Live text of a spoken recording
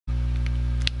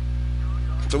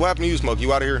So what happened to you, Smoke?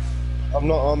 You out of here? I'm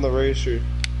not on the racer.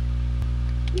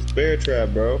 It's bear trap,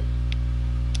 bro.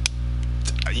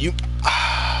 You.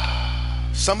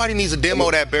 Somebody needs to demo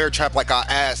that bear trap like I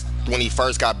asked when he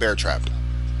first got bear trapped.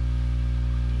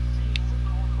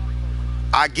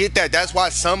 I get that. That's why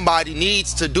somebody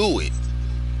needs to do it.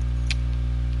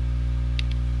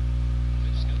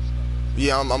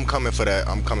 Yeah, I'm coming for that.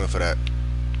 I'm coming for that.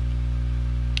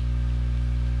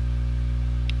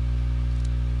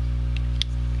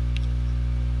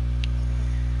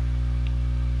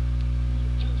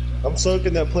 I'm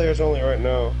soaking that players only right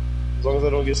now. As long as I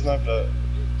don't get sniped at.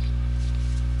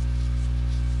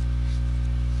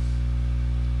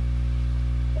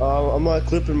 I'm not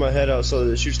clipping my head out so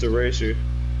that it shoots the racer.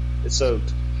 It's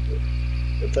soaked.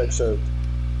 The tech's soaked.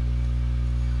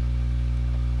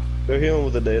 They're healing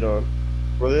with the date on.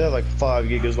 Bro, they have like 5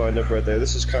 gigas lined up right there.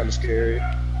 This is kind of scary.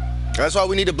 That's why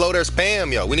we need to blow their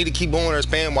spam, yo. We need to keep blowing their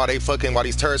spam while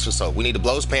these turrets are soaked. We need to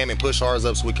blow spam and push ours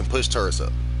up so we can push turrets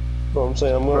up. Well, I'm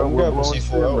saying I'm grabbing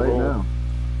C4 right now.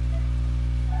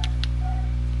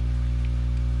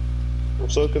 I'm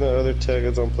soaking that other tech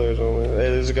that's on players only. Hey,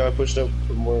 there's a guy pushed up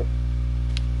for more.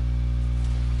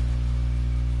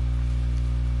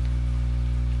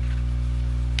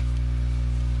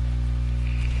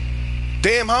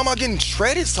 Damn, how am I getting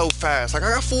shredded so fast? Like I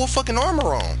got full fucking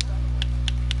armor on.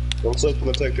 I'm soaking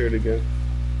the tech turret again.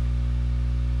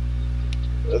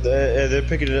 They're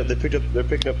picking it up. They're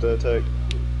picking up the attack.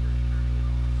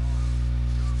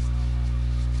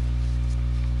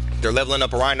 They're leveling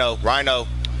up a rhino. Rhino.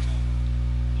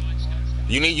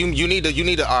 You need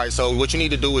to. All right. So what you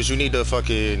need to do is you need to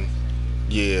fucking.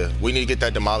 Yeah, we need to get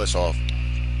that demolished off,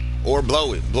 or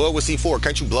blow it. Blow it with C4.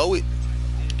 Can't you blow it?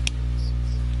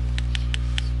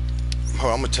 Oh,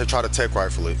 I'm gonna try to tech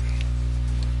rifle it.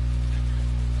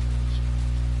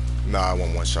 Nah, I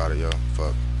want one shot at yo.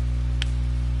 Fuck.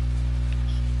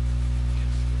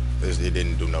 It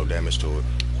didn't do no damage to it.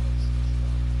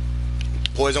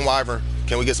 Poison Wyvern.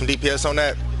 Can we get some DPS on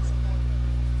that?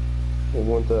 I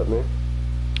want that, man.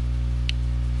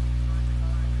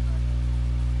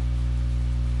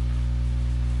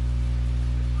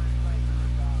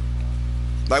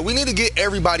 Like, we need to get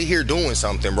everybody here doing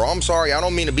something, bro. I'm sorry, I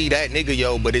don't mean to be that nigga,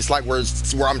 yo, but it's like where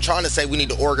I'm trying to say we need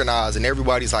to organize and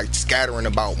everybody's like scattering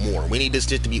about more. We need this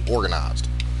shit to be organized.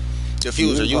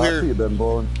 Diffuser, you here? You've been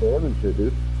blowing spam and shit,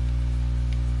 dude.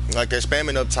 Like they're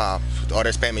spamming up top. Or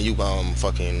they're spamming you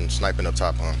fucking sniping up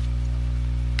top, huh?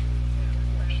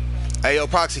 Hey yo,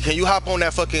 Proxy, can you hop on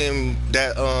that fucking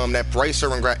that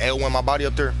racer and grab L1 my body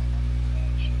up there?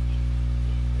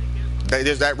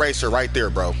 There's that racer right there,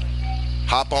 bro.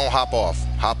 Hop on, hop off.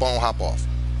 Hop on, hop off.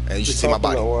 And you should see my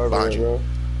body behind you.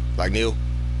 Like Neil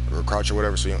or Crouch or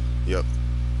whatever. So yep.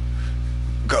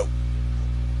 Go.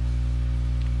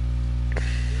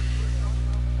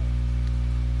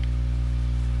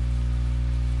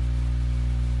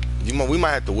 We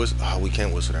might have to whistle. Oh, we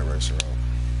can't whistle that racer out.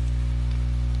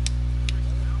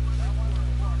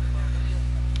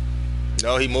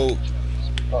 No, he moved.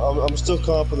 I'm still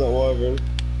confident, Wyvern.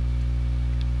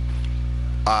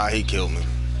 He killed me.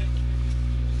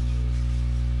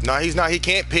 No, he's not. He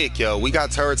can't pick, yo. We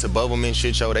got turrets above him and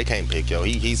shit, yo. They can't pick, yo.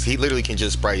 He literally can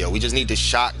just spray, yo. We just need to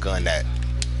shotgun that.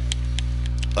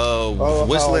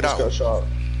 Whistle it out. Got shot.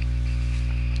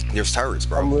 There's turrets,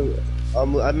 bro. I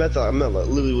meant like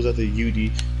literally was at the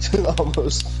UD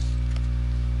almost.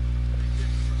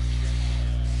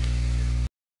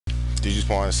 Did you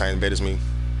spawn in the same bed as me?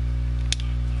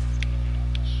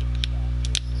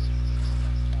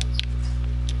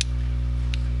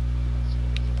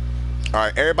 All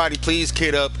right, everybody, please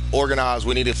kit up, organize.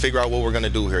 We need to figure out what we're gonna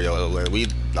do here, yo.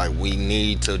 We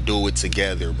need to do it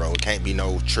together, bro. It can't be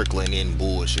no trickling in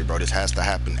bullshit, bro. This has to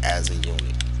happen as a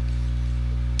unit.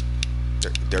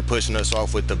 They're pushing us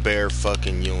off with the bare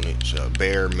fucking unit, yo.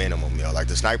 Bare minimum, yo. Like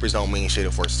the snipers don't mean shit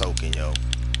if we're soaking, yo.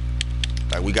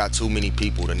 Like we got too many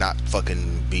people to not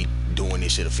fucking be doing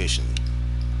this shit efficiently.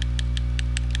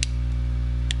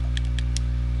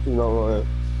 You know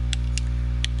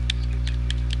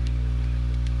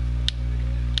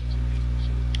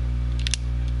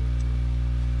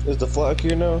what? Is the flag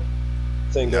here now?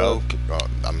 Thank God. No,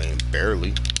 I mean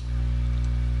barely.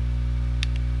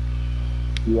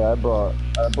 Yeah, I brought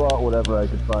whatever I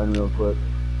could find real quick.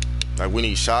 Like we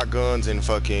need shotguns and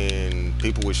fucking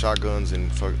people with shotguns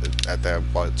and at that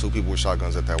 2 people with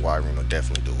shotguns at that wide room will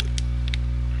definitely do it.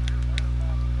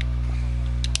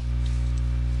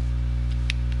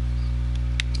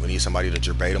 We need somebody to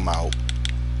gerbait them out.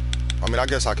 I mean, I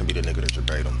guess I can be the nigga to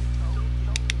gerbait them.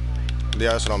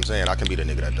 Yeah, that's what I'm saying. I can be the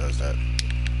nigga that does that.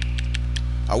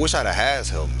 I wish I'd have has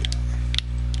helped me.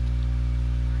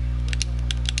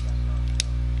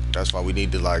 That's why we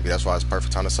need to like. That's why it's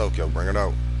perfect time to soak, yo. Bring it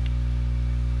out.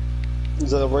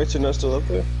 Is that racer not still up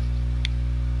there?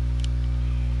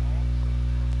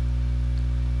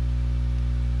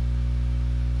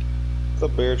 The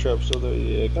bear trap still there?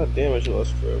 Yeah. God damn it, you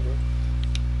lost forever.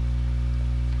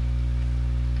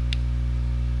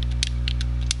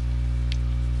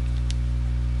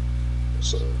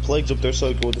 So, Plague's up there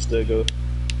soaking with the stego.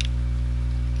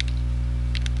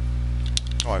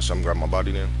 Alright, so I'm grabbing my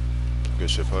body then.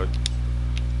 Good shit, Hud.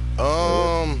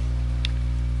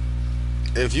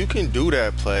 If you can do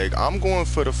that, Plague, I'm going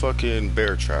for the fucking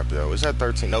bear trap, yo. Is that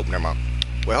 13? Nope, never mind.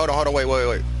 Wait, hold on,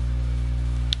 wait.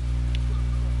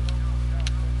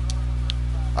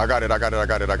 I got it.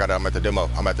 I'm at the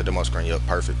demo screen. Yep,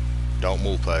 perfect. Don't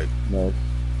move, Plague. Nice.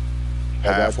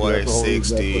 Halfway,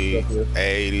 60,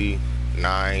 80,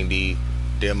 90,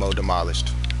 demo demolished.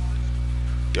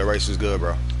 Your race is good,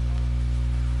 bro.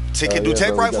 Do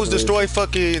tech rifles destroy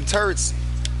fucking turrets?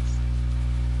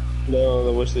 No,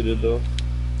 I wish they did though.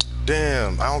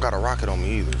 Damn, I don't got a rocket on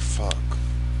me either. Fuck.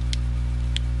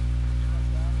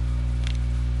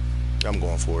 I'm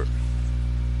going for it.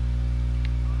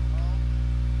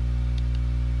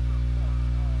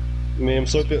 Man, I'm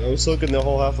soaking the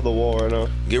whole half of the wall right now.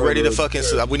 Get ready to fucking.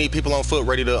 We need people on foot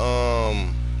ready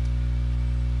to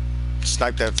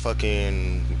snipe that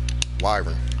fucking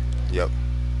wyvern. Yep.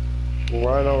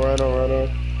 Rhino.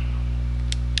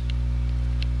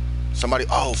 Somebody.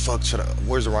 Oh fuck!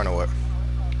 Where's the rhino at?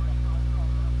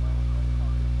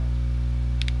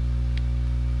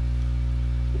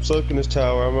 I'm soaking this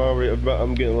tower.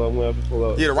 I'm getting low. I'm gonna have to pull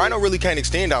out. Yeah, the rhino really can't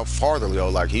extend out farther, yo.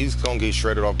 Like he's gonna get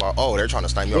shredded off by. Oh, they're trying to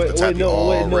snipe me off the tap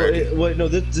already. Wait, no.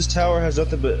 This tower has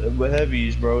nothing but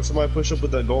heavies, bro. Somebody push up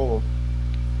with that golem.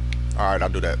 All right, I'll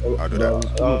do that.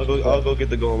 I'll go get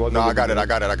the golem. I got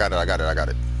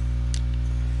it.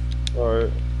 All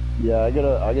right. Yeah, I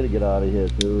gotta get out of here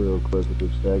too real quick with this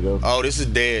stego. Oh, this is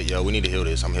dead, yo. We need to heal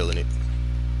this. I'm healing it.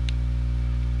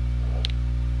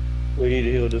 We need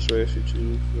to heal this racer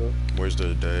too. So. Where's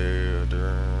the dead?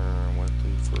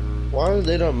 Why are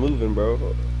they not moving, bro?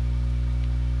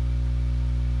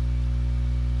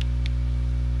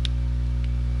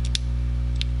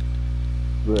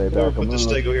 Right back. Put the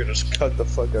stego here. Just cut the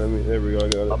fuck out of me. There we go. I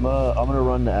got it. I'm gonna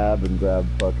run the ab and grab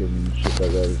fucking shit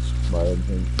like that. It's my own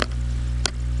thing.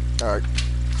 Alright.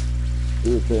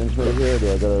 Do the things right here, or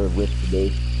do I gotta risk the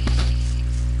base?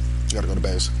 You gotta go to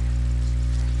base.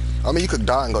 I mean, you could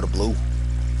die and go to blue.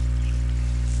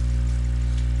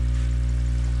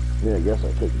 Yeah, I guess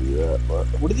I could do that, but...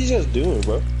 What are these guys doing,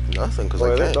 bro? Nothing, because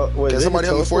they can't. Can somebody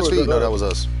help me force feed? No, that was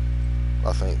us.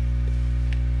 I think.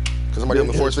 Can somebody help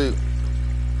me force feed?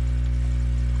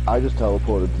 I just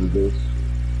teleported to the base.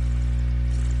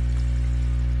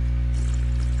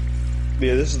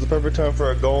 Yeah, this is the perfect time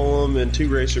for a golem and 2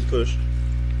 racer push.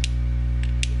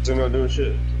 They're not doing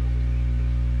shit.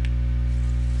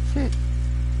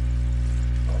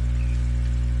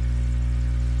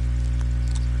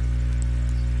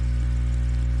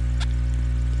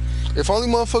 If only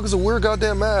motherfuckers would wear a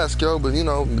goddamn mask, yo, but you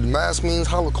know, mask means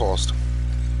Holocaust.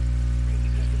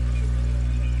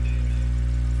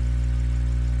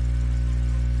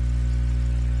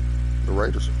 The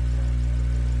Raiders.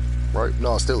 Right?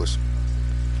 No, Steelers.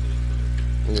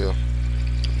 Yeah.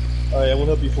 Alright, I'm gonna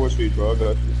help you force feed, bro. I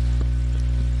got you.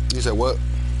 You said what?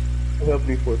 I'm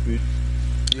helping you force feed.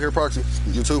 You hear Proxy?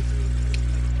 You too?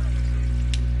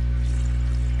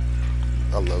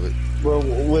 I love it. Bro,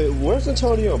 wait, where's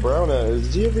Antonio Brown at?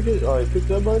 Did he ever get picked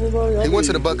up by anybody? He went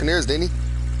to the Buccaneers, didn't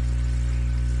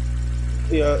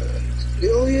he? Yeah.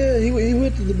 Oh yeah, he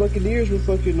went to the Buccaneers with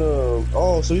fucking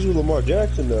oh, so he's with Lamar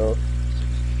Jackson now.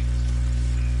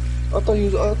 I thought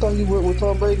he went with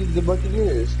Tom Brady to the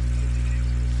Buccaneers.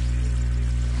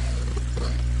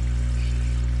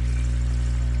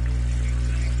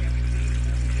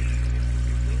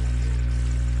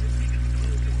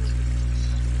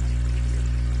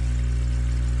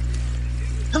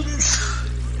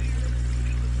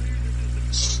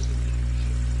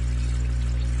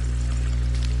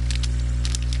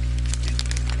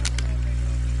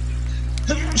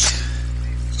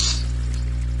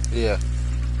 Yeah.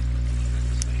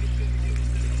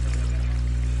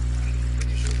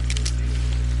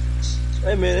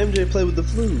 Hey man, MJ played with the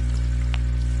flu.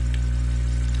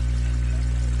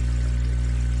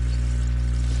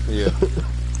 Yeah.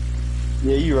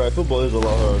 Yeah, you're right. Football is a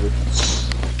lot harder.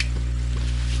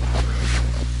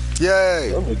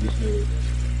 Yay!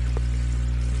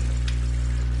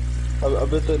 I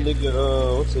bet that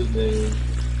nigga, what's his name?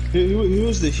 Who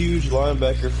was the huge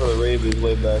linebacker for the Ravens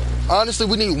way back? Honestly,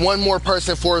 we need one more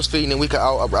person force feeding and we can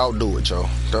outdo it, Joe.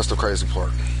 That's the crazy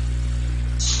part.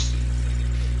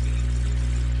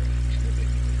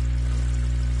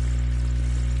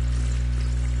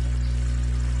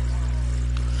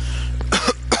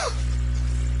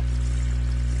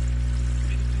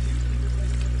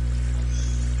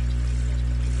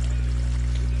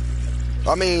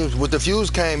 I mean, with the fuse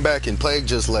came back and Plague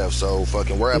just left, so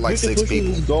fucking we're at If like we can 6 push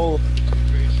people. this goal,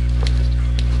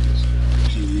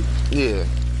 Yeah.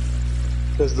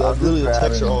 because literally the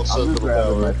techs are all I'm soaked just on the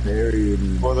grabbing my tower, fairy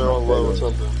and or they're my all low or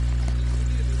Phantom. something.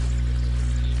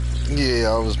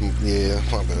 Yeah,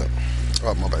 my bad.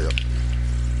 Oh, my bad.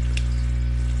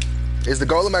 Is the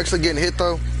golem actually getting hit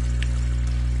though?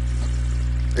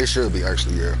 It should be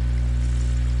actually, yeah.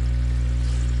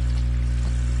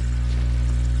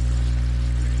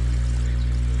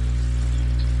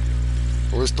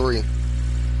 Where's 3?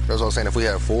 That's what I was saying. If we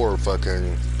had 4,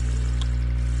 fucking.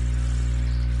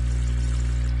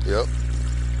 Yep.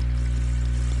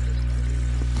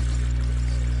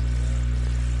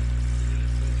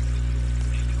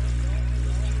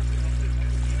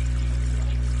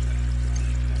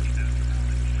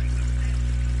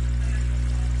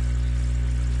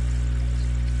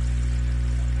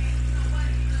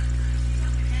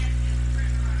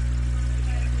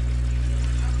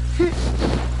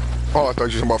 Oh, I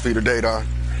thought you were talking about feeder data.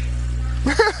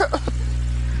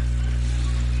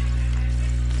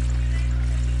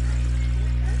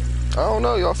 I don't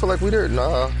know. Y'all feel like we there?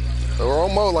 Nah. We're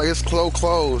almost like it's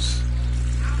close.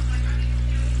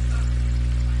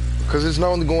 Because it's not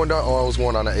only going down. Oh, I was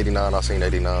going down to 89. I seen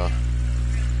 89.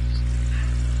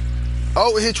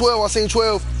 Oh, it hit 12. I seen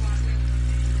 12.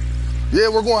 Yeah,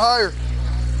 we're going higher.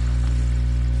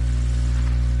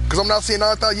 Because I'm not seeing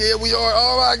 9,000. Yeah, we are.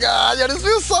 Oh, my God. Yeah, this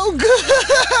feels so good.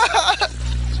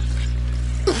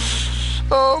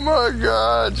 Oh, my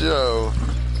God, Joe.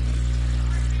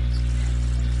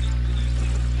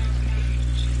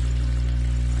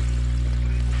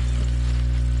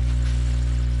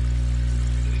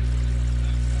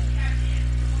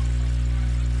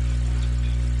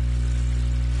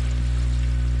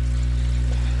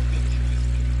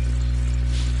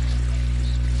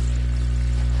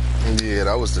 Yeah,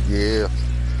 that was the, yeah.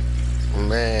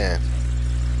 Man.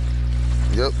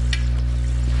 Yep.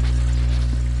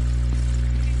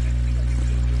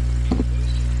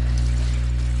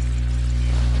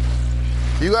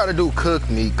 You gotta do cooked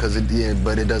meat, cause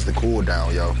but it does the cool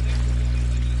down, yo.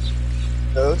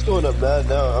 No, it's going up bad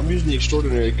now. I'm using the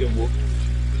extraordinary gimbal.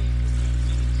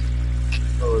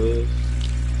 Oh, it is.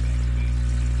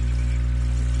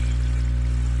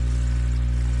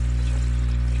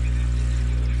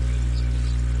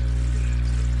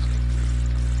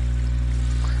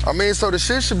 I mean, so the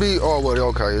shit should be. Oh, well,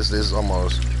 okay, it's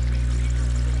almost.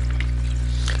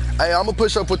 Hey, I'm gonna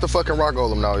push up with the fucking rock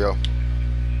golem now, yo.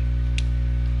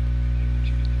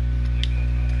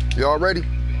 Y'all ready?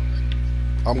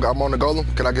 I'm on the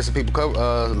golem. Can I get some people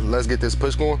cover? Let's get this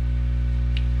push going.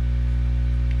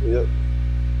 Yep.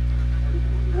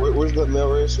 Where's that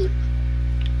male racer?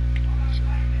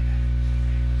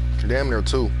 Damn near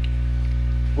 2.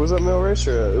 Where's that male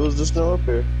racer at? It was just now up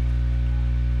here.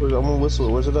 I'm gonna whistle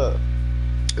it. Where's it at?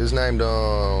 It's named I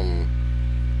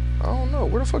don't know.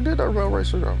 Where the fuck did that rail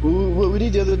racer go? We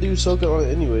need the other dude soaking on it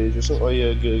anyways or something. Oh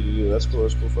yeah, good. That's cool.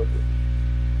 Fuck it.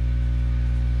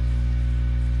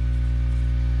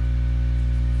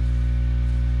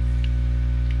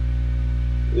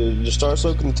 Yeah, just start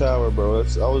soaking the tower, bro.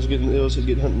 I was getting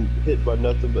hit by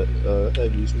nothing but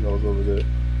heavies when I was over there.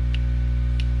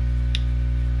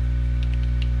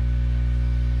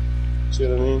 See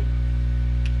what I mean?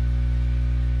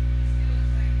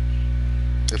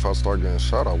 If I start getting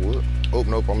shot, I would. Oh,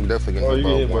 nope, I'm definitely Oh, getting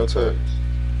you hit get by hit one by tech.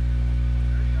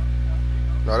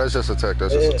 No, that's just a tech.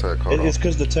 That's just a tech. Hold on. It's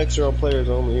because the techs are on players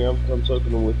only. Here, I'm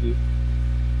soaking them with you.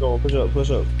 Go on, push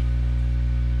up.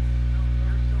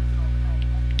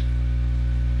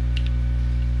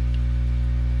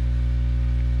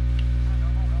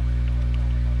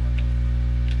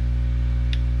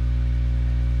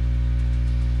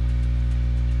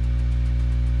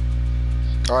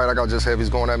 All right, I got just heavies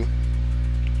going at me.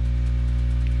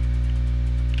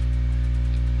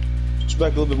 Just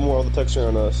back a little bit more. All the techs are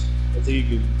on us. I think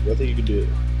you could do it.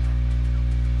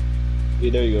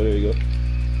 Yeah, there you go.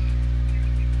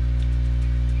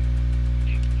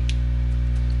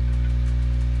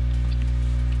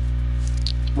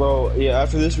 Bro, yeah.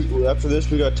 After this,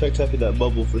 we got tech tapping that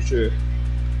bubble for sure.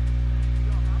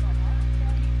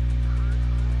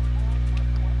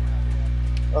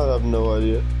 I have no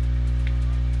idea.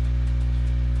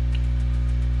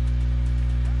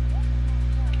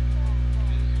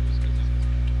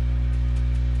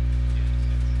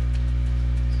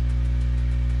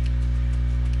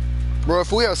 Bro,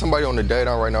 if we had somebody on the day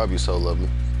down right now, it'd be so lovely.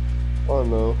 I don't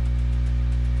know.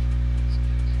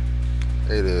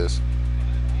 It is.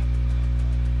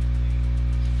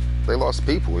 They lost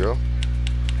people, yo.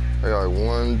 They got like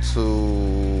 1,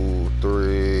 2,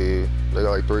 3. They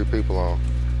got like 3 people on.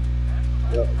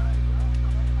 Yep.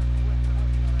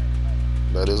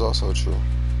 That is also true.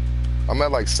 I'm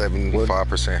at like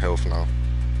 75% health now.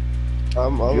 Did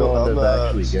you end up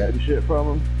actually getting shit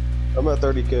from him? I'm at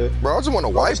 30K. Bro, I just want to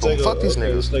wipe them. Fuck these okay,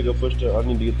 niggas. let's take a push to. I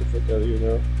need to get the fuck out of here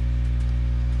now.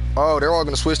 Oh, they're all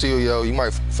gonna switch to you, yo. You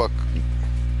might fuck.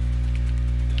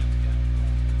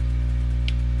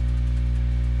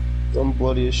 I'm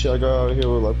bloody as shit. I got out of here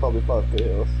with like probably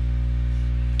 5K health.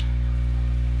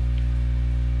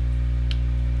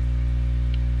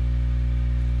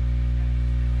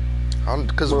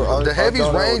 Because the heavy's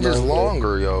range is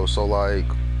longer, yo. So like,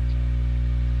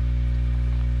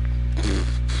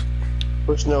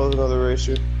 pushing out with another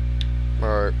racer.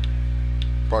 All right.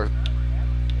 Probably.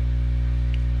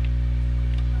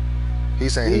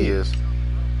 He's saying he is.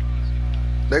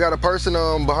 They got a person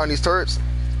behind these turrets.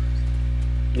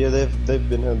 Yeah, they've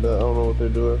been had that. I don't know what they're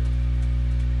doing.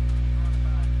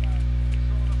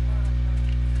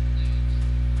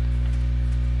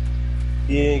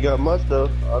 He ain't got much though.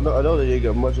 I know that he ain't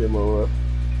got much ammo left.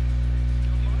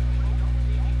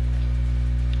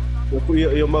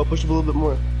 Yo, Mo, push up a little bit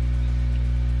more.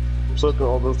 I'm soaking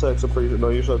all those texts. I'm pretty sure. No,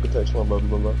 you're soaking text. Blah, blah,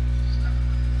 blah, blah.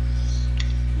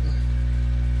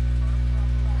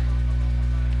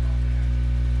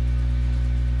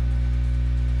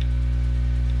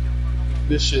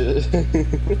 This shit.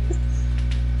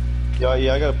 Yeah,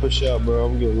 I gotta push out, bro.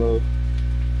 I'm getting low.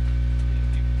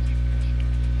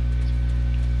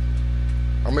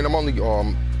 I mean, I'm only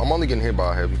getting hit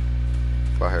by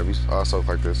heavies. I soak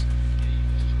like this.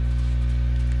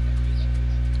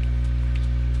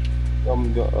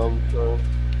 I'm trying.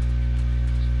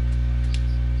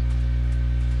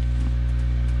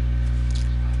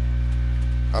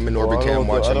 I'm in orbit cam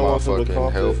watching my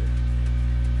fucking health.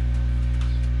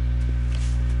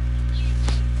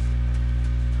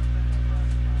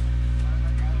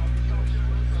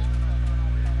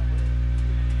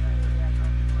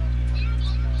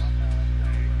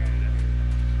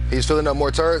 He's filling up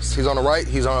more turrets. He's on the right.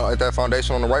 He's on at that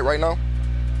foundation on the right now.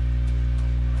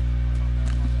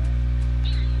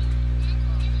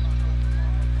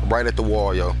 Right at the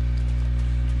wall, yo.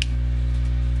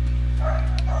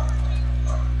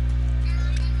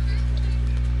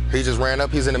 He just ran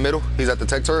up. He's in the middle. He's at the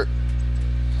tech turret.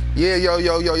 Yeah,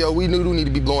 yo. We need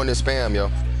to be blowing this spam,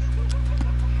 yo.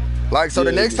 Like, so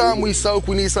the next time we soak,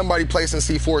 we need somebody placing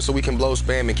C4 so we can blow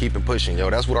spam and keep it pushing, yo.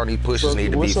 That's what our pushes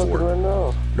need to be for. Right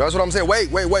now. That's what I'm saying.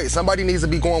 Wait. Somebody needs to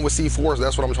be going with C4s.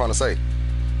 That's what I'm trying to say.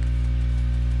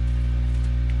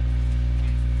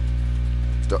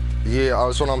 Yeah,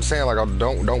 that's what I'm saying. Like,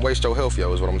 don't waste your health,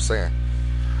 yo. Is what I'm saying.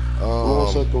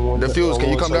 Diffuse, can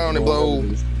you come down and blow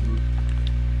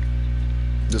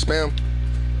the spam?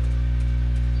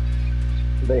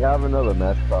 They have another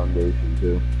mesh foundation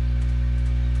too.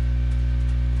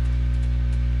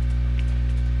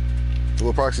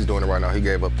 Well, Proxy's doing it right now. He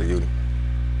gave up the Uni.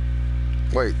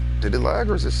 Wait, did it lag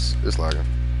or is it's lagging?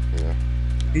 Yeah.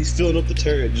 He's filling up the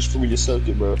turret just for me to soak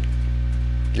it, bro.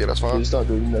 Yeah, that's fine. He's not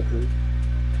doing nothing.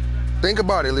 Think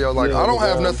about it, Leo. Like, yeah, I don't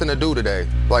have nothing to do today.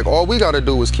 Like, all we gotta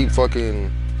do is keep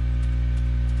fucking.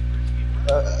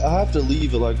 I have to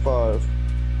leave at like 5.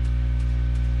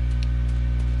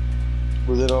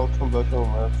 But then I'll come back home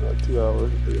after like 2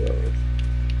 hours or 3 hours.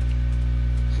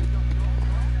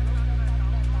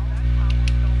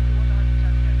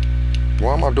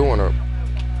 Why am I doing it?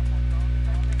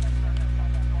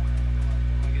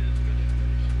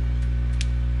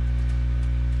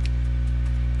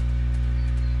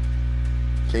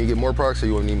 Can you get more procs or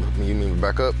you need me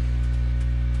back up?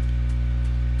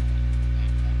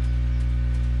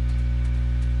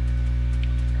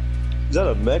 Is that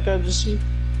a mech I just see?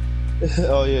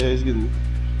 Oh yeah, he's getting.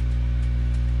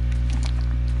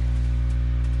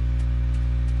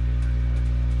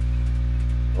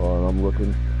 Oh, I'm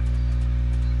looking.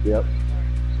 Yep.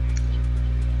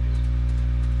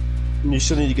 You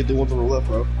still need to get the ones on the left,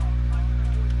 bro.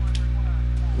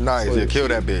 Nice, yeah, kill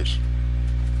that bitch.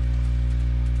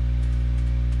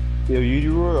 Yo,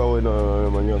 you roar? Oh wait,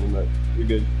 no, you're on the mech. You're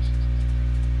good.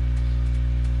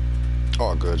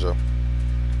 Oh, good, Joe.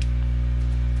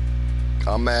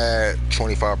 I'm at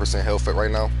 25% health fit right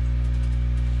now.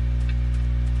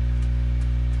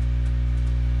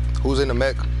 Who's in the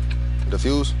mech?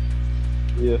 Diffuse?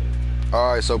 Yeah.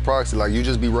 Alright, so Proxy, like, you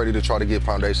just be ready to try to get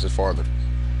foundations farther.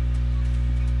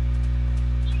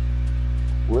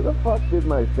 Where the fuck did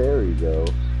my ferry go?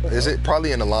 Is it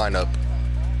probably in the lineup?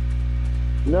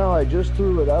 No, I just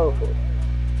threw it out.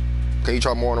 Can you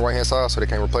try more on the right hand side so they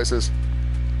can't replace this?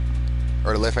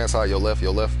 Or the left hand side, your left.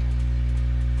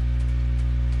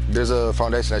 There's a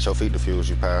foundation at your feet, defuse.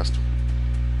 You passed.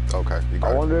 Okay, you I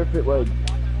got it. wonder if it like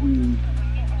we.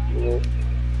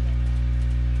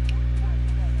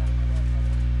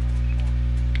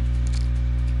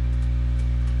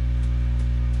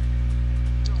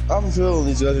 I'm feeling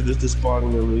these guys are just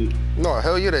despawning their loot. No,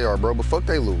 hell yeah they are, bro. But fuck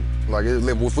they loot. Like,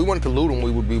 if we wanted to loot them,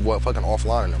 we would be fucking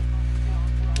offlining them.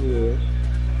 Yeah.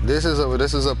 This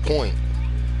is a point.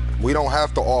 We don't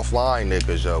have to offline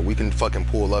niggas, yo. We can fucking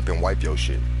pull up and wipe your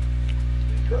shit.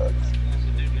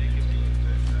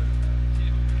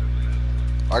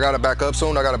 I gotta back up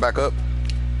soon. I gotta back up.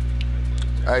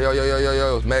 Hey,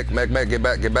 yo, Mac, get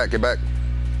back.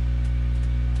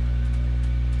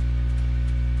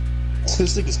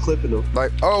 This thing is clipping them.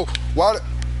 Like, oh, what?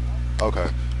 Okay.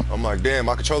 I'm like, damn,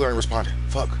 my controller ain't responding.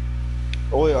 Fuck.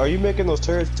 Oh wait, are you making those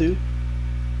turrets too?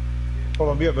 Hold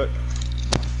on, be right back.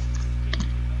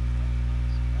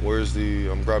 Where's the?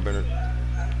 I'm grabbing it.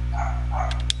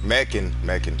 Mackin.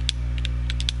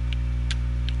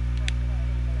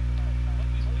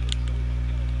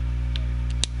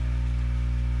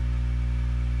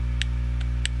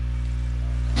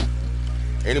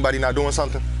 Anybody not doing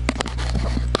something?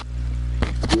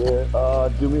 Yeah,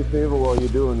 do me a favor while you're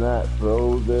doing that.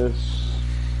 Throw this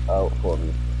out for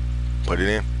me. Put it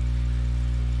in.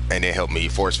 And then help me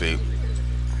force feed.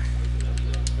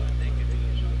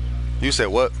 You said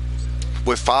what?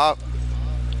 With five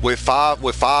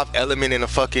element in a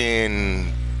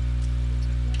fucking.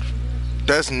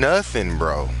 That's nothing,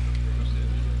 bro.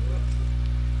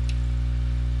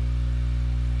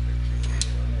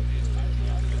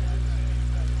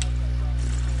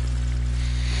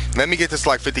 Let me get this to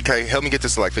like 50K. Help me get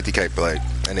this to like 50K play,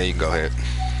 and then you can go ahead.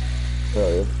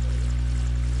 Oh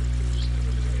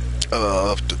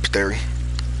yeah. Theory.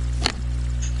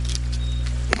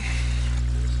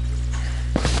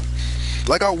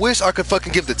 Like, I wish I could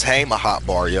fucking give the tame a hot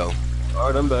bar, yo.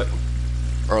 Alright, I'm back.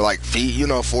 Or like feed, you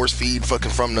know, force feed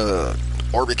fucking from the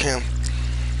orbit cam.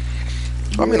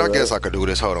 I mean, I guess I could do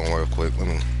this. Hold on real quick. Let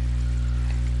me.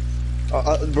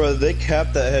 Bro, they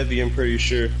capped that heavy, I'm pretty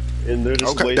sure. And they're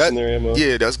just wasting their ammo.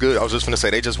 Yeah, that's good. I was just gonna say,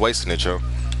 they just wasting it, yo.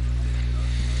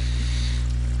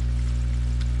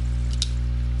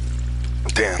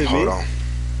 Damn, Hit hold me? on.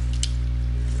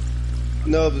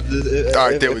 No, but All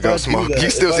right, there we go, Smoke. You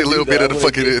still see a little bit of the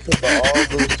fucking it.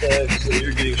 All those tags that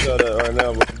you're getting shot at right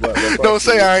now. Don't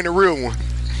say I ain't a real one.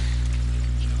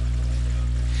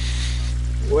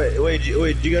 Wait,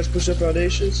 do you guys push up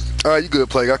foundations? All right, you good,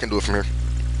 Plague. I can do it from here.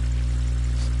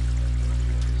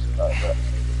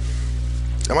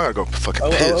 Am I gonna go fucking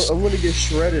piss? I'm gonna get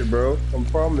shredded, bro. I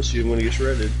promise you, I'm gonna get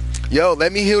shredded. Yo,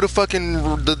 let me heal the fucking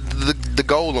the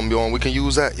golem, yo, and we can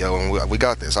use that, yo, and we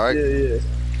got this, all right? Yeah.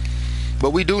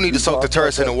 But we do need to soak the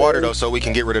turrets in the water though, so we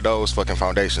can get rid of those fucking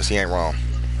foundations. He ain't wrong.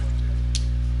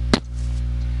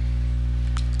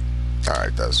 All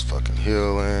right, that's fucking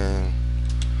healing.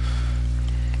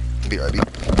 Be right.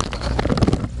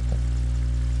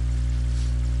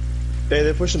 Hey,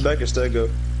 they're pushing back instead. Go.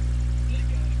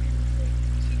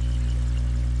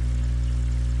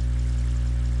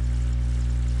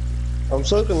 I'm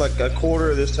soaking like a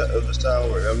quarter of this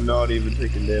tower. I'm not even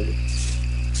taking damage.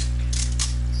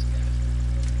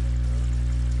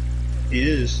 He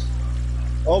is.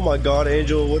 Oh my god,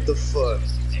 Angel, what the fuck?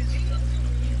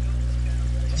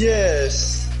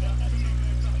 Yes!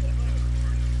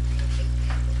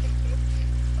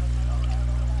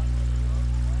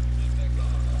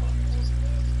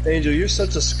 Angel, you're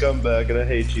such a scumbag and I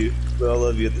hate you, but I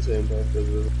love you at the same time.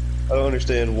 I don't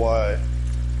understand why.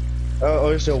 I don't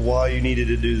understand why you needed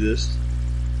to do this.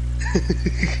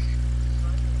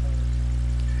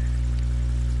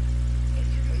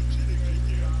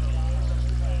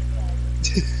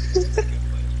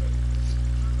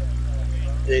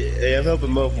 Hey, I'm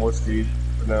helping Mo more speed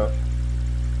for now.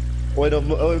 Wait,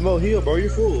 Mo, heal, bro. You're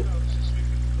full.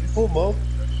 You're full, Mo.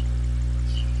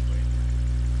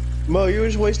 Mo, you were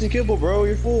just wasting kibble, bro.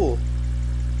 You're full.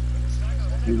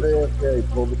 He's AFK,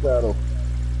 pull the saddle.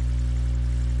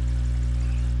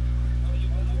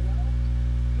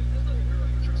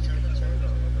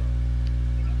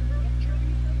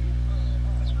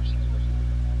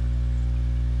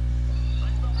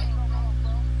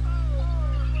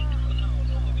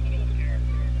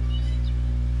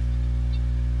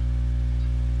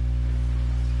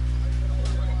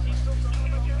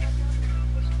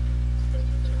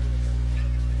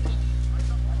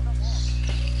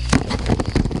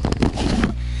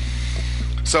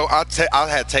 So I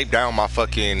had taped down my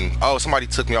fucking. Oh, somebody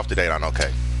took me off the date on.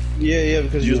 Okay. Yeah,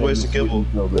 because you was wasting kibble.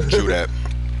 True that.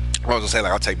 I was gonna say,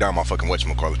 like, I'll take down my fucking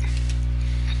whatchamacallit.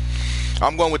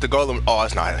 I'm going with the golem. Oh,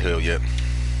 it's not a hill yet.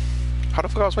 How the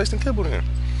fuck I was wasting kibble then?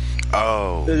 It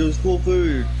Oh. was full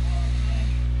food.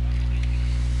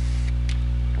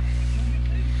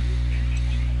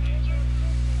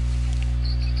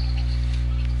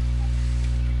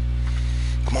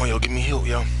 Come on, yo, give me heal,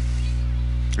 yo.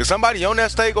 Is somebody on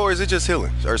that steak or is it just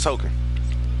healing or soaking?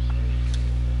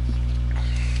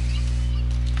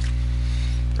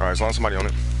 All right, as long as somebody on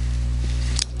it.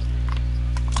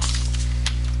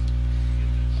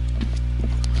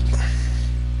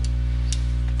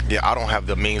 Yeah, I don't have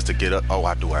the means to get up. Oh,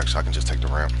 I do actually. I can just take the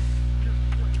ramp.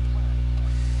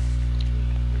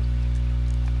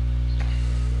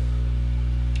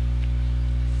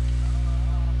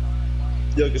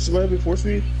 Yo, can somebody be force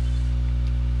feed?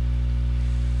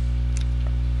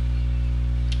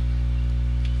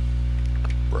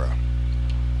 Bruh.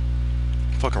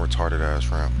 Fucking retarded ass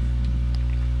ramp.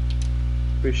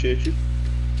 Appreciate you.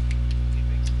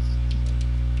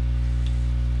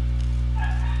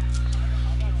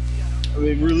 I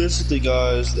mean, realistically,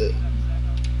 guys, that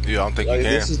Yeah, I don't think you like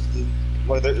can. this is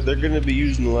like they're gonna be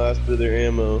using the last bit of their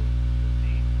ammo.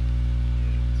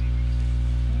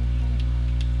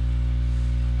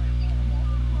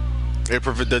 The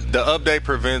update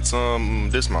prevents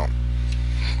dismount.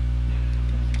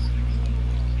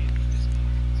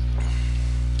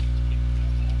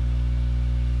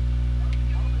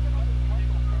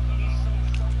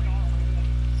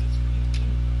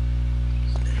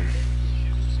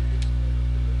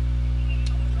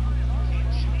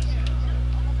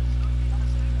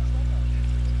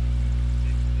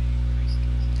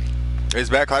 It's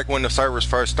back like when the servers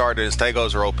first started and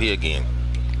Stegos are OP again.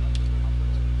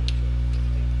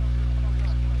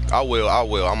 I will.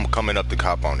 I'm coming up to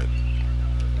cop on it.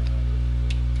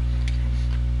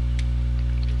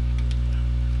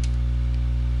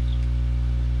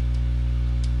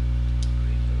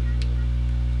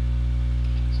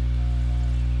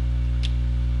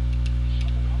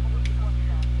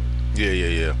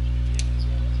 Yeah.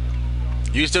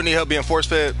 You still need help being force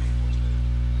fed?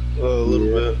 A little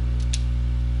bit.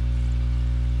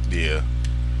 Yeah.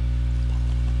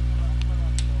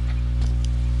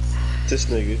 This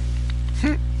nigga.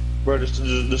 Bro,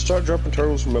 just start dropping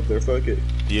turtles from up there. Fuck it.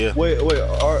 Yeah. Wait.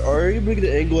 Are you making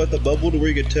an angle at the bubble to where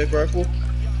you get tech rifle?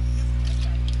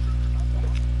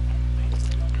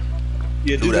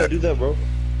 Yeah, do that, bro.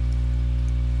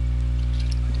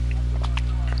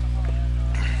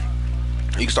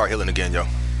 You can start healing again, yo.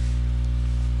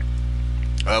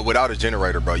 Without a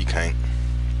generator, bro, you can't.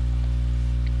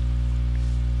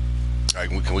 Like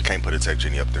we can't put a tech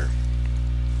genie up there.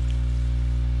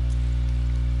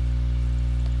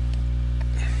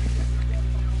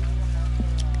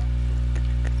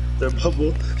 That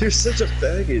bubble. You're such a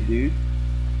faggot, dude.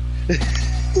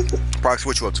 Prox,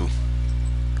 what you up to?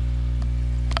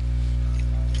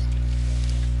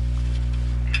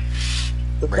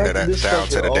 The Bring fact that this down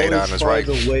to the fucker data always on his right.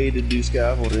 finds a way to do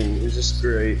scaffolding is just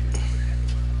great.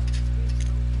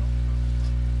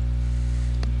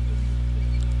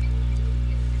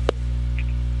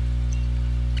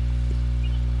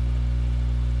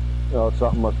 Oh,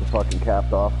 something must have fucking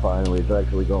capped off finally. It's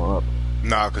actually going up.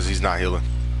 Nah, because he's not healing.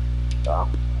 Ah.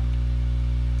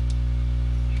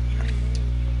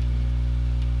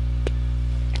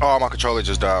 Oh, my controller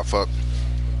just died. Fuck.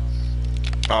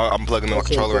 I'm plugging in my That's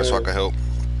controller in so I okay. can help.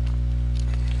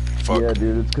 Fuck. Yeah,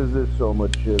 dude, it's because there's so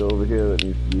much shit over here that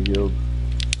needs to be healed.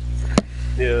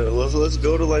 Yeah, let's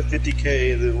go to like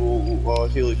 50k, and then I'll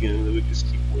heal again, and then we can just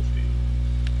keep force feed.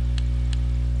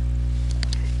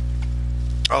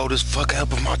 Oh, this fucking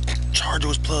help if my charger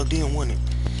was plugged in, wasn't it?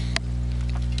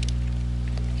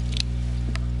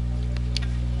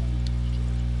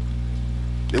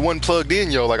 It wasn't plugged in,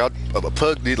 yo. Like I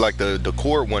plugged it, like the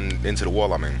cord one into the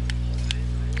wall. I mean,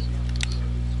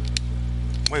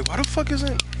 wait, why the fuck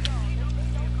isn't?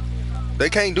 They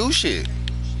can't do shit.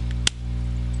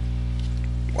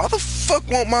 Why the fuck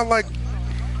won't my like?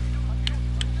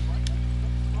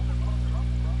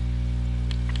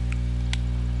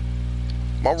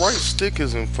 My right stick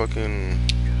isn't fucking,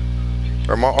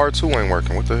 or my R2 ain't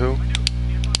working. What the hell?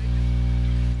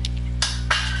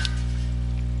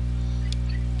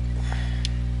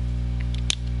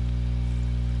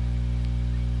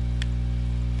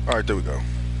 All right, there we go.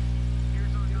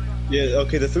 Yeah,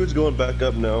 okay, the food's going back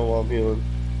up now while I'm healing.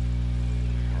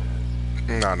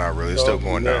 Nah, not really. It's still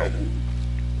going yeah. down.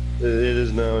 It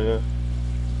is now, yeah.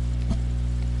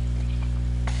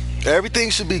 Everything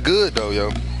should be good though,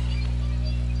 yo.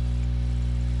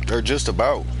 They're just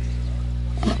about.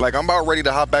 Like I'm about ready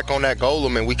to hop back on that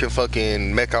golem and we can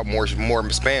fucking make out more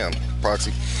spam,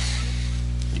 Proxy.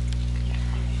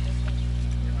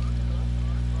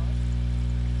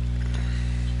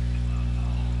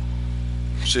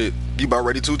 Shit, you about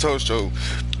ready to toast, Joe?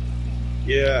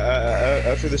 Yeah,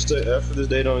 after this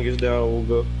day on gets down,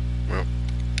 we'll go. Yep.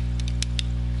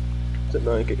 It's at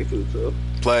 9K food, so.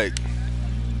 Plague.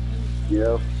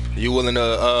 Yeah. You willing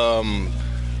to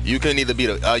You can either be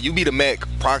the you be the mech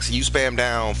proxy. You spam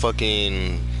down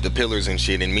fucking the pillars and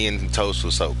shit, and me and Toast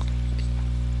will soak.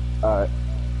 Alright.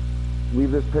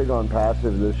 Leave this pig on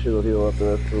passive. This shit will heal up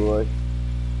the rest of the way.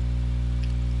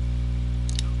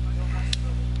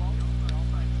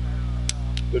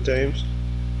 Good times.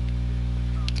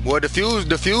 Well,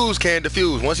 diffuse can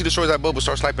diffuse. Once he destroys that bubble,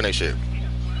 start sniping that shit.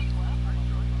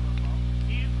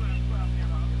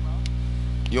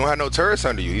 You don't have no turrets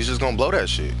under you. He's just gonna blow that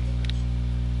shit.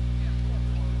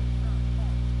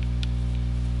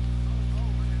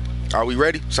 Are we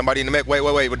ready? Somebody in the mech.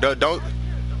 Wait. But don't.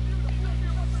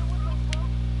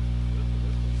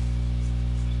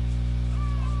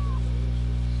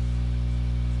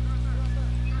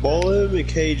 Ball him and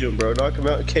cage him, bro. Knock him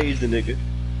out and cage the nigga.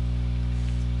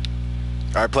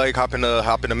 All right, Plague. Hop in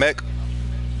the mech.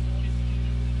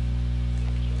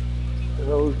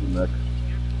 Who's the next?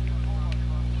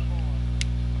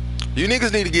 You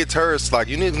niggas need to get turrets. Like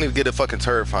you niggas need to get a fucking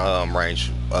turret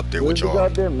range up there Where's with the y'all.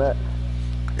 goddamn mech?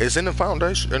 It's in the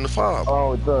foundation, in the fob.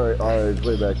 Oh, it's alright. Alright, it's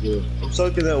way back here. I'm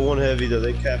soaking that one heavy that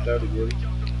they capped out again.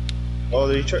 Oh,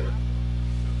 they try.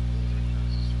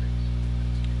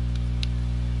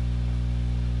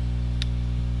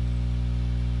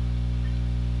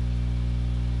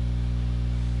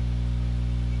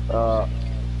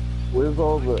 Where's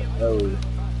all the Ellie?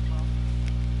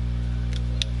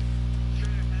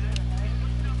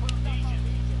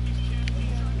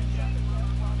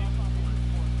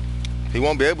 He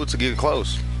won't be able to get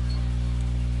close.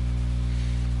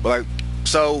 But like,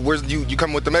 so where's you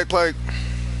coming with the mech, Plague?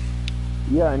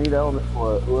 Yeah, I need element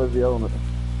for it. Where's the element?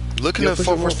 Look in the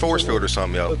force field or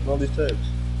something, yo. All these tags.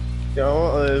 Yeah,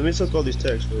 let me suck all these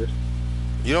tags first.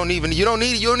 You don't even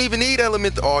need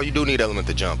element. Oh, you do need element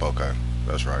to jump. Okay,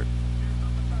 that's right.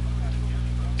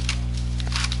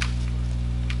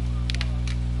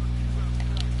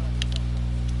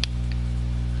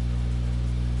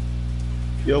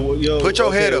 Yo. Put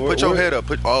your head up. we're- Put your we're- head up.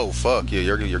 Oh fuck yeah,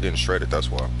 you're getting shredded.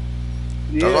 That's why.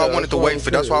 Yeah, That's why I wanted to what wait I'm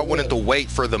for. That's why I saying, wanted yeah. to wait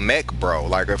for the mech, bro.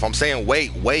 Like if I'm saying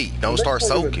wait, don't start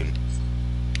soaking.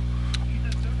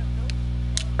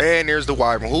 And there's the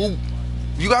wyvern. Who?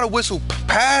 You gotta whistle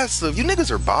passive. You niggas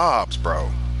are bobs, bro.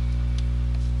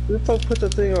 Who the fuck put the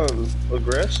thing on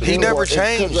aggressive? He never It's 'cause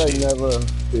changed I it. never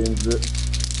changed it.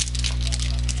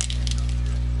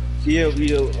 Yeah,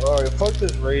 alright, fuck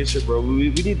this racer, bro. We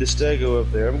need the stego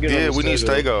up there. I'm getting Yeah, on the we need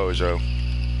stego. stegos, yo.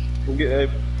 I'm getting,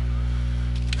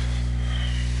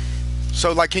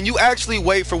 So like, can you actually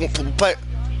wait for play?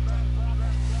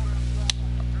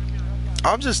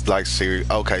 I'm just like serious.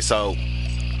 Okay, so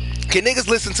can niggas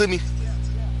listen to me?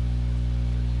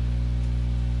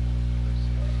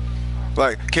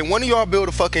 Like, can one of y'all build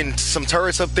a fucking some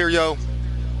turrets up there, yo?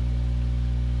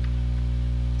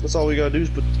 that's all we gotta do is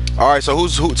put. All right, so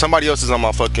who? Somebody else is on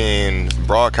my fucking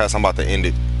broadcast. I'm about to end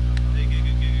it.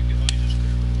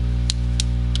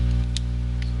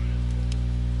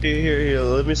 Here.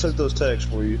 Let me set those tags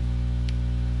for you.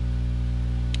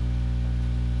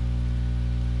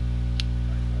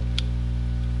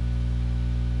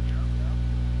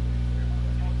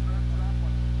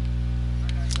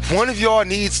 One of y'all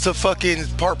needs to fucking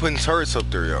start putting turrets up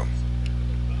there, yo.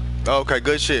 Okay,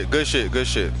 good shit.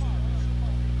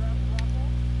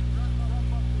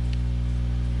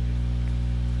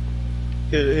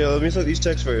 Here, let me set these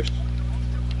tags first.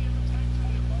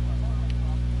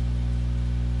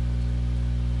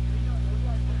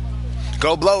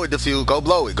 Go blow it, Diffuse. Go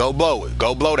blow it. Go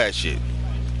blow that shit.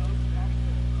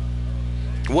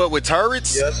 What, with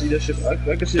turrets? Yeah, I see that shit. I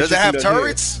can see. Does it have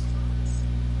turrets?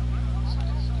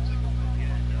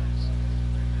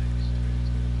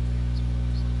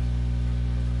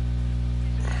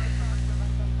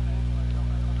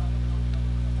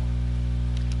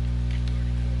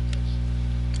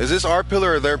 Is this our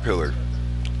pillar or their pillar?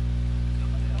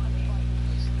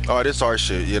 Oh, this our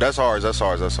shit. Yeah, that's ours.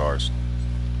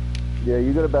 Yeah,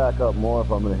 you gotta back up more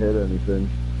if I'm gonna hit anything.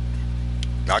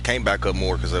 I can't back up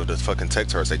more because of the fucking tech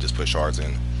turrets they just put shards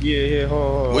in. Yeah,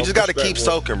 hold on. We just gotta Push back keep more.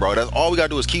 soaking, bro. That's all we gotta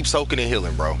do is keep soaking and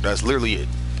healing, bro. That's literally it.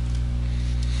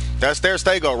 That's their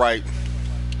stego, right?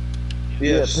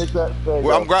 Yes. Yeah, pick that thing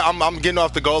Well, up. I'm getting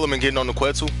off the golem and getting on the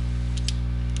Quetzal.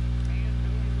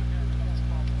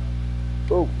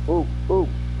 Ooh.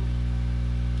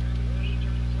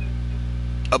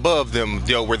 Above them,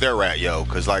 yo, where they're at, yo,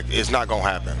 because like it's not gonna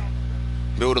happen.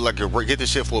 Build it like get the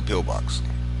shit full pillbox.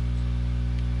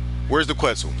 Where's the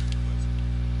Quetzal?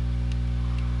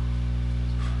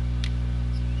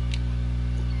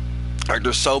 Like,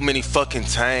 there's so many fucking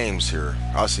tames here.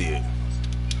 I see it.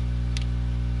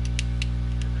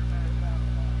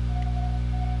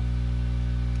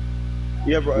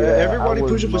 Yeah, bro. Yeah, Everybody I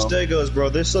push up with wouldn't know. stegos, bro.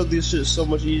 They suck this shit so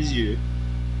much easier.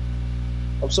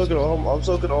 I'm soaking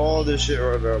all this shit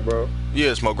right now, bro.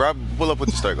 Yeah, Smoke. Pull up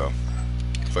with the stego.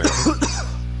 For him.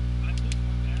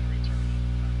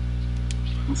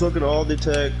 I'm soaking all the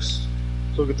techs.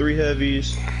 Soaking 3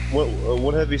 heavies.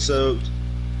 One heavy soaked.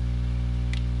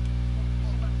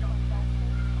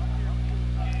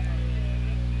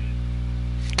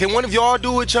 Can one of y'all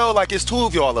do it, yo? Like, it's 2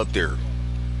 of y'all up there.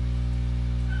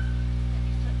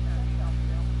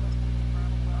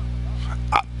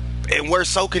 And we're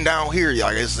soaking down here,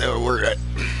 y'all. You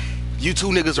 2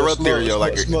 niggas are up there, yo.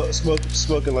 Like,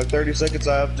 smoking like 30 seconds.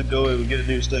 I have to go and get a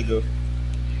new stego.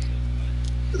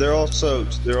 They're all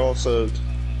soaked. They're all soaked.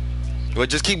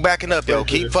 But just keep backing up, yo.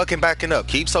 Keep fucking backing up.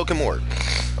 Keep soaking more.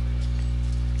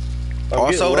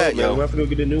 Also that, yo. I'm gonna have to go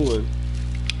get a new one.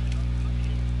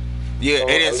 Yeah, and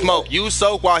then Smoke, you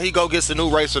soak while he go gets the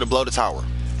new racer to blow the tower.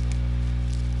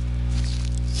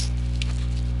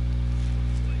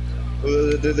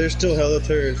 They're still hella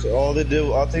turns.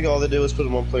 I think all they did was put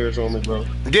them on players only, bro.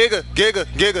 Giga.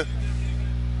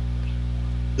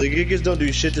 The Gigas don't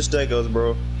do shit to stegos,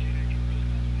 bro.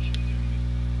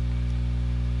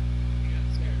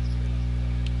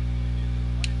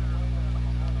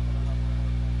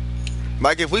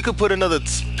 Like, if we could put another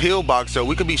pill box, yo,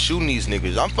 we could be shooting these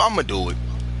niggas. I'm gonna do it.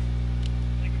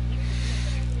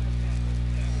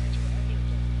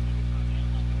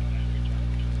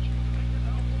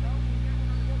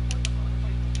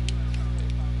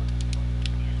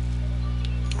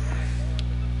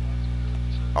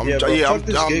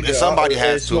 Somebody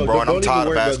has to, bro, and I'm tired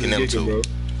of asking them to.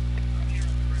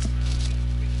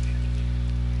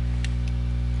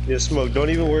 Yeah, Smoke,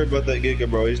 don't even worry about that Giga,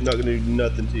 bro. He's not gonna do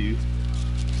nothing to you.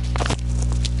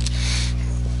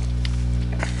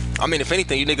 I mean, if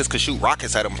anything, you niggas could shoot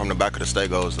rockets at him from the back of the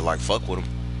stegos to, like, fuck with him.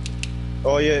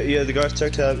 Oh, yeah, the guy's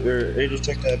tech tab, or Angel's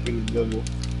tech tab in the jungle.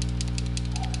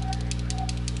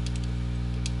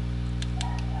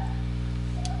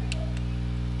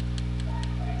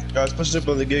 Guys, push up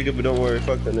on the Giga, but don't worry,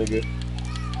 fuck that nigga.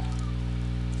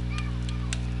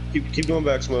 Keep going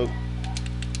back, Smoke.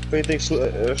 If anything,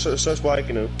 start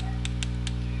spiking him.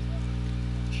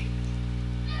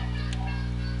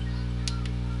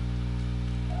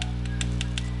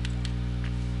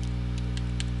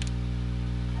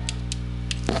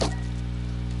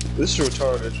 This is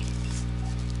retarded.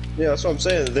 Yeah, that's what I'm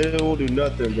saying. They won't do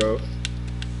nothing, bro.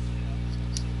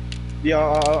 Yeah,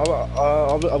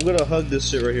 I'm gonna hug this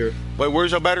shit right here. Wait,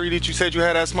 where's your battery that you said you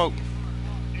had at, Smoke?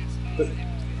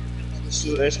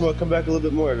 Hey, Smoke, come back a little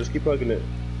bit more. Just keep hugging it.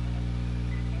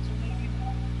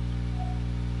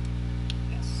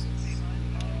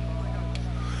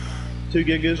 Two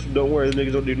gigas, don't worry, the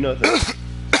niggas don't do nothing.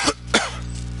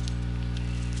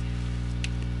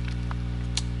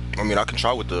 I mean, I can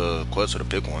try with the quest or the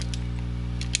pick one.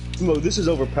 Smoke, this is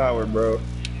overpowered, bro.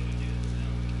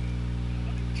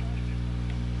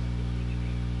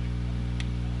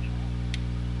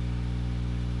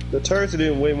 The turrets are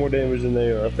doing way more damage than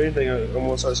they are. If anything, I'm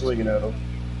gonna start swinging at them.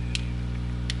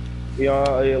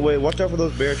 Yeah, wait, watch out for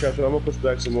those bear traps. I'm gonna push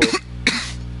back some more.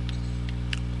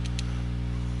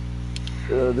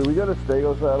 Do we got a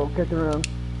stego saddle kicking around?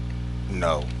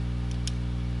 No.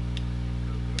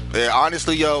 Yeah,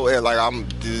 honestly, yo, like,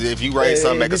 if you raise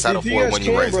something, make a saddle for it when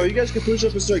you raise bro, it. You guys can push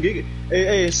up and start gigging.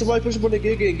 Hey, somebody push up on the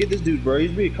giga and get this dude, bro.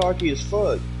 He's being cocky as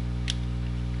fuck.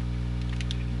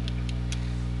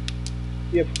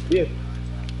 Yeah.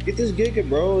 Get this giga,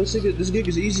 bro. This gig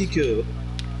is easy kill.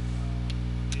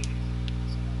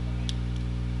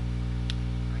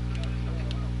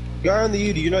 Guy on the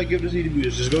ED, you're not giving us ED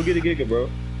boost. Just go get a giga, bro.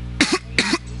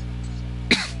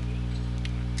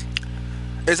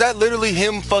 Is that literally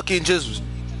him fucking just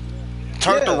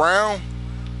turned around?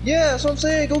 Yeah, that's what I'm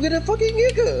saying. Go get a fucking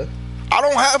giga. I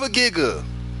don't have a giga.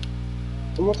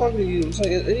 I'm not talking to you. I'm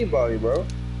saying anybody, bro.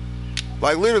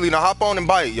 Like, literally, now hop on and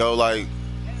bite, yo. Like,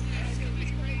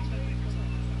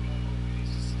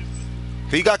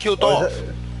 he got killed off.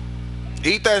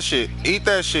 Eat that shit,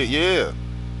 yeah.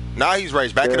 Now he's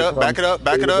raised. Back it up.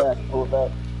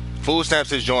 Food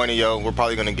stamps is joining, yo. We're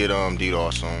probably gonna get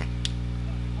DDoS soon.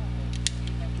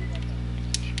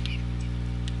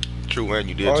 True, man,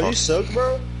 you did. Oh, you soaked,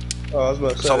 bro? Oh, I was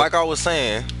about to say. So, like I was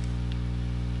saying,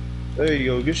 there you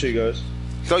go. Good shit, guys.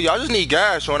 So y'all just need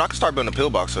gas, so I can start building a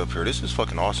pillbox up here. This is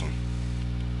fucking awesome.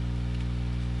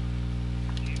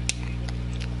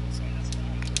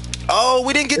 Oh,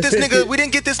 we didn't get this nigga. We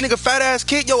didn't get this nigga fat ass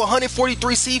kit. Yo,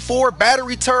 143 C4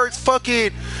 battery turrets,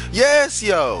 fucking Yes,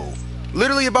 yo.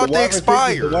 Literally The about to wyvern picked him.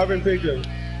 The expire. wyvern picked him.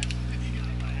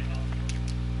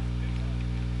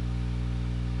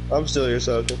 I'm still here,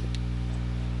 sucking.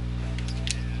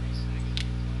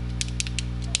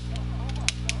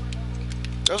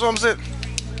 That's what I'm saying.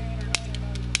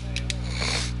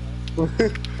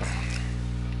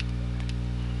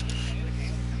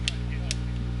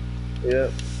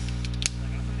 Yep.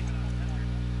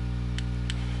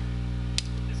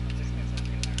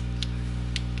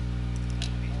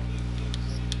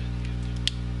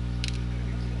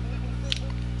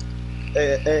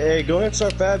 Hey, go ahead and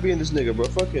start fat being this nigga, bro.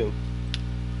 Fuck him.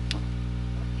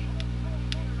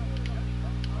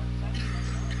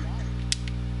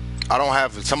 I don't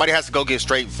have. Somebody has to go get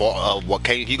straight. What?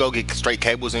 You go get straight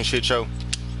cables and shit, yo.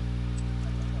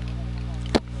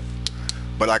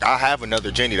 But like, I have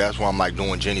another Jenny. That's why I'm like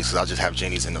doing Jennies, because I just have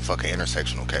Jennies in the fucking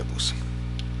intersectional cables.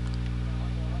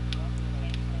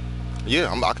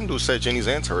 Yeah, I can do set Jennies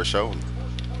and Turret show.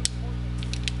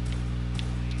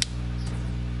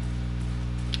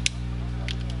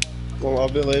 Well,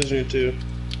 I've been lasering too.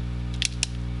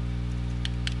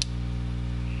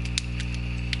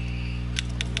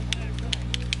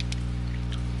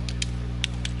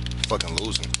 Fucking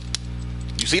losing.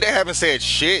 You see, they haven't said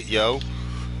shit, yo.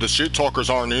 The shit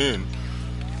talkers aren't in.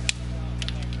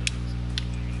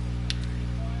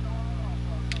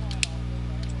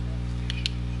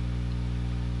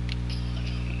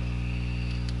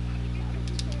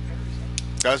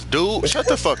 That's dude. Shut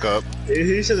the fuck up.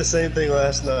 He said the same thing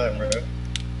last night, bro.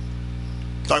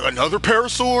 Like another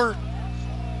parasaur?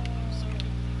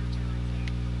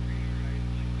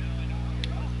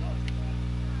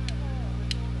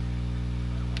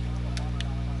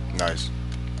 Nice.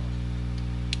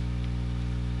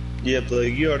 Yep,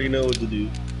 like you already know what to do.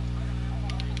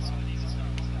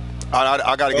 I gotta get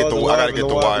I gotta get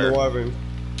the wire. The wyvern.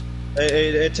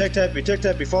 Hey, tech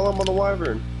tappy, follow him on the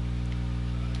wyvern.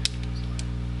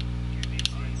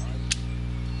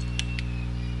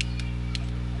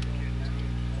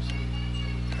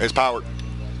 It's powered.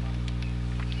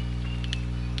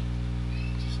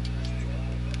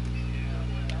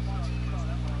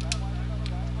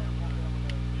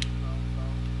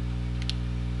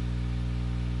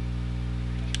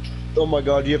 Oh my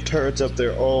god, you have turrets up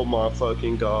there. Oh my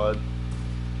fucking god.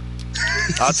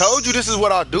 I told you this is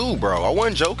what I do, bro. I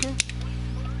wasn't joking.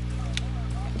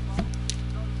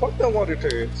 Fuck that water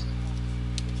turrets.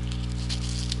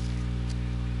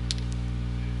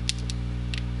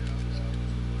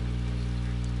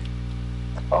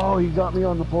 Oh, he got me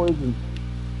on the poison.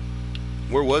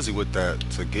 Where was he with that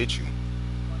to get you?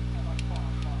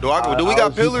 Do we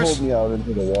got pillars? He pulled me out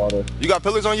into the water. You got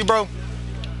pillars on you, bro?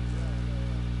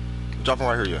 Drop them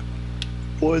right here, yeah.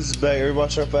 Poison's back.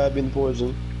 Everybody start fat being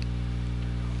poison.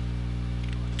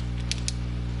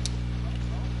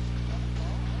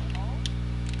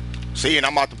 See, and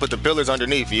I'm about to put the pillars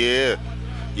underneath. Yeah.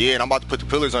 Yeah, and I'm about to put the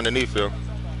pillars underneath, yo.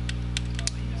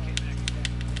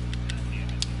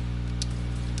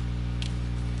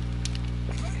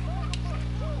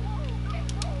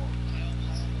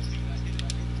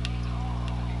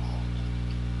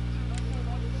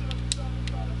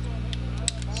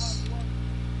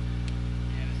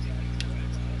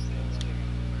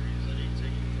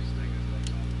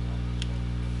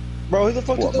 Bro, who the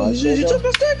fuck did you took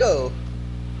my stego?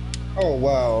 Oh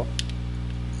wow.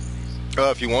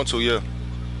 If you want to, yeah.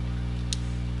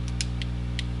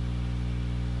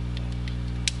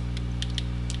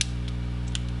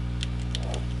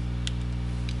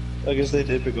 I guess they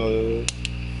did pick all of it.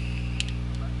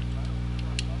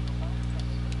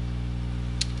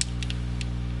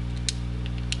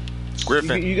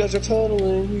 Griffin. You guys are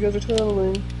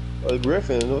tunneling. A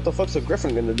griffin? What the fuck's a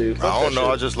griffin gonna do? Fuck I don't know. shit.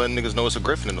 I just letting niggas know it's a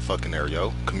griffin in the fucking air,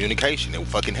 yo. Communication. It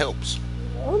fucking helps.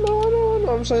 I know.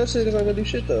 I'm saying that shit is not gonna do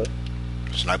shit though.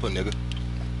 Sniper, nigga.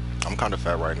 I'm kind of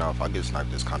fat right now. If I get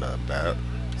sniped, it's kind of bad.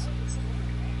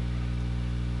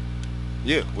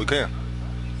 Yeah, we can.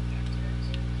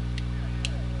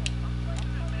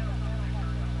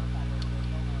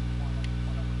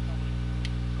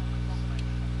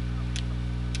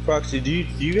 Proxy, do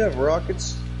you have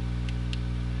rockets?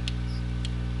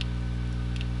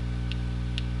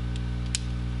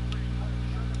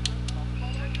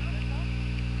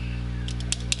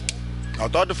 I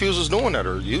thought the fuse was doing that,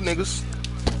 or you niggas.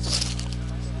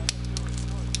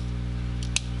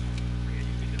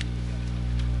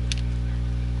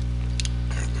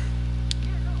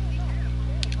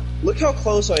 Look how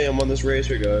close I am on this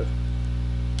racer, guys.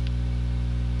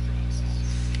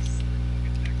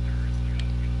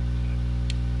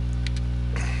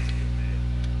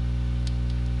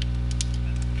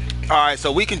 All right,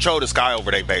 so we control the sky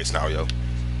over their base now, yo.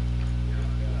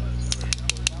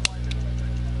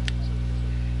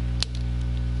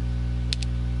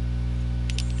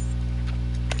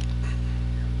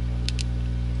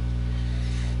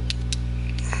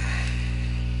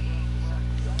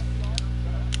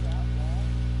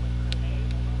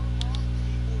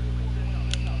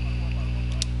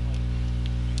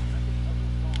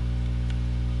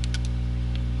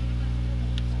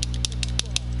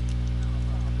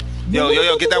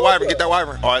 Yo, get that wyvern, get that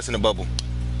wyvern. Oh, it's in the bubble.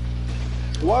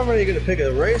 Why are you gonna pick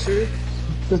a racer?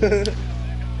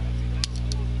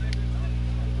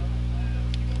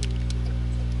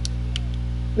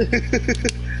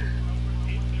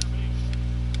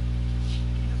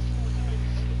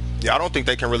 Yeah, I don't think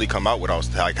they can really come out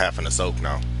without like having a soak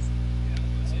now.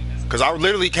 Cause I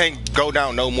literally can't go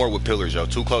down no more with pillars, yo.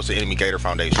 Too close to enemy gator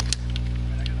foundation.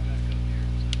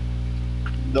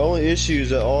 The only issue is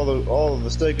that all of the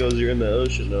stegos are in the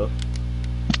ocean though.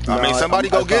 I mean, somebody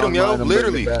go get him, yo.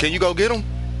 Literally, can you go get him?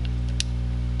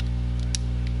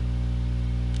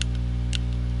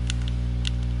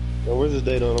 Now, where's the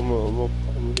date on? I'm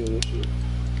gonna do this shit.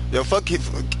 Yo, fuck it.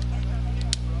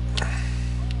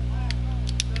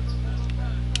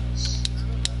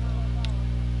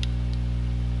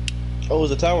 Oh,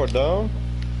 is the tower down?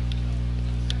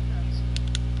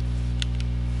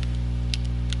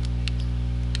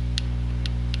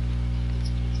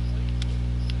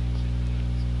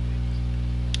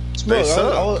 Smoke,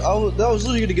 I was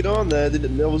literally gonna get on that.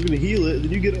 Then I was gonna heal it.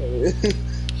 Then you get on it.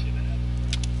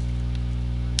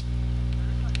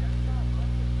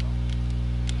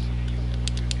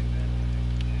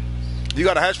 You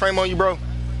got a hatch frame on you, bro?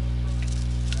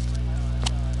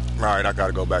 Alright, I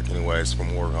gotta go back anyways for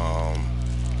more,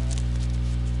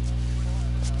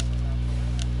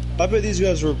 I bet these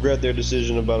guys regret their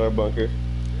decision about our bunker.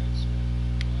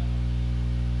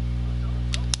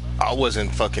 I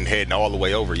wasn't fucking heading all the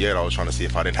way over yet. I was trying to see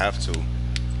if I didn't have to.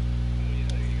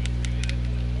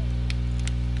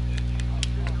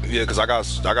 Yeah, cause I got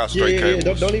straight cables.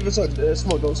 Yeah. Don't even suck.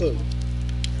 Smoke, don't suck.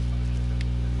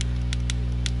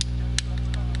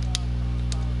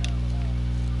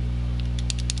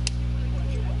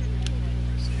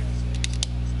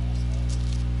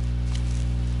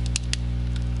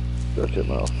 Shut your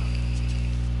mouth.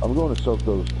 I'm going to soak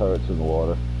those turrets in the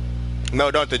water. No,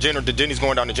 don't. The Jenny's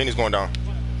going down. The Jenny's going down.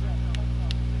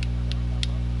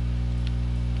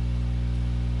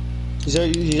 He's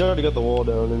already got the wall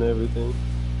down and everything.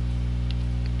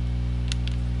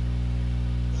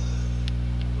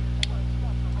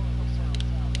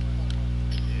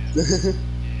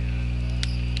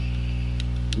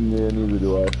 Yeah, neither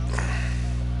do I.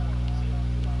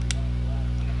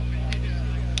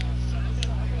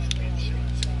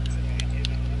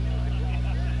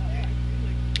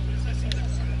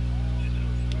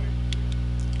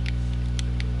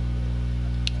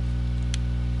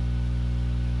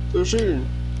 They're shooting.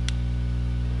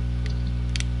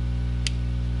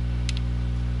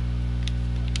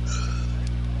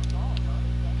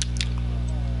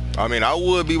 I mean, I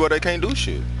would be, but they can't do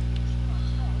shit.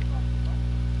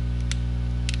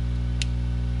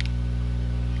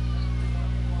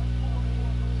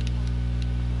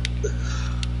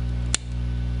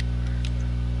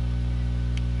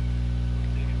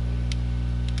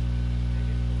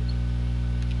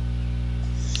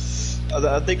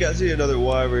 I think I see another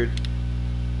wyvern.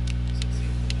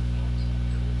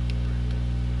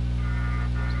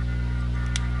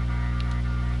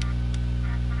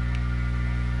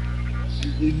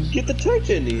 Get the tech,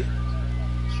 Jenny.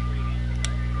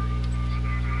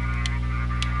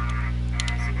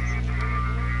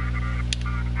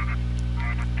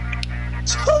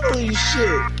 Holy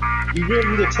shit! You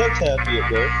didn't need a tech tappy it,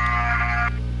 bro.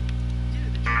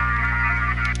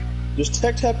 Just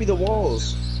tech tappy the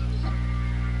walls.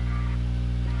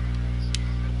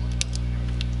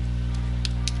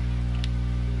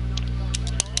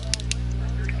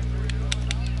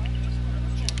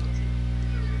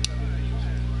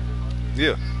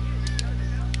 Yeah.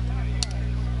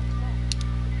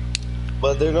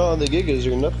 But they're not on the gigas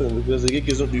or nothing because the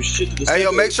gigas don't do shit to the Hey,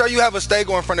 yo, stego. make sure you have a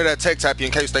stego in front of that tech tappy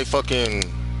in case they fucking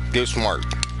get smart.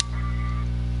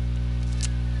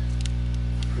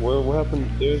 What happened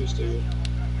to their stego?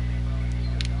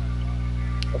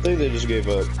 I think they just gave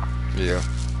up. Yeah.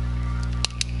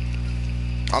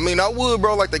 I mean, I would,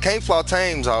 bro. Like, they can't fly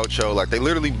tames out, yo. Like, they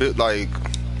literally built, like...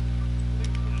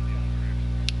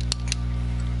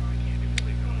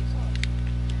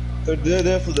 They're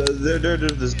definitely they're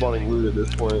just spawning loot at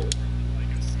this point.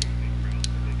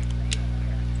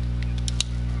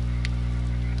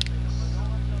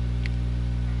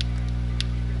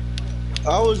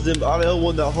 I was them. I the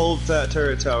one that hold that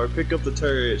turret tower. Pick up the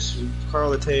turrets.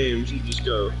 Carl the Thames. You just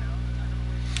go.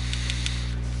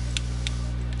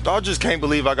 I just can't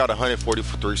believe I got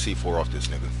 143 C4 off this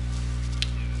nigga.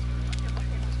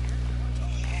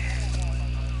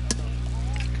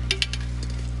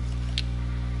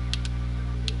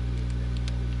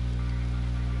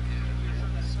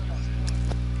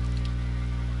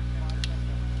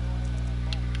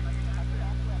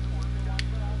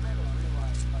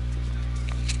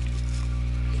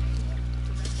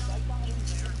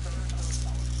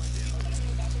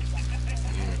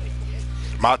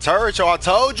 My turret, yo, I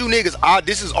told you niggas,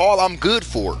 this is all I'm good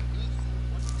for.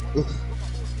 You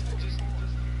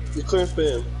clear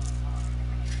spam.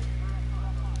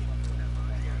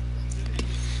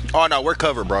 Oh no, we're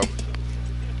covered, bro.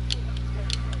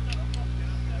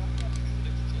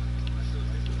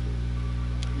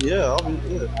 Yeah, I'll be.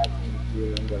 Yeah.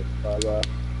 Yeah, I'm gonna try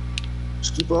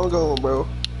Just keep on going, bro.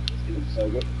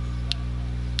 that.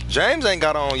 James ain't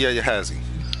got on yet, has he?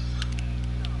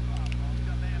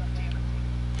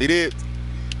 He did.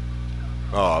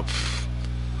 Oh,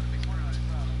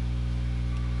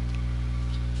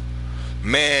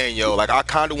 man, yo, like I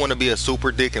kind of want to be a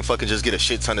super dick and fucking just get a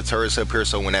shit ton of turrets up here,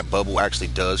 so when that bubble actually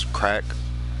does crack.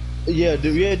 Yeah,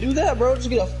 do that, bro.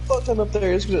 Just get a fuck ton up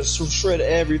there. It's gonna shred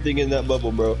everything in that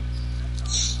bubble, bro.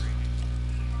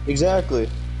 Exactly.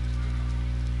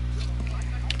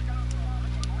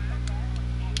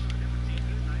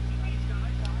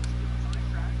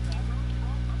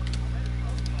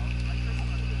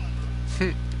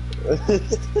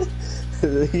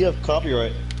 You have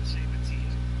copyright.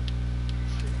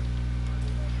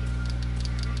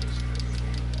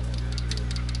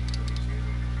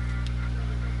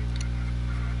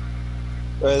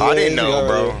 I didn't There's a guy know, right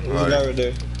bro. there. There's a guy right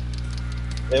there.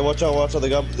 Hey, watch out, watch out.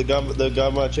 The guy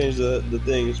might change the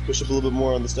thing. Just push up a little bit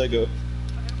more on the stego.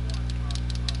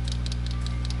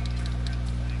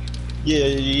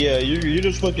 Yeah. You're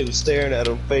just fucking staring at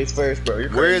him face first, bro. You're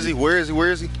Where is he? crazy. Where is he?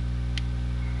 Where is he?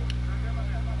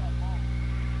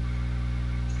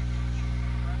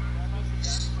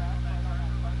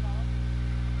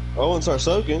 I wouldn't start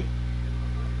soaking.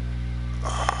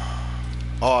 Oh,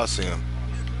 I see him.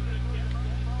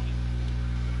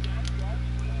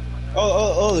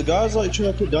 Oh, the guy's like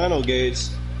trying to put dino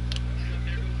gates.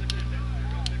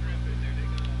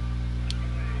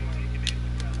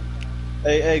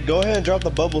 Hey, go ahead and drop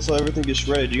the bubble so everything gets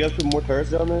shredded. You guys put more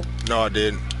turrets down there? No, I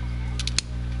didn't.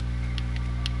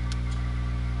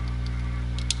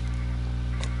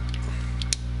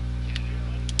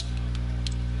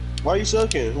 Why are you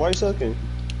sucking? Why are you sucking?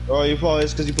 Oh, you probably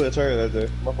it's because you put a turret right there.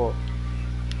 My fault.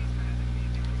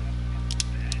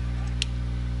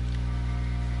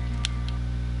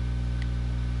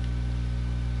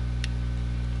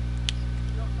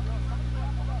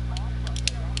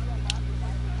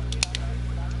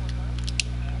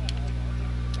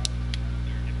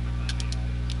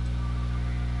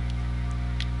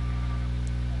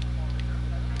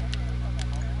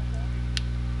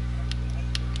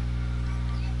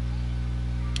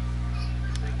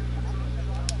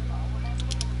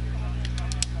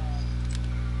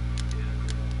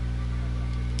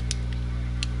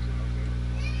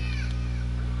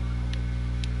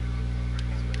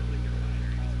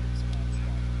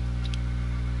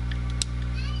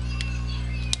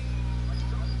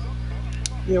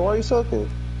 Yeah, why are you sucking?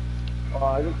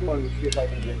 I just wanted to see if I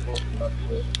can get close enough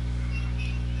to it.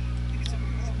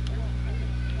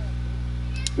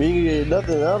 You can get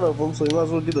nothing out of them, so you might as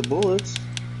well get the bullets.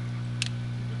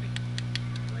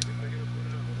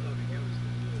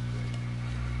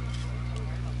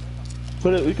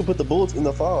 We can put the bullets in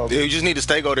the fob. Yeah, you just need to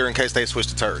stay go there in case they switch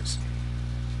the turrets.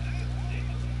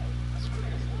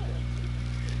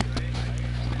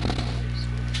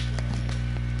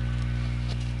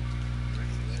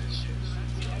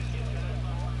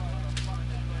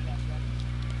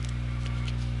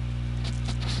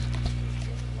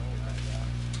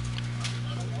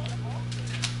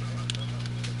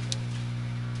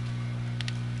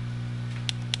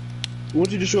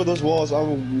 Once you destroy those walls,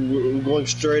 I'm going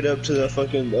straight up to the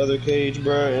fucking other cage,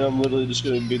 bro, and I'm literally just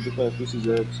gonna beat the plant pussy's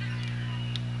heads.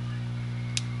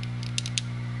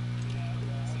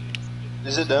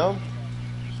 Is it down?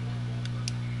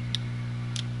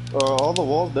 Are all the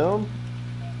walls down?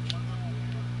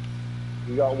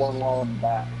 You got one wall in the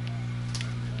back.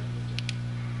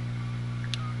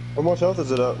 How much health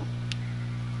is it up?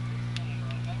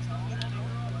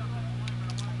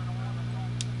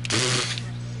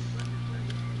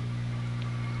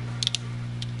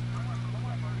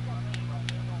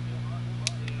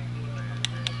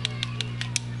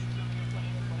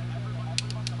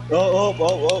 Oh, oh,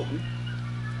 oh, oh.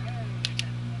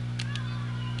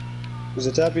 Is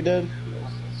the tappy dead?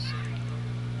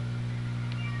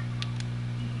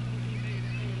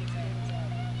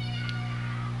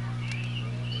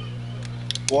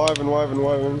 Wyvern, Wyvern,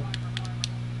 Wyvern.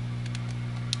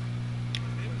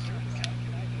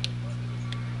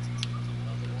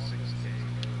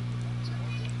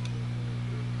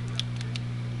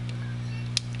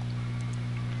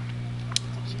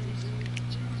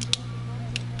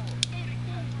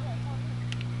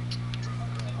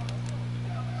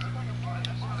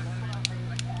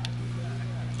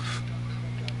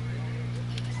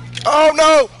 Oh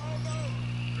no!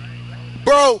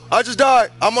 Bro, I just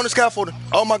died. I'm on the scaffolding.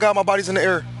 Oh my god, my body's in the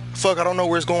air. Fuck, I don't know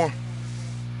where it's going.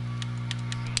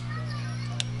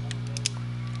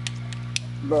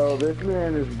 Bro, this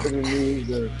man is bringing me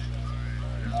the.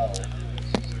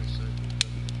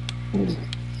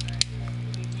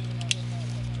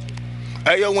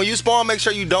 Hey yo, when you spawn, make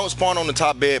sure you don't spawn on the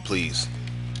top bed, please.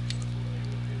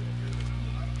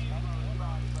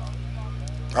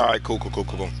 Alright, cool, cool, cool,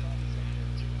 cool, cool.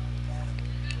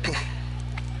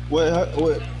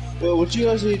 What you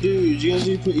guys need to do is you guys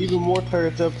need to put even more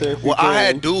turrets up there if you Well, I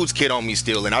had can. dude's kit on me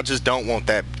still, and I just don't want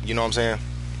that. You know what I'm saying?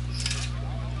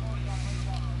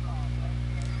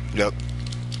 Yep.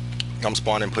 I'm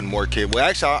spawning, putting more kit. Well,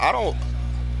 actually, I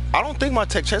don't think my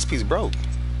tech chest piece broke.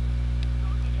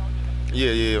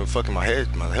 Yeah, yeah, yeah. Fucking my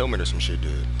head, my helmet or some shit,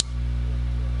 dude.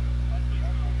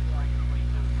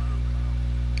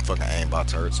 Fucking aimbot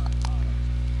turrets.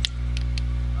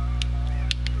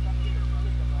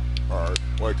 Alright,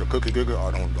 wait, the cookie cookie.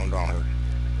 Oh, don't down here.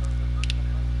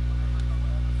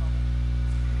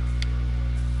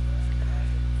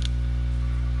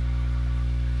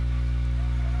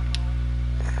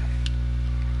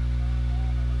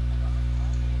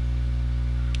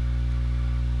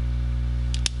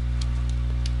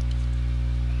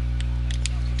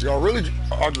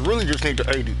 I really just need the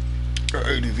 80, the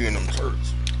 80 V in them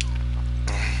turrets.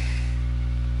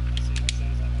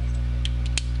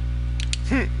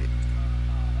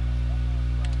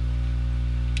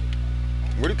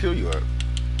 Where'd it kill you at?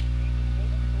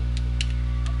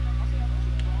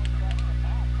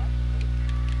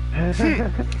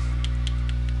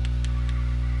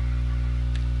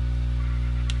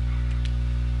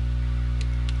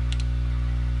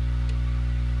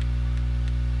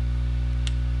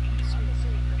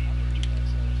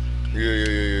 Yeah, yeah,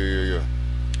 yeah, yeah, yeah,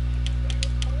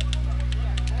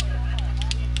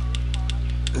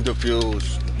 yeah.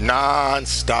 Diffuse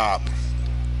non-stop.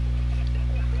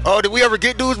 Oh, did we ever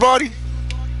get dude's body?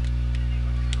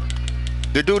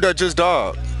 The dude that just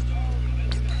died.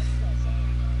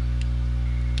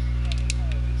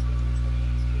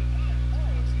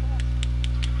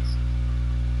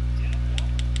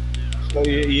 Oh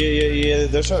yeah, yeah, yeah, yeah.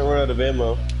 They're starting to run out of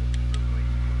ammo.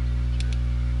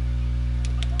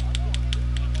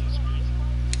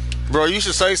 Bro, you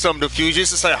should say something, Diffuse. You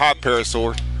should say hot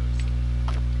parasaur.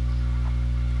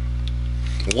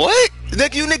 What?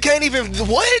 Nick, you Nick can't even.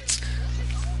 What?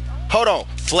 Hold on.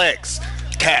 Flex.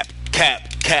 Cap. Cap.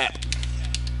 Cap.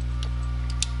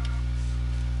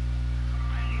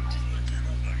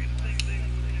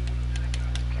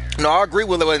 No, I agree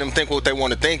with letting them think what they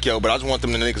want to think, yo, but I just want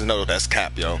them to niggas know that's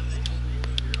cap, yo.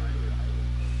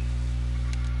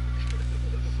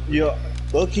 Yeah,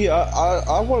 low-key,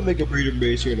 I want to make a breeder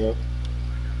base here now.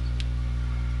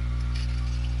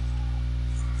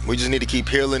 We just need to keep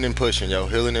healing and pushing, yo.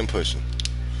 Healing and pushing.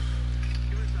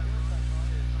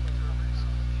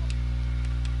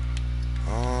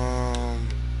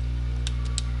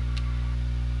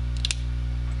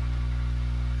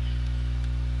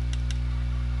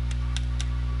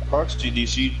 Proxy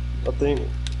DC, I think.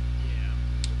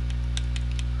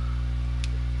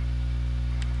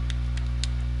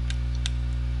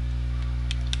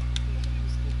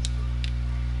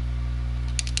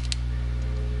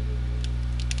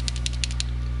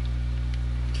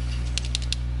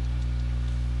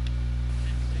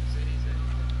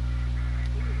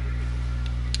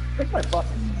 think my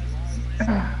fucking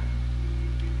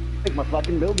I think my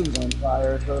fucking building's on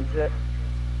fire or some shit.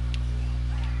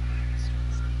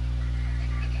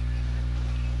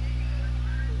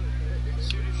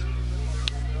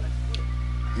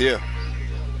 Yeah.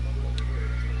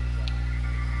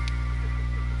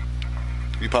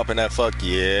 You popping that fuck?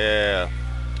 Yeah.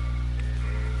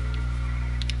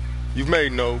 You've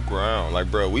made no ground.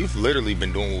 Like, bro, we've literally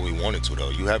been doing what we wanted to,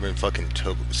 though. You haven't fucking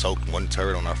soaked one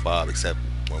turret on our fob except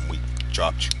when we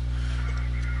dropped you.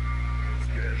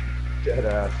 Dead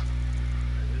ass.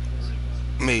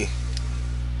 Me.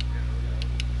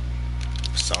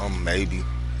 Some, maybe.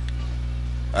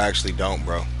 I actually don't,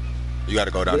 bro. You got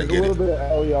to go down There's and a get it. little bit of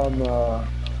alley on the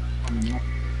map.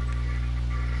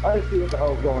 I just see what the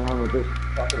hell's going on with this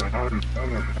fucking alarm.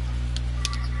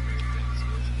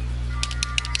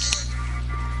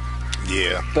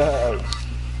 Yeah. Thanks.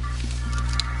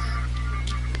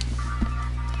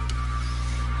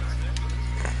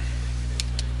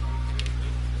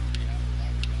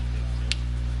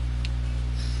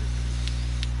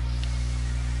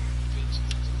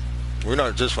 We're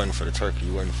not just waiting for the turkey.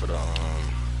 You're waiting for the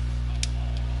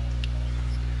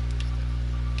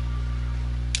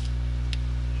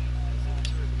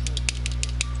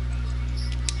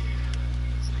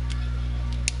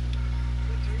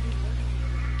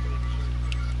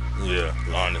yeah,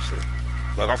 honestly.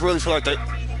 Like I really feel like they.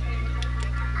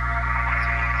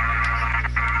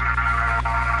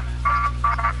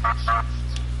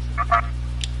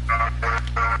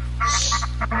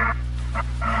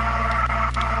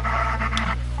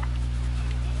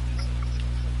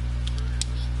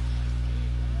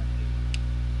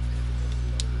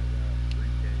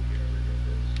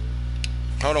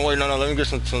 Hold on, wait, no, no. Let me get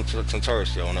some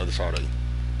tourists on the other side of you.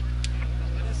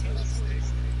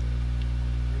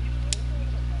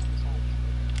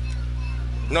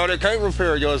 No, they can't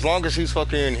repair it, yo. As long as he's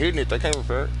fucking hitting it, they can't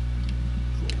repair it.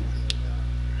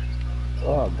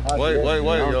 Oh, God Wait, damn, wait, dude.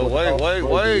 wait, I yo, don't know what wait, the wait, hell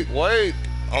to wait, do. wait.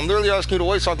 I'm literally asking you to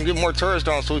wait so I can get more tourists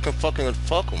down so we can fucking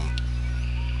fuck them.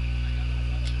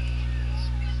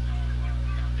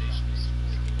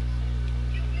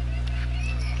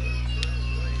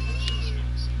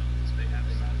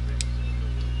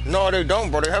 No, they don't,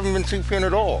 bro. They haven't been TPing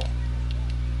at all.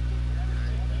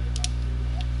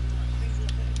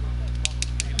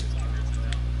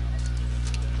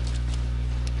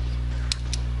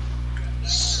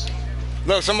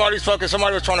 Look, somebody was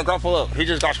trying to grapple up. He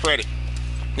just got shredded.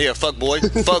 Yeah, fuck boy.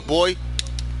 Fuck boy.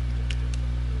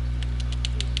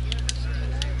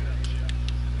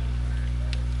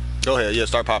 Go ahead, yeah,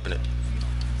 start popping it.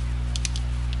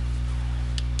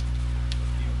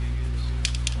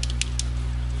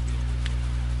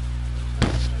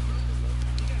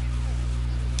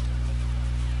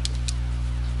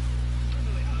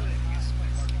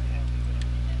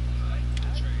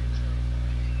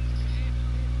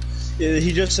 Yeah,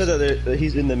 he just said that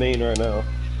he's in the main right now.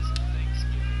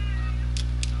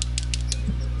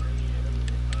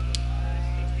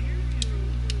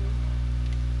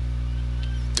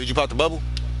 Did you pop the bubble?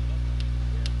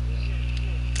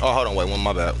 Oh, hold on, wait,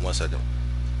 my bad. 1 second.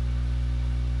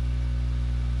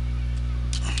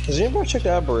 Has anybody checked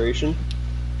Aberration?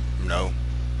 No.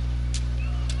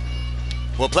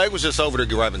 Well, Plague was just over to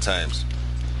grabbing times.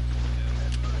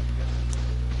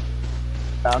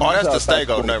 Oh, that's the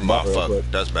Stego. Never mind. Fuck.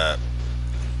 That's bad.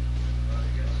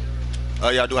 Oh,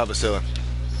 yeah, I do have a ceiling.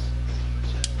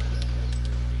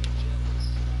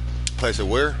 Place it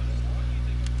where?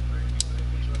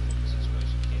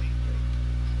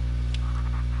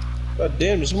 God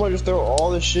damn, did somebody just throw all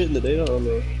this shit in the data on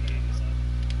me?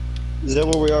 Is that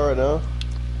where we are right now?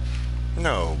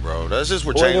 No, bro. That's just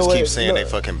where Wait, James no, wait, keeps saying no. they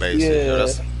fucking base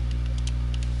is. Yeah.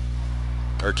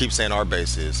 Yo, or keep saying our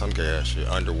base is. Some gay ass shit.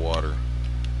 Underwater.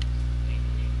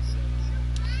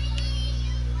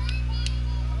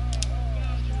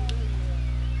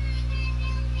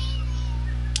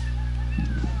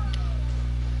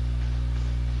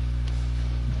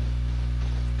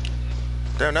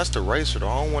 Damn, that's the racer though.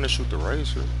 I don't want to shoot the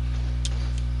racer.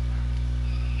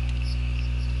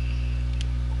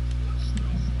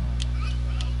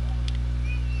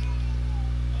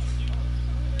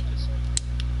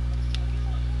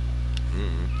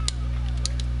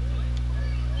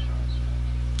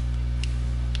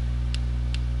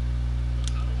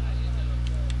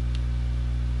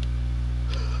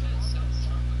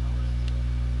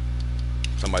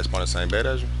 Somebody spawn the same bed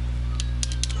as you?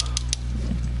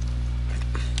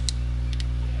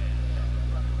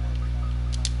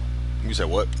 You said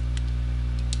what?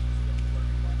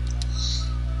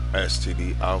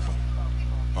 STD Alpha.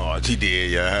 Oh, he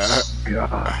did, yeah.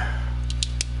 God.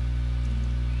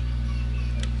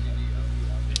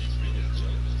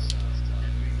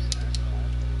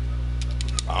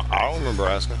 I don't remember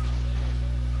asking.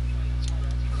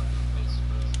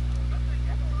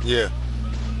 Yeah.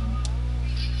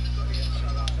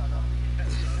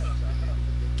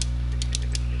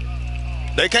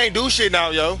 They can't do shit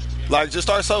now, yo. Like, just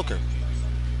start soaking.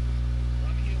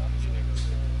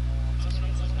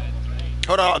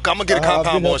 Hold on, I'm gonna get a I've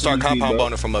compound been bow and start helping you, compound bro.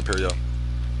 boning from up here, yo.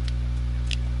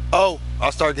 Oh,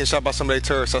 I'll start getting shot by some of their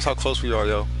terrorists. That's how close we are,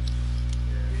 yo.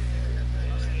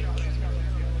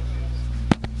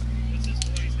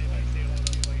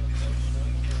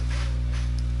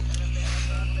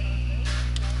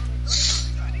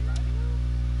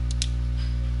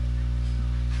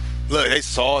 Look, they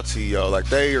salty, yo. Like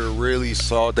they are really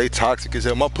salty. They toxic as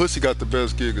hell. My pussy got the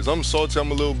best giggers. I'm salty.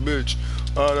 I'm a little bitch.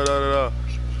 Da, da, da, da.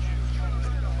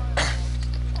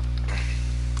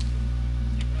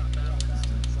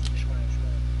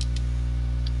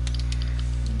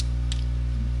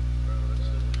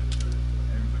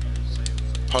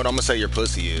 Hold on, I'm gonna say your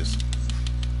pussy is.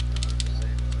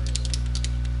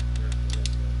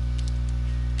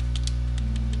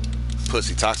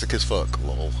 Pussy toxic as fuck,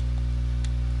 lol.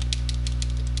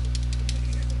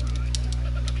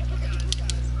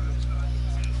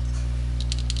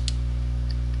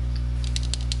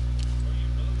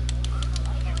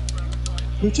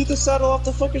 Who took the saddle off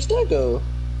the fucking Stego?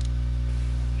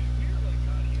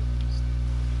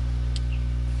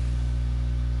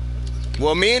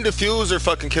 Well, me and Diffuse are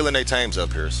fucking killing their tames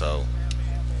up here, so.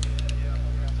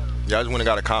 Yeah, I just went and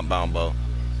got a compound bow.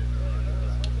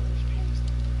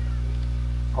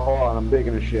 Hold on, I'm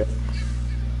digging a shit.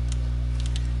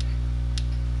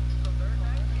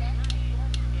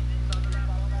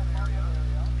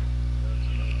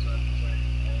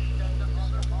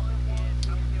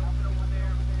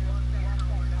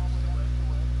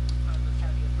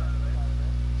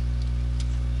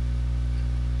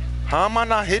 How am I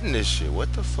not hitting this shit?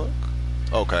 What the fuck?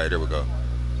 Okay, there we go.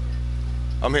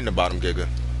 I'm hitting the bottom giga.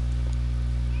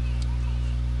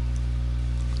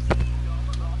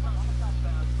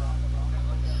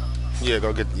 Yeah,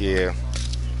 go get. Yeah.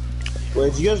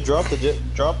 Wait, did you guys drop the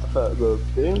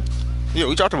thing? Yeah,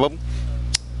 we dropped the bubble.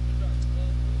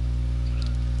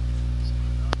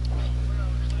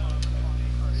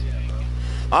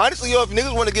 Honestly, yo, if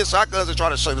niggas want to get shotguns and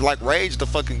try to like rage the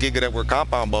fucking giga that we're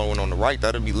compound blowing on the right,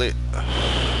 that'd be lit.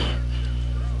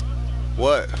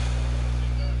 What?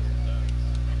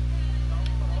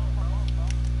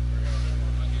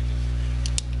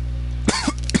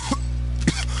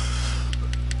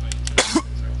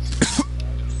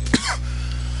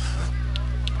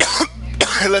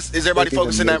 Is everybody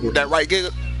focusing that right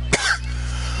giga?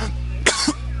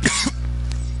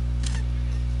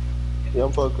 Yeah,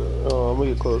 I'm fucking. Oh, I'm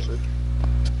gonna get closer.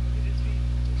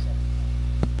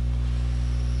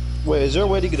 Wait, is there a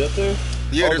way to get up there?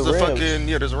 Yeah, Oh, there's a fucking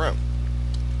there's a ramp.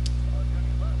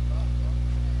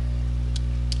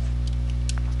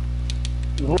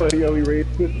 What, yo, we ready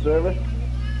to quit the server?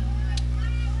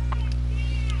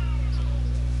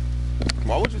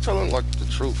 Why would you tell him like the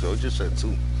truth though? You just said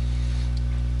two.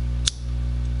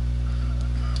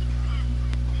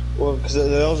 Well, because that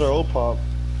was our old pop.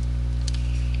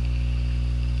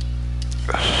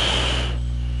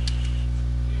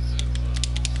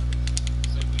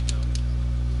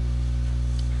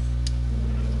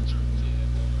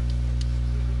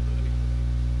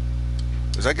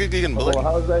 Is that good getting bloody?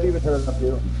 Well, how's that even turn up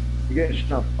here? You getting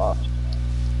shot off.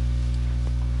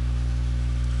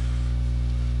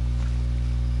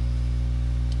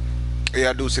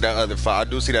 Yeah, I do see that other I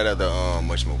do see that other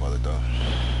much more bullet though.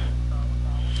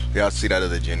 Yeah, I see that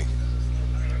other Jenny.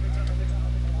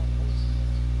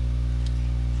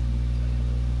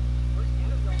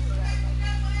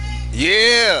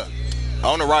 Yeah,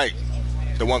 on the right,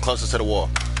 the one closest to the wall.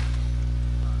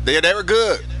 They were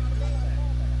good.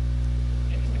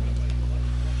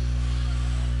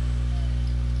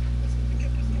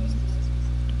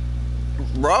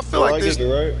 Bro, I feel like this.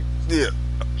 Right? Yeah.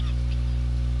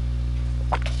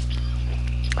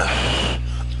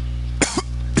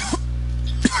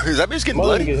 Is that bitch getting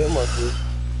bloody? Get him like this.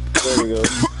 There we go.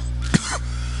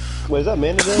 Wait, is that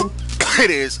man again?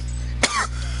 It is.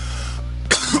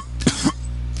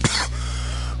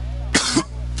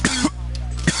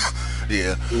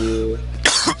 Yeah. Yeah.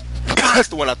 That's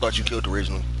the one I thought you killed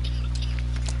originally.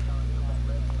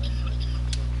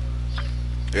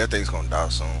 Yeah, that thing's gonna die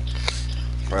soon.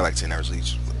 Probably like 10 hours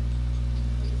each.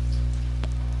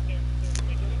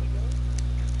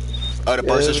 Other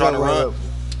person's trying to run.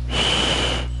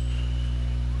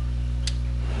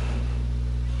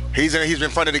 He's in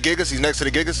front of the gigas. He's next to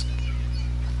the gigas.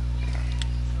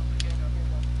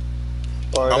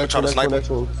 All right, I'm gonna try to snipe him. next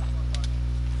one.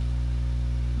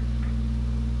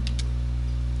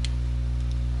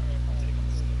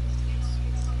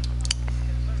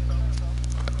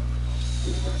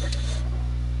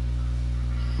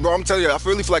 Bro, I'm telling you, I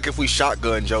really feel like if we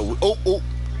shotgun Joe,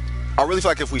 I really feel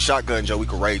like if we shotgun Joe, we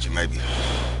could rage it maybe.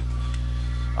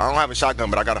 I don't have a shotgun,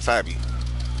 but I got a Fabby.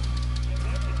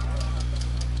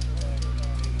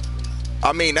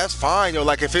 I mean, that's fine, yo.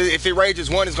 Like if it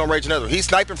rages one, it's gonna rage another. He's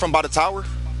sniping from by the tower.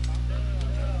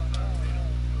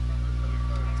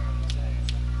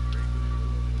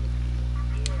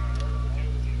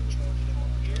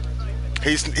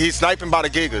 He's sniping by the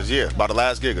gigas, yeah, by the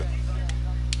last giga.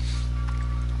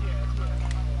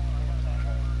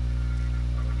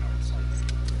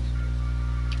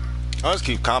 I just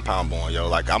keep compound going, yo.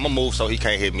 Like I'm gonna move so he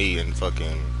can't hit me and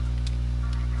fucking.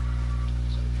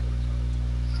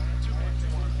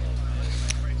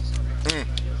 Mm.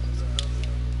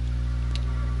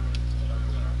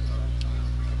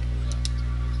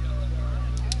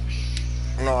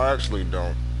 No, I actually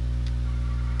don't.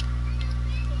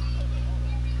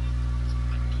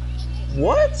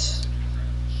 What?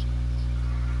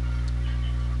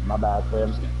 My bad,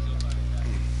 Tim.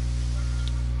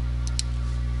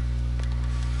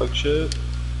 Fuck shit.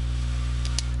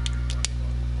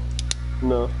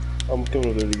 No, I'm coming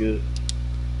over there to get it.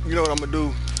 You know what I'm gonna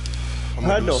do? I'm I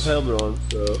gonna had do. no helmet on,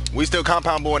 so. We still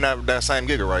compound boring that same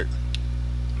giga, right?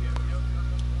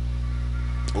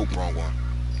 Oop, wrong one.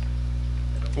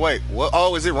 Wait, what?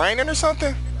 Oh, is it raining or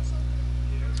something?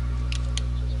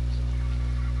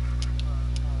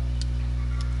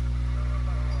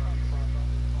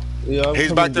 Yeah, I'm He's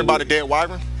coming back to there get by the it. dead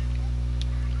wyvern.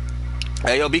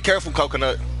 Hey, yo, be careful,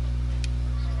 coconut.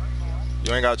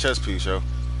 You ain't got a chest piece, yo.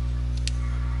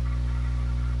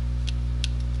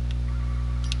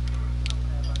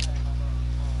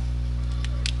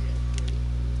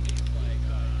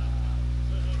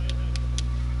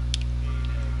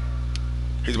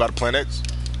 He's about to plant X.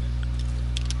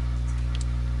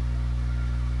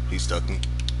 He's stuck me.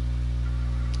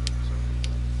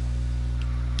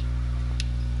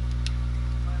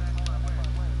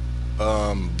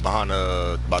 Behind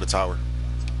by the tower.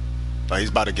 Like he's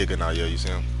about to giga now, yo. You see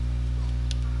him?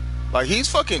 Like he's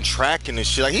fucking tracking and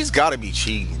shit. Like he's gotta be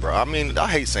cheating, bro. I mean, I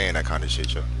hate saying that kind of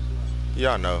shit, yo.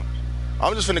 Yeah, I know.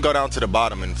 I'm just finna go down to the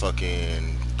bottom and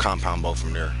fucking compound bow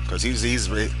from there, cause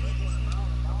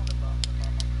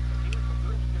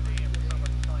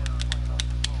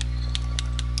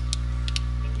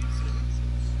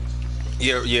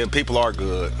yeah, people are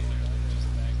good.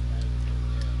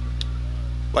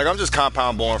 Like I'm just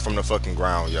compound bowing from the fucking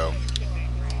ground, yo.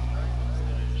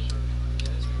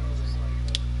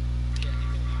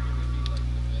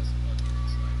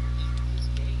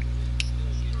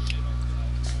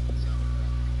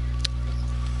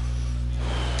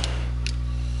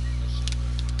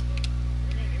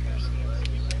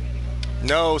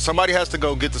 No, somebody has to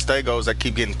go get the stagos that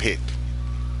keep getting picked.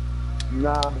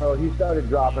 Nah, bro, he started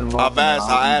dropping most of them I out.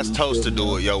 asked Toast to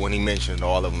do it, yo, when he mentioned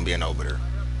all of them being over there.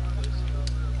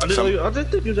 Some I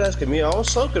didn't think you was asking me. I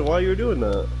was soaking while you were doing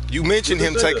that. You What mentioned the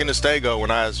him taking stego? the stego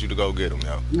when I asked you to go get him,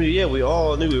 yo. I mean, yeah, we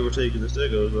all knew we were taking the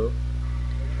stegos, though.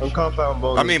 I'm compound I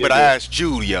bonus mean, but I giga. asked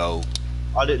you, yo.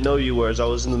 I didn't know you were, as I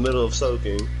was in the middle of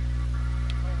soaking.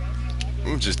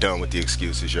 I'm just done with the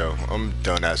excuses, yo. I'm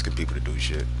done asking people to do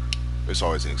shit. It's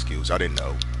always an excuse. I didn't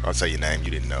know. I'll say your name, you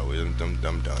didn't know.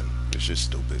 I'm done. It's just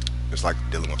stupid. It's like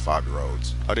dealing with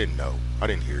 5-year-olds. I didn't know. I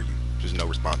didn't hear you. There's no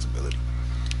responsibility.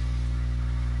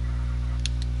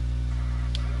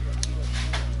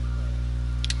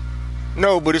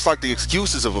 No, but it's like the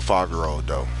excuses of a 5-year-old,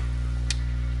 though.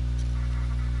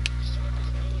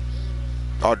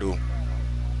 I do.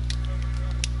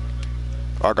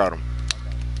 I got him.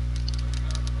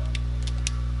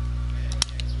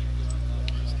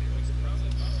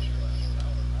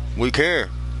 We can.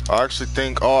 I actually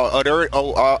think. I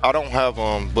don't have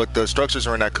but the structures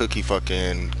are in that cookie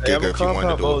fucking Hey, I'm giga a if you wanted to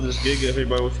compound do it. bonus giga if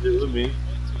anybody wants to do it with me.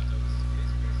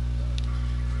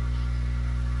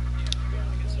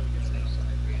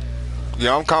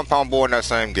 Yeah, I'm compound boarding that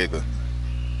same giga.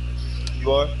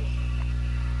 You are?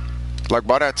 Like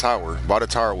by that tower, by the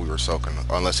tower we were soaking.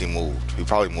 Unless he moved, he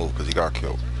probably moved because he got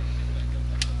killed.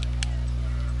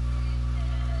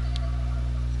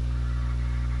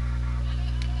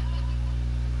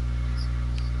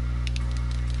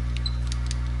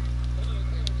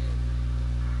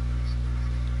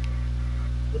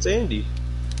 What's Andy?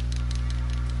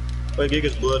 My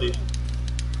giga's bloody.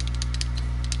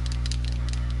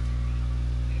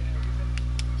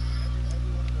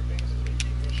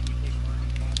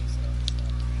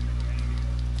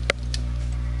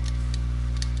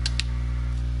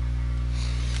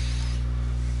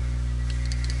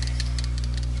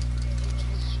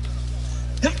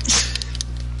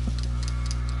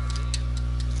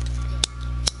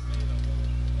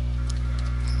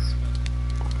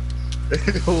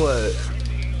 What?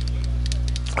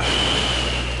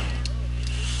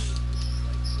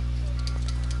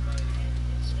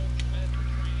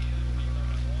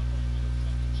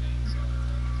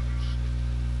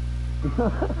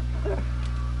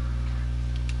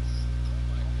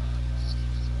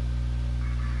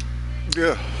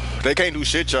 Yeah, they can't do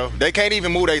shit, yo. They can't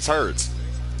even move their turds.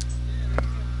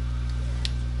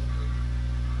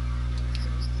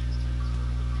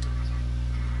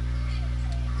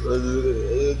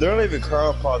 They're not even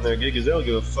comp on their gigas. They don't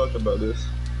give a fuck about this.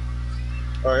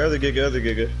 All right, other Giga, other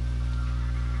Giga.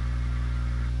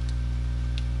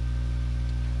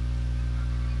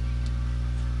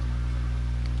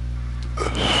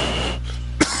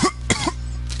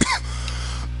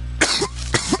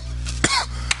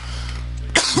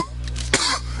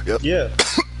 Yep. Yeah.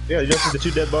 Yeah, you don't see the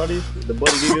two dead bodies? The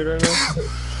bloody Giga right now?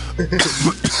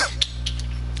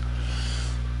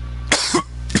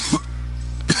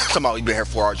 Somehow we been here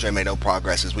 4 hours and made no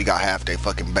progress since we got half their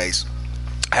fucking base,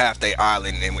 half their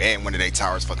island, and one of their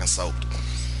towers fucking soaked.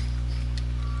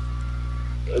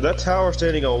 That tower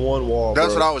standing on one wall,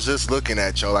 That's what bro. I was just looking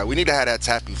at, yo. Like, we need to have that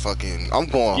tappy fucking. I'm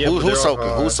going. Yeah, but Who's they're on soaking?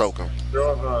 Who's high. soaking? They're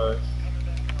on high.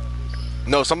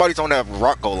 No, somebody's on that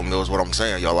rock golem mill is what I'm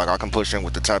saying, yo. Like, I can push in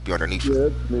with the tappy underneath it. Yeah,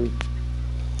 that's me.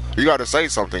 You gotta say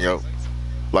something, yo.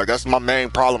 Like, that's my main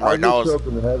problem right I'm now just is.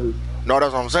 soaking the heavy. No,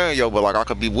 that's what I'm saying, yo. But, like, I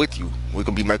could be with you. We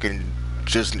could be making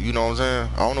just, you know what I'm saying?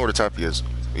 I don't know where the tappy is.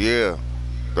 Yeah.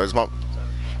 That's my.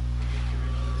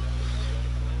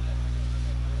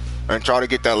 And try to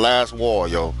get that last wall,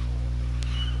 yo.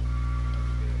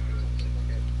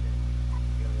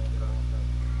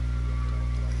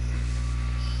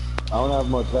 I don't have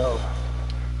much help.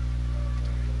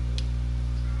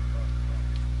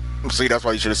 See, that's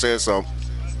why you should have said so.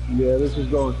 Yeah, this is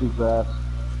going too fast.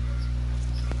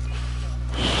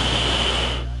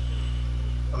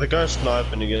 The guy's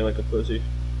sniping again like a pussy.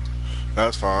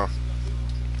 That's fine.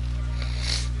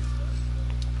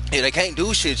 Yeah, they can't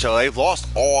do shit, yo. They've lost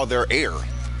all their air.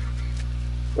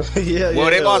 Yeah, Well,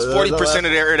 they lost the 40% of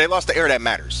their air. They lost the air that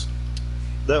matters.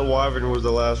 That wyvern was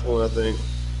the last one, I think.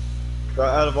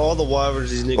 Out of all the wyverns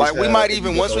these niggas Like, we had, might I think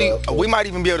even he got once the last one. we might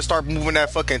even be able to start moving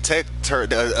that fucking tech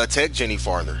Jenny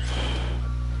farther,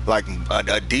 like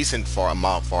a decent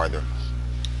amount farther.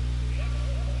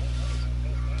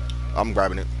 I'm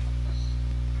grabbing it.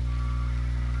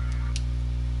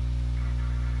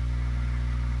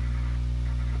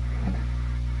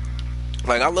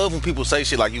 Like, I love when people say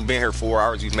shit like, you've been here 4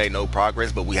 hours, you've made no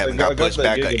progress, but we haven't got pushed that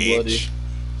back Giga an bloody. inch.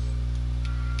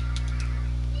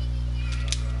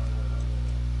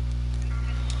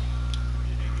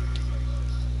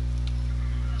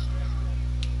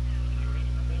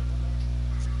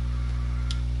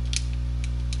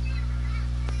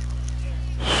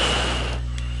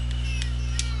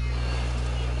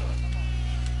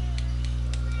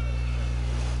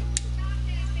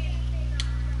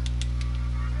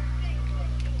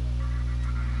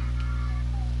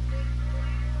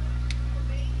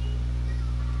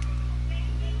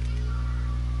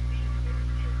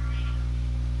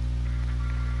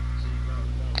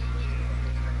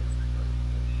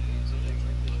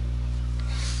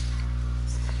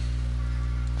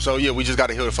 So yeah, we just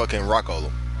gotta heal the fucking rock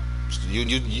golem.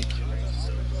 You.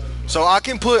 So I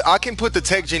can put the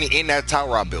tech genie in that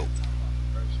tower I built,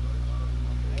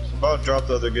 About to drop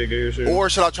the other Giga here soon.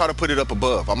 or should I try to put it up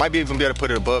above? I might even be able to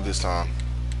put it above this time.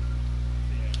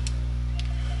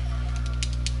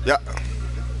 Yeah.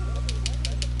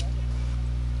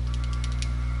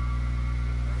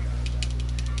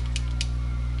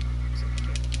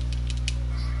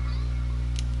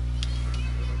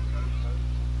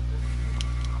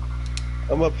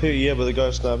 I'm up here, yeah, but the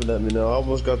guy's sniping at me now. I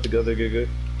almost got the other Giga.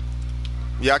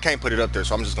 Yeah, I can't put it up there,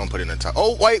 so I'm just gonna put it in the top.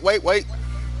 Oh, wait.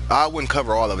 I wouldn't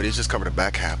cover all of it. It's just cover the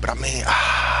back half. But I mean,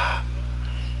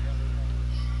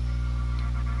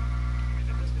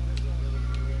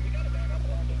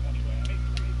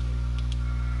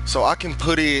 So I can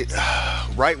put it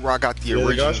right where I got the Yeah, the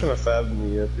original. guy's trying to fab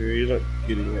me up here. He's not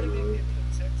getting it.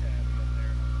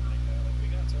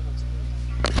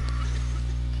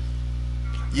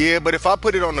 Yeah, but if I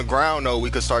put it on the ground, though, we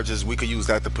could use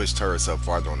that to push turrets up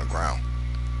farther on the ground,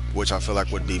 which I feel like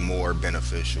would be more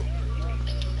beneficial.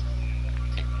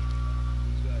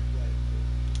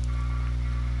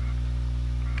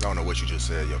 I don't know what you just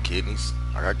said. Your kidneys?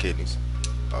 I got kidneys.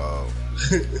 Oh.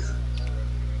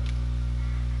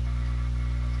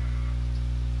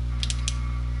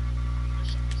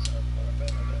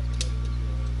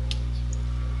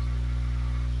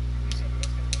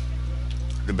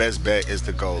 The best bet is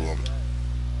the golem.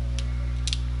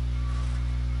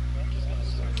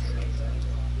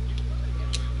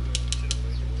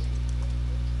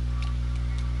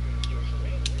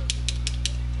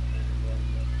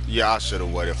 Yeah, I should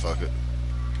have waited. Fuck it.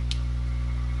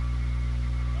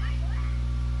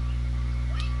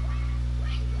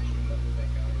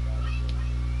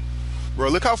 Bro,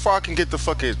 look how far I can get the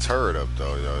fucking turret up,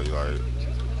 though, yo. You like,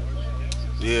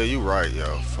 yeah, you right,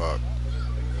 yo. Fuck.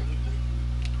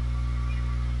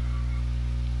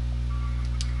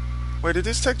 Wait, did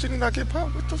this tech genie not get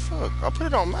popped? What the fuck? I put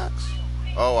it on max.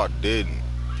 Oh, I didn't.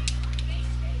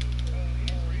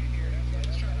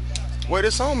 Wait,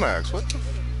 it's on Max. What the?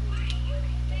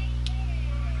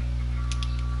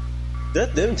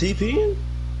 That them TPing?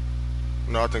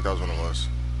 No, I think that was one of us.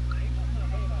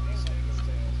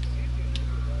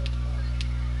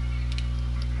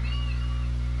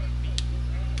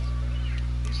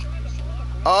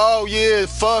 Oh yeah,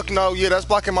 fuck no, yeah, that's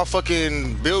blocking my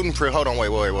fucking building print. Hold on,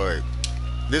 wait.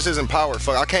 This isn't power.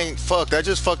 Fuck, I can't. Fuck, that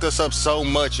just fucked us up so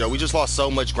much, yo. We just lost so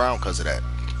much ground because of that.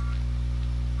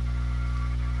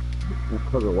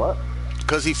 Because of what?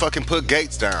 Because he fucking put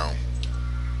gates down.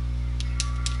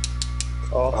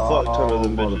 Oh, fuck ton of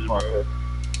them bitches, bro. Motherfucker.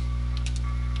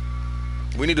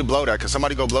 We need to blow that. Can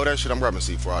somebody go blow that shit? I'm grabbing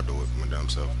C4. I'll do it my damn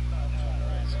self.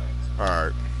 All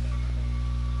right.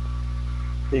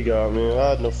 He got me. I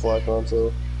had no flak on,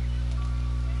 so.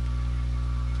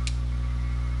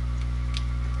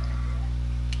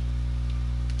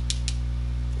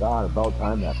 God, about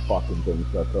time that fucking thing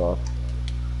shuts off.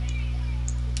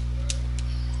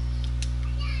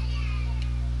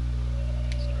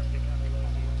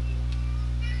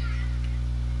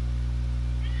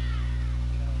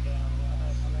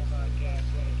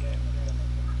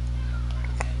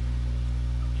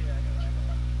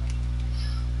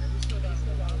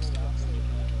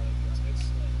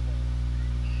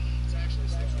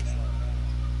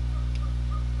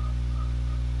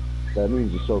 That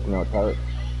means you're soaking out turrets.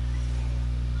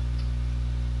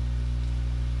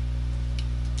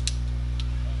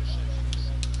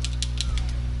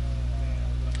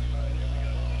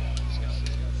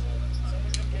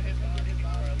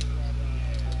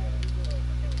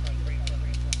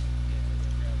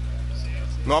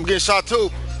 No, I'm getting shot too.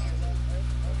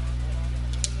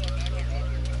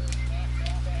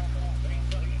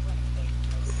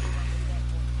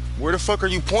 Where the fuck are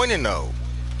you pointing though?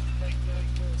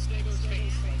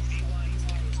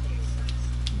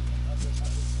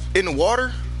 In the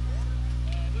water?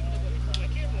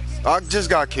 I just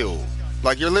got killed.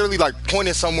 Like you're literally like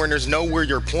pointing somewhere and there's nowhere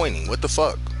you're pointing. What the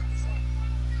fuck?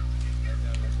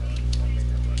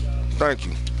 Thank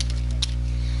you.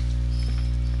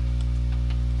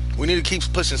 We need to keep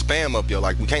pushing spam up, yo.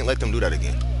 Like we can't let them do that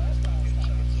again.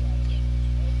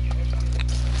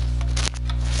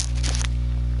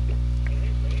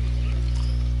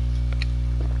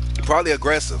 Probably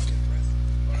aggressive.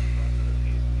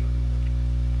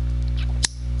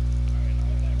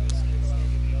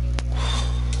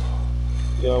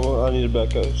 Yeah, well, I need to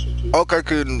back out too. Okay,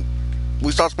 can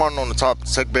we start spawning on the top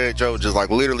tech bed, Joe? Just like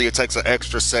literally it takes an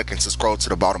extra second to scroll to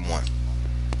the bottom one.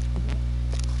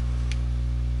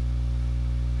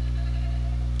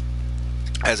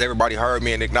 Has everybody heard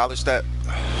me and acknowledged that?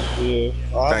 Yeah.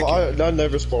 I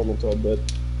never spawned on top bed.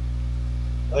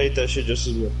 I hate that shit just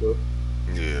as much, bro.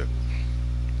 Yeah.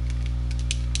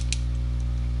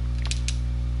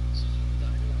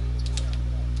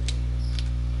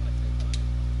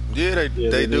 Yeah,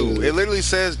 they do. It literally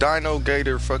says Dino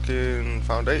Gator fucking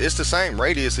foundation. It's the same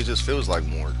radius, it just feels like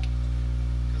more.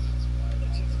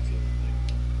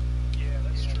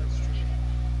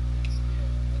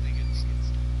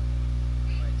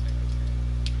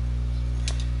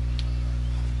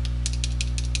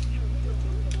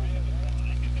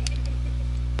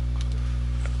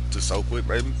 To soak with,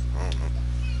 baby? I don't know.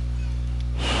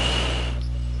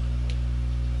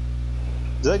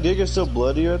 Is that Giga still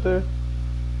bloody right there?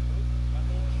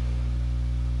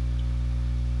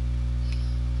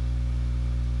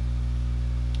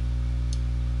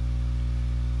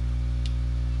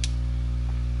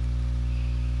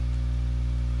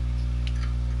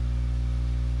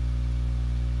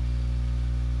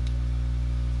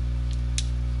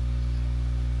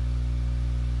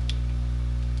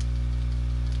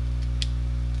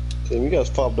 Damn, you guys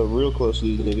popped up real close to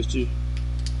these niggas too.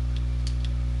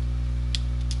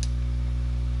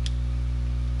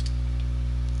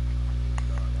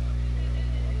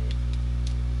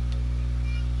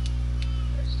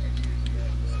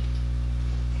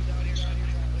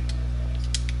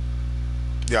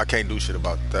 Yeah, I can't do shit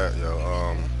about that,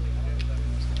 yo.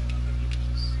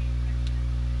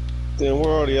 Damn, we're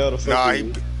already out of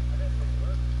fucking... Nah,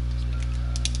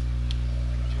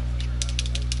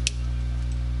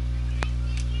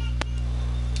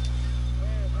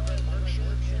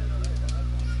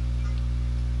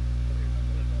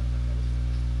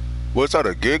 what's that,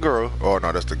 a gig or? Oh,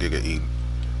 no, that's the gig of Eden.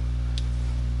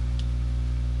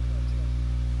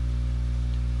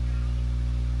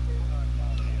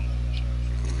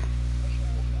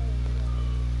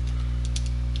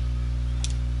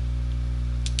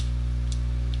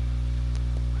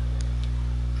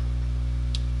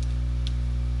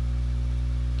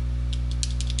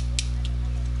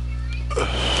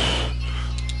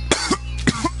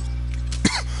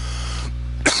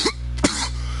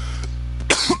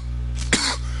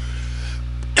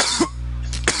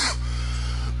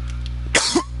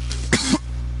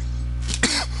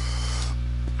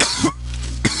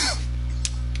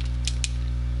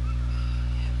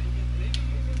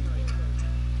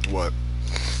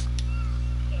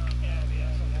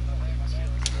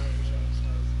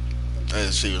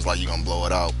 cause she was like, "You gonna blow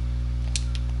it out?"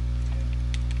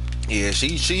 Yeah, she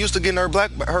used to getting her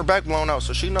back blown out,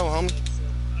 so she know, homie.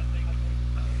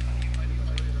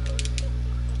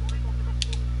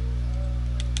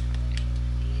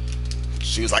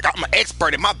 She was like, "I'm an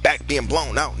expert at my back being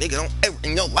blown out, nigga. Don't ever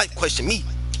in your life question me."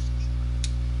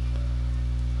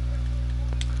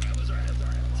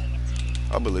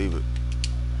 I believe it.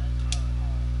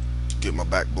 Get my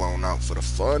back blown out for the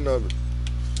fun of it.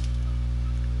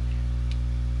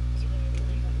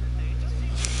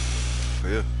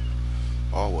 Yeah,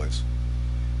 always.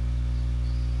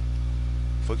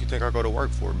 Fuck you think I go to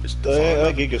work for, bitch? The fun That of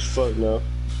it. gig is fucked now.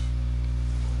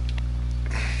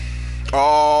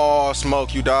 Oh,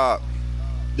 smoke, you died.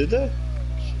 Did they?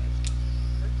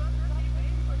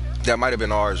 That might have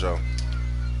been ours, though.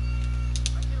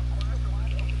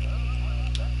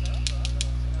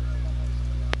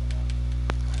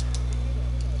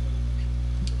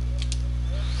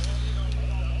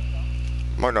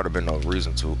 Might not have been no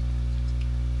reason to.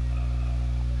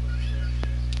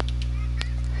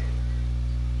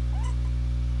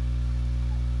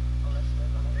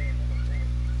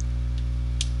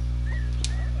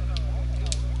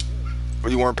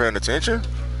 You weren't paying attention?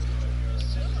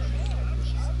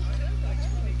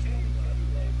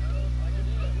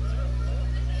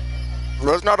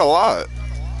 That's not a lot.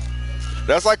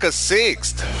 That's like a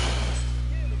sixth.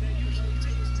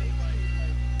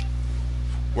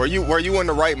 Were you in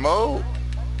the right mode?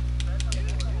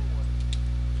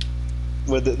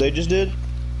 What they just did?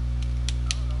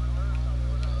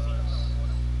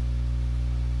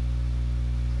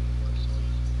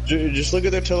 Just look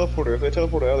at their teleporter. If they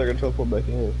teleport out, they're gonna teleport back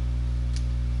in.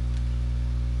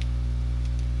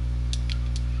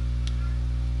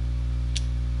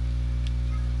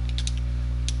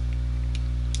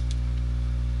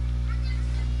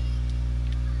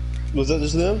 Was that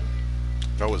just them?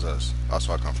 That was us. That's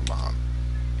why I come from behind.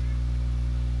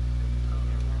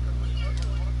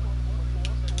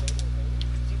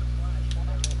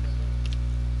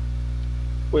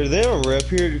 Wait, do they have a rep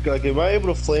here? Like, am I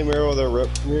able to flame arrow their rep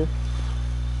from here?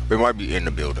 It might be in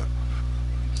the building.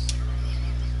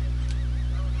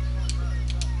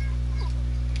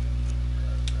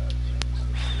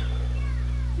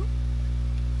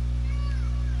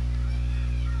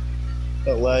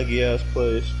 That laggy ass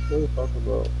place. What are you talking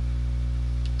about?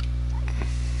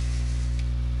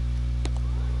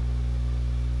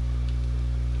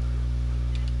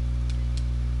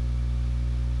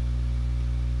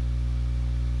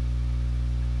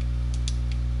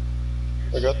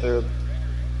 I got there.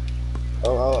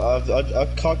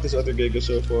 I've cocked this other Giga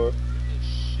so far.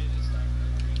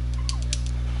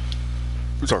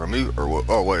 You talking to me or what?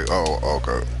 Oh wait. Oh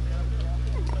okay.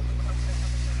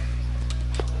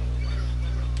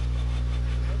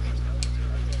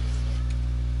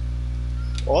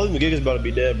 All these Gigas about to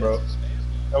be dead, bro.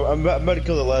 I'm about to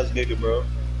kill the last Giga, bro.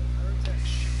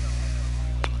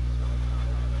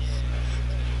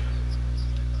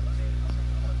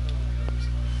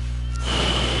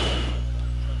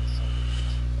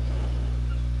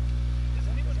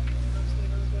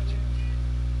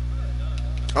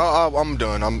 I'm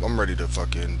done. I'm ready to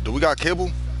fucking. Do we got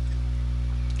kibble?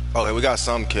 Okay, we got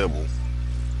some kibble.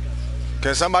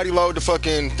 Can somebody load the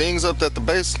fucking things up at the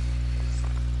base?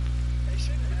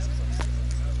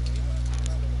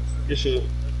 Good shit.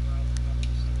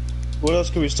 What else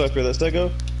can we stuff here? That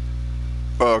stego?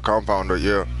 Compounder,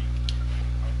 yeah.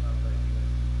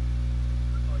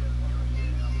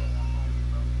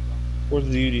 Where's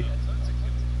the beauty?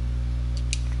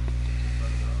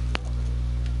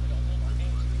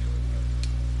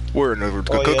 We're in the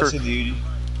Oh yeah, I cooker. see the beauty.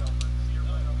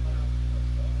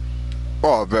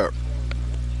 Oh, I bet.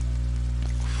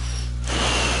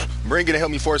 Bring it and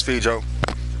help me force feed, Joe.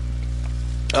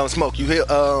 Smoke, you hear?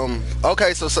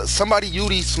 Okay, so somebody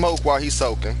Yudi smoke while he's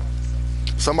soaking.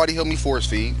 Somebody help me force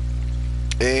feed.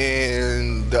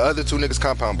 And the other two niggas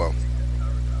compound bow.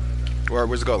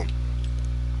 Where's the golem?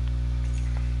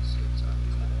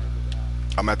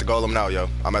 I'm at the golem now, yo.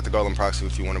 I'm at the golem proxy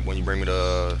if you want to, when you bring me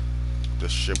the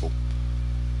shipple.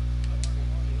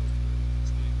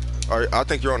 Alright, I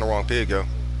think you're on the wrong pig, yo.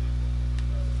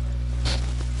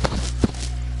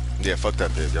 Yeah, fuck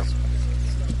that pig, yo.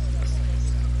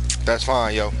 That's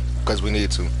fine, yo, because we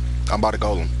need to. I'm about to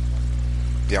golem.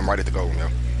 Yeah, I'm right at the golem, yo.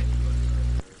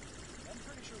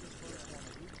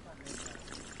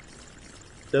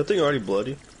 That thing already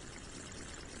bloody.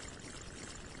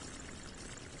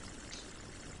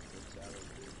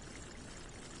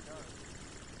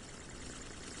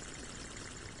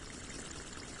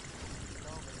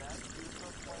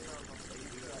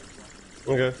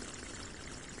 Okay.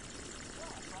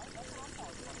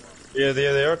 Yeah,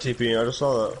 they are TPing. I just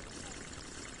saw that.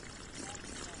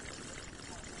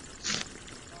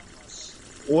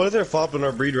 What if they're flopping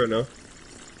our breed right now?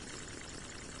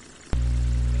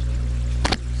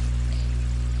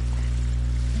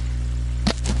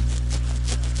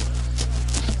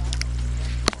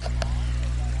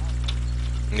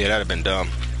 Yeah, that'd have been dumb.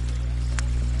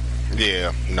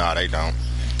 Yeah, nah, they don't.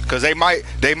 Cause they might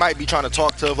be trying to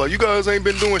talk tough, like you guys ain't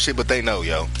been doing shit, but they know,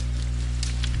 yo.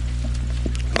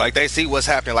 Like they see what's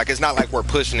happening. Like it's not like we're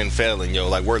pushing and failing, yo.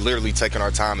 Like we're literally taking our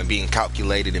time and being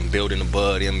calculated and building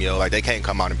above them, yo. Like they can't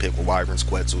come out and pick with wyverns,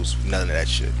 quetzals, none of that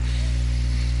shit.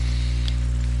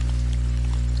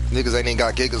 Niggas ain't even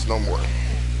got gigas no more.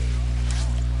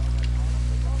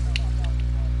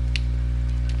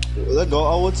 That goal,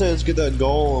 I would say let's get that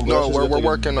goal. No, we're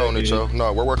working on it, yo.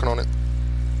 No, we're working on it.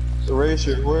 The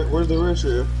racer, where's the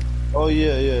racer? Oh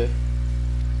yeah, yeah.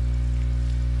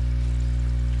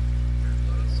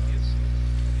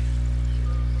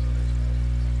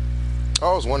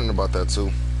 I was wondering about that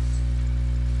too.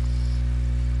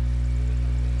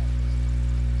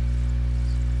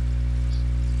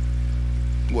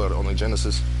 What, only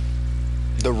Genesis?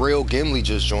 The real Gimli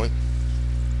just joined.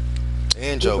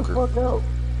 And Joker. Get the fuck out.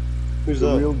 Who's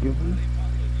The that? real Gimli?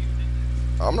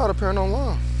 I'm not appearing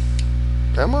online.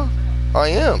 Am I? I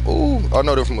am. Ooh, I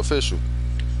know they're from official.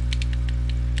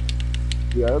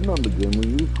 Yeah, I remember Gimli.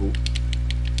 He was cool.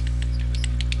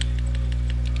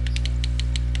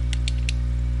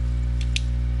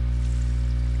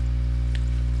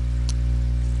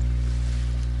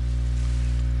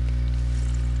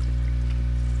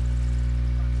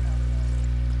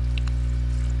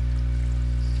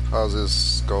 How's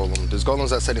this golem? This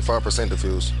golem's at 75%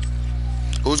 diffuse.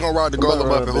 Who's gonna ride the golem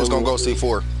up and who's gonna go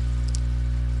C4?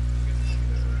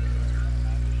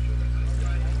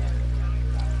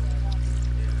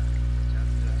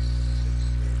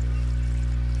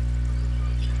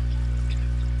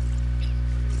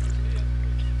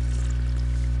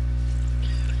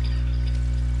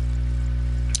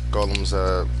 Golem's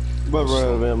at. But right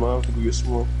out of ammo, I think we get some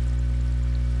more.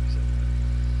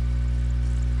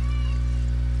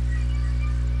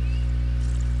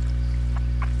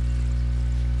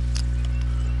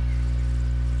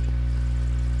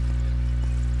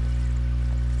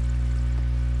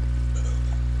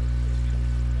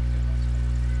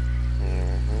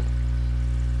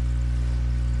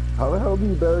 How the hell do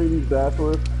you bury these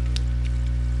bachelors?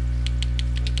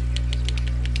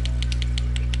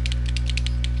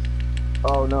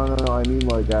 Oh, no. I mean,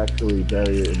 like, actually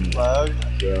bury it in Lag?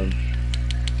 the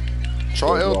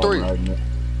Try L3. magnet.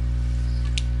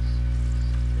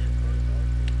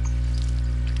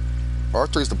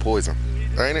 R3's the poison,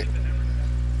 ain't it?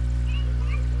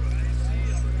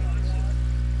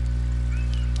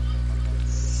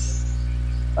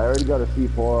 I already got a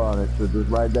C4 on it, so just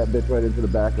ride that bitch right into the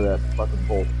back of that fucking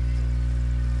bolt.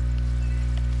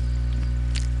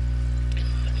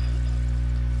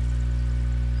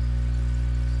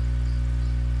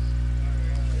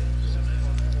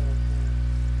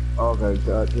 Okay,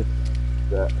 just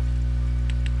that.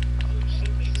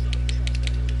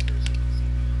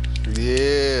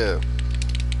 Yeah.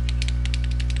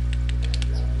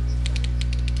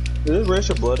 Is this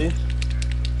racer bloody?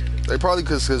 They probably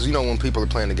cause you know when people are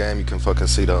playing the game, you can fucking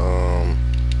see the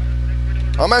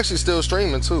I'm actually still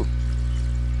streaming too.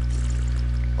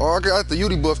 Oh, I got the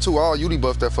UD buff too. I'll UD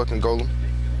buff that fucking golem.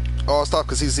 Oh, I'll stop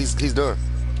because he's done.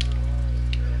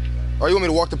 Oh, you want me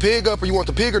to walk the pig up, or you want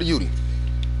the pig or the UD?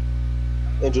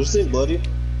 Interesting, bloody.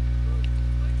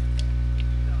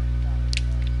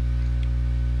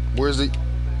 Where's the?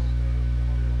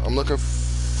 I'm looking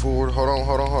for. Hold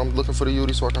on. I'm looking for the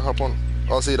UD so I can hop on.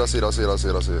 Oh, I see it.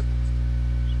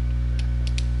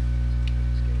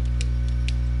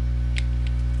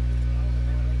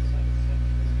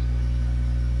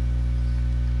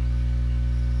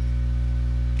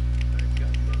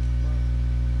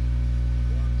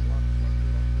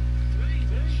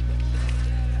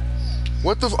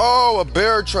 What the? Oh, a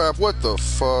bear trap. What the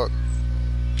fuck?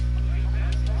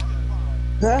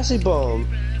 Passy bomb.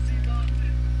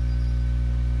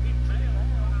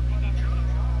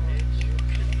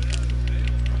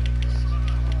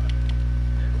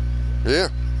 Yeah.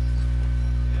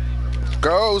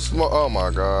 Go. Oh my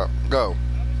god. Go.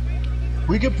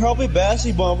 We could probably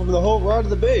Bassy bomb from the whole ride to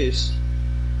the base.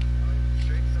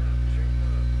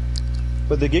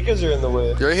 But the Gigas are in the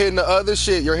way. You're hitting the other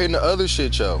shit. You're hitting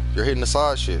the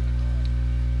side shit.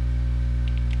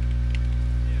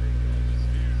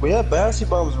 We have Bassy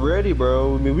bombs ready,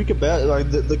 bro. I mean, we could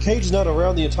like the cage is not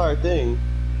around the entire thing.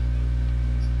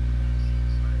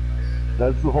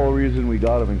 That's the whole reason we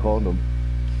got him and called him.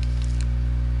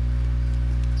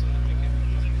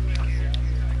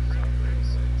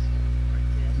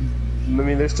 I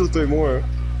mean, there's still 3 more.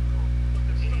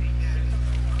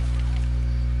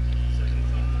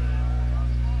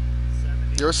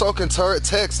 You're soaking turret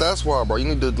text. That's why, bro. You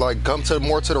need to like come to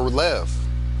more to the left.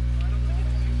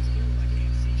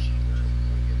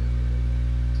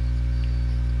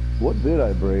 What did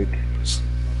I break?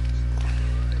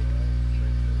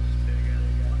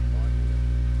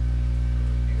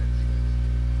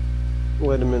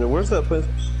 Wait a minute, where's that place?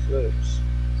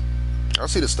 I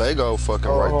see the Stego fucking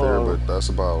Oh, right hold there, on. but that's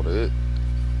about it.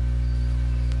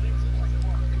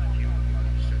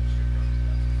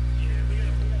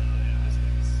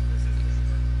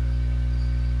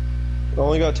 I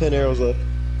only got 10 arrows left.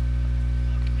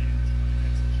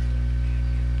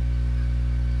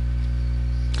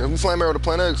 Can we flame arrow to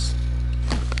Plan X?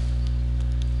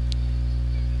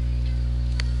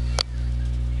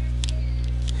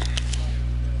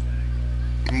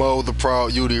 Mo the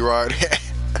proud UD right.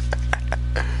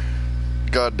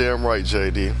 Goddamn right,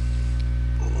 JD.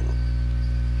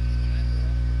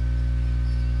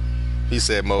 He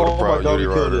said Mo the Oh my proud god, UD we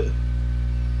killed rider. it.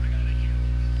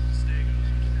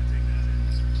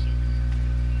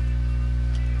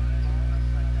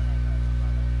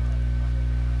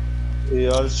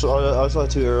 Yeah, I just had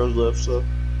 2 arrows left, so.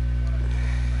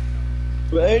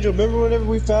 But Angel, remember whenever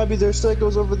we found you, their stick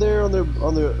goes over there on their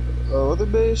other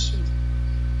base?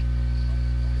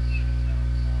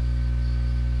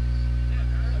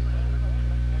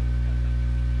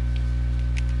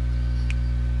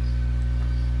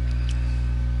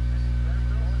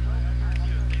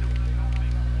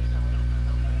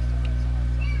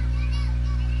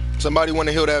 Somebody want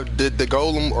to heal that the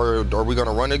golem, or are we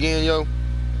gonna run again, yo?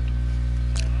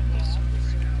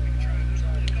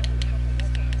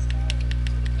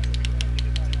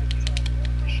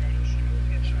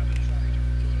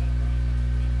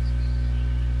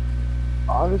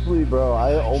 Honestly, bro,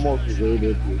 I almost was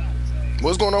able to.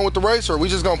 What's going on with the race? Or are we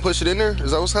just gonna push it in there? Is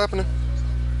that what's happening?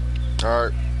 All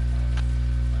right.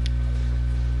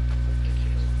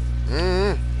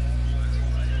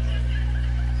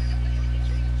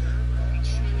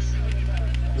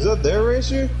 Is that their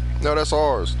racer? No, that's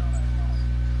ours.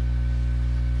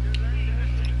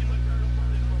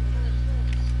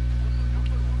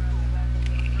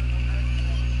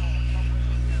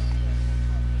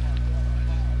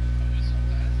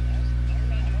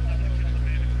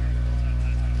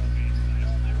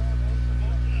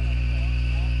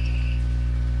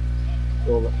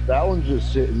 Well, that one's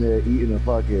just sitting there eating a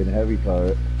fucking heavy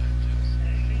turret.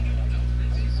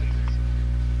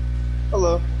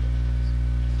 Hello.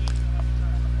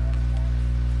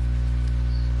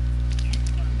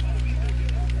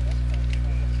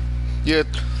 Yeah.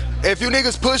 If you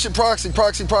niggas push it, proxy.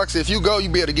 If you go, you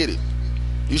be able to get it.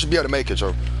 You should be able to make it,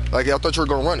 yo. Like, I thought you were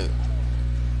gonna run it.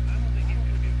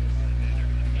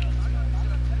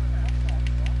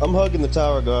 I'm hugging the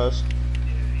tower, guys.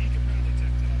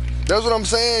 That's what I'm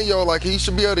saying, yo. Like, he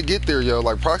should be able to get there, yo.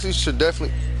 Like, proxy should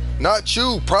definitely. Not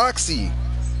you, proxy.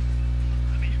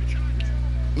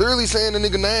 Literally saying the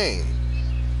nigga name.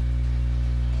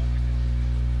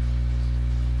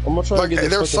 I'm gonna try Like, to get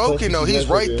this they're fucking soaking, though. place He's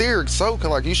over right here. there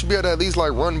soaking. Like, you should be able to at least,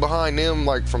 like, run behind them,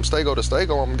 like, from Stego to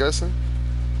Stego, I'm guessing.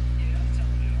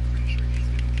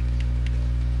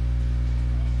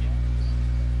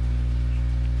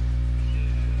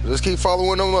 Just keep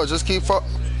following them up. Just keep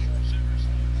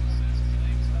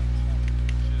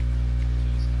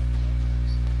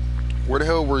Where the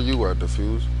hell were you at,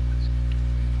 Diffuse?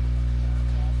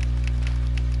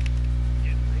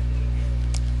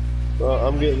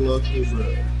 I'm getting low too,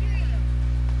 bro.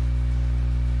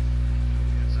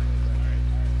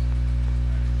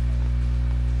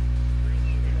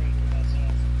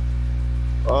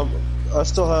 I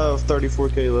still have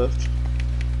 34k left.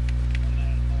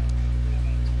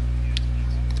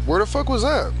 Where the fuck was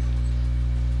that?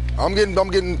 I'm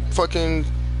getting fucking.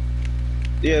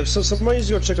 Yeah, so somebody needs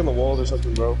to go check on the walls or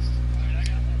something, bro.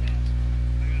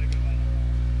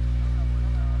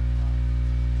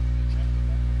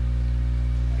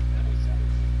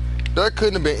 That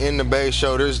couldn't have been in the base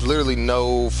show. There's literally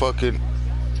no fucking.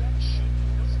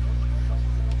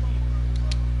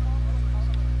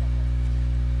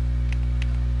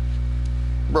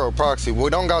 Bro, Proxy, we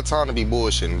don't got time to be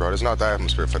bullshitting, bro. There's not the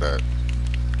atmosphere for that.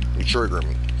 You triggering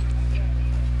me.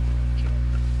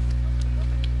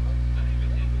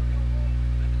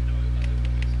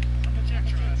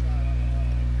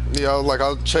 Yeah, like,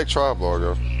 I'll check tribe log,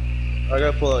 yo. I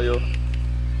gotta pull out, yo.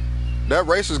 That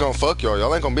race is gonna fuck y'all.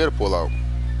 Y'all ain't gonna be able to pull out.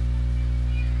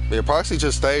 Yeah, Proxy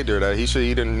just stayed there. That he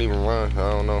didn't even run.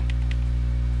 I don't know.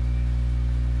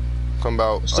 Come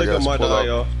out. Let's I take guess my pull die, out.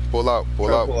 y'all. Pull out.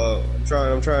 Pull out.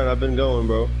 I'm trying. I've been going,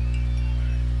 bro.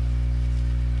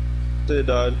 It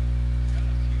died.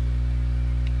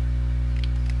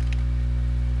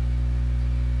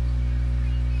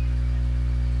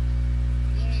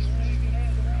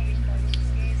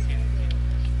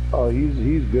 Oh,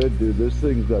 he's good, dude. This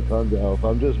thing's got tons of health.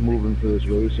 I'm just moving for this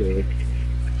racer.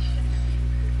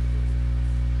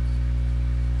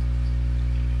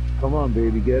 Come on,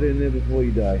 baby, get in there before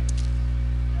you die.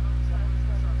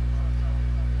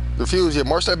 Defuse, yeah,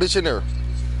 march that bitch in there.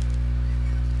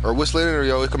 Or whistle it in there,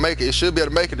 yo. It can make it. It should be able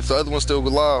to make it if the other one's still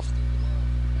alive.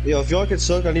 Yo, if y'all can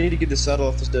suck, I need to get the saddle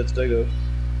off this dead stego.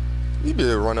 You be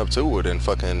able to run up to it and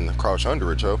fucking crouch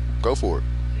under it, yo. Go for it.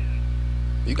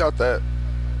 You got that.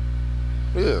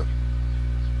 Yeah.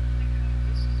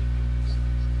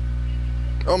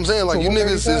 I'm saying, like, So you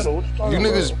niggas is, you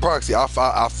niggas proxy.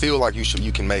 I feel like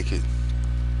you can make it.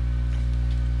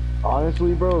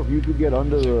 Honestly, bro, if you could get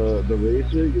under the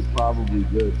racer, you're probably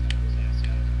good.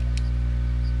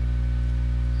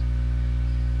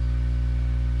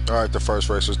 All right, the first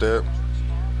racer's dead.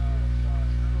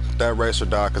 That racer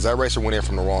died because that racer went in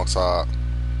from the wrong side.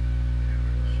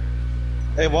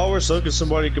 Hey, while we're sucking,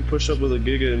 somebody could push up with a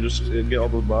giga and just get all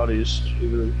those bodies.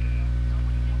 Even.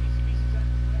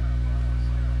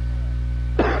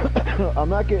 I'm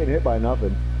not getting hit by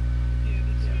nothing.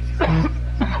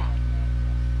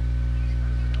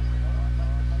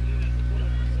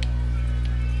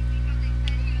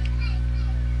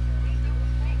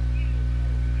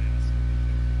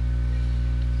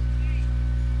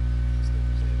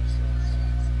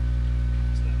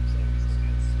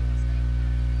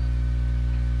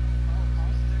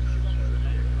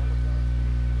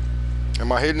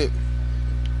 Am I hitting it?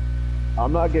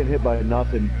 I'm not getting hit by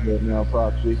nothing right now,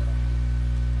 Proxy.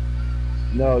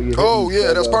 No, you. Oh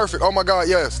yeah, that's perfect. Oh my god,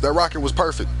 yes, that rocket was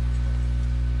perfect.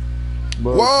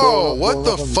 Bro, Whoa, what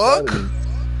the fuck?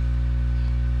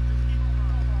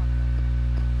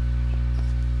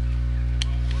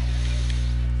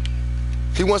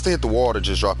 He wants to hit the wall to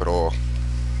just drop it all.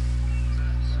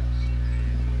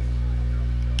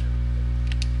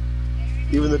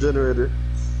 Even the generator.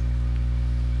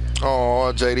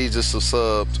 Oh, JD just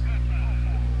subbed.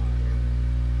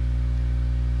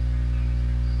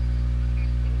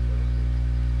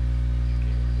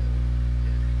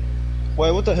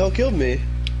 Wait, what the hell killed me?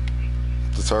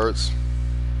 The turrets.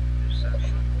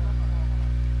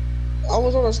 I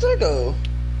was on a stego.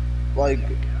 Like,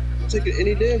 taking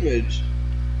any damage.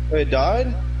 Wait, it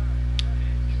died?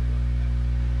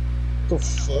 The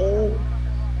fuck?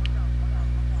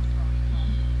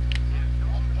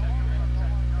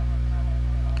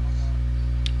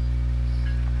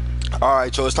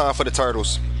 Alright, so it's time for the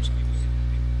turtles.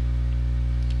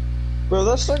 Bro,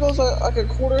 that stego's like a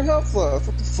quarter health left.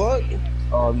 What the fuck?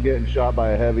 Oh, I'm getting shot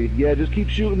by a heavy. Yeah, just keep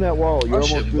shooting that wall. You're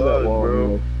almost through that wall,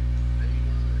 bro.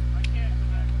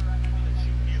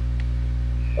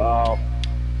 Oh.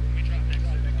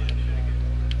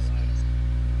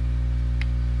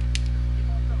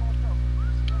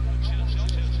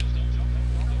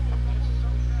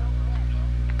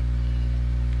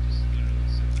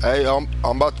 Hey, I'm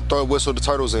about to throw whistle the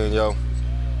turtles in, yo.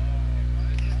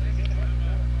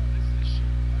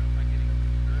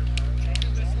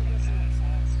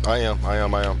 I am.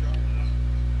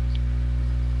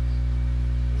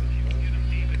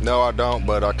 No, I don't,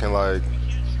 but I can like.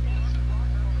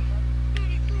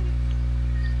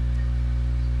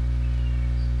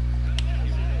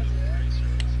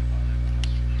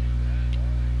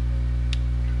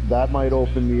 That might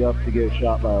open me up to get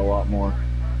shot by a lot more.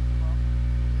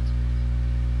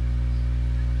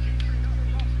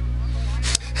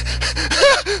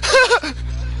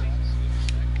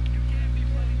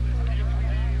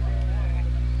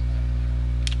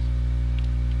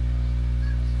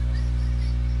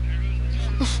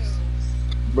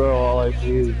 Bro, all I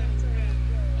see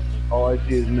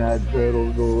is mad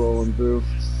turtles go rolling through.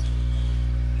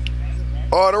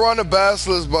 Oh, they're on the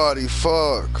basilisk body.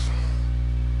 Fuck.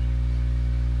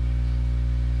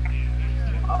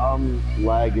 I'm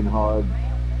lagging hard.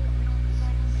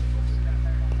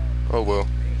 Oh well.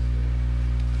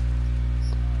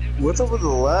 What's up with the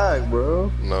lag, bro?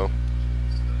 No.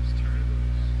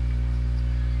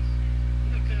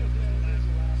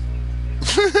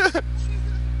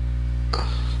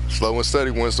 Slow and steady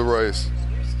wins the race.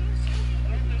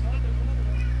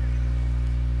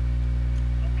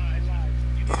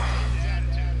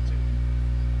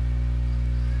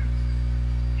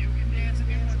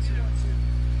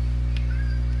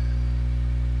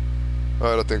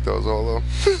 Alright, I think that was all though.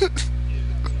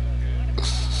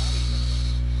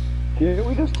 Can't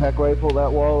we just tech rifle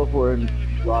that wall if we're in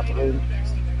rocket range?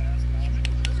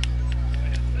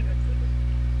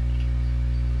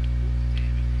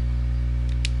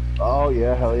 Oh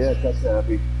yeah, hell yeah, tech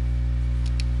happy.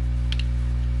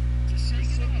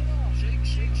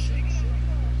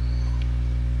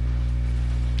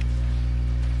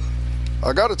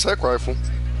 I got a tech rifle.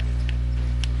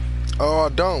 Oh, I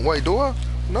don't. Wait, do I?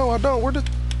 No, I don't. Where did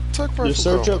tech Just rifle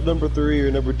search go? up number 3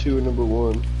 or number 2 or number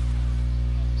 1.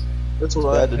 That's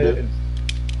what I had That's to do. hitting.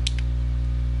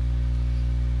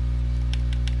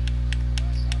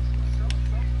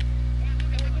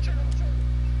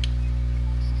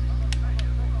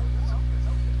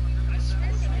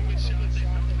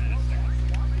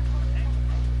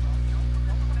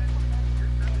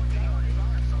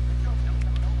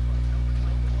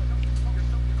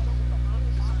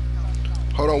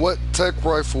 Hold on, what tech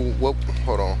rifle? What?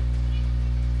 Hold on.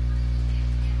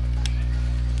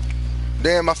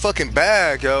 Damn, my fucking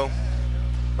bag, yo.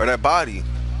 Or that body.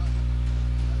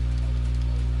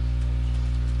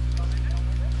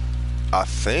 I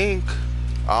think.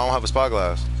 I don't have a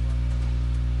spyglass.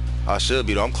 I should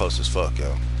be, though. I'm close as fuck,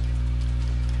 yo.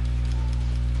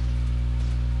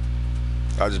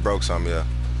 I just broke some, yeah.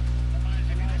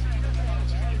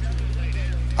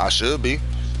 I should be.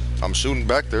 I'm shooting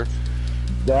back there.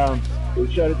 Down.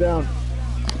 We shut it down.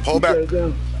 Pull We back. shut it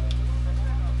down.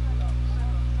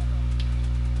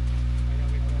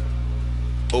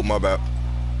 Oh, my bad.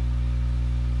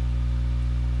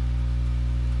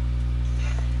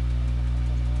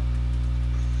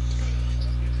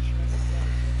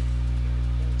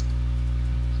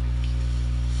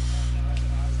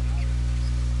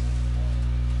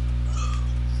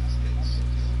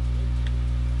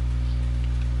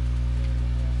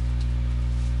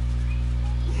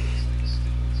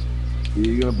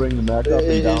 You gonna bring the Mac up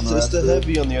and down the It's rest the of it?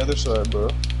 heavy on the other side, bro.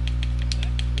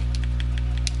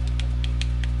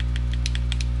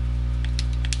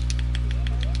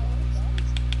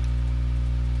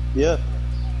 Yeah.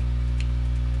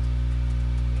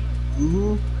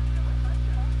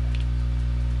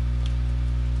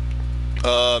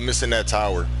 Missing that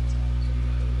tower.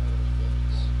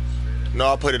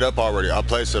 No, I put it up already. I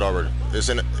placed it already. It's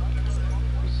in.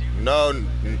 No.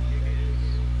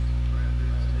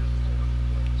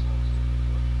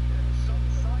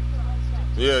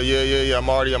 Yeah. I'm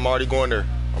already going there.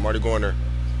 I'm already going there.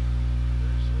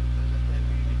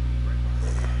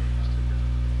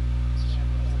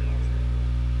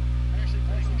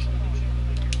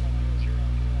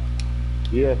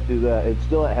 Yes, do that. It's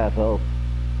still at half health.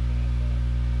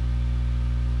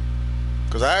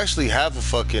 Cause I actually have a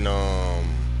fucking Oh,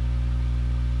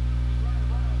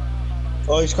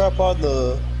 he's crap on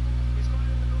the.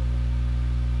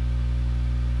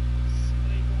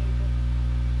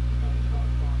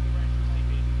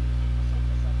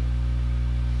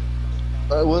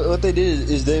 What they did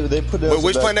is they put down. Wait,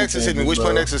 which some Point back X is hitting me? containment, Which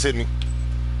Point bro. X is hitting me?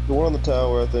 The one on the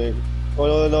tower, I think.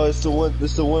 Oh no, it's the one.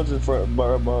 It's the ones in front,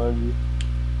 behind you.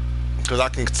 Cause I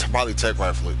can probably tech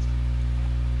rifle it.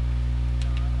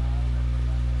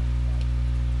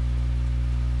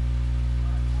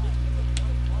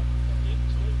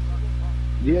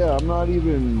 Yeah, I'm not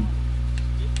even.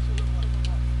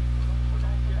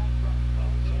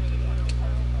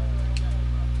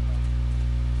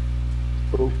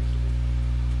 Oh,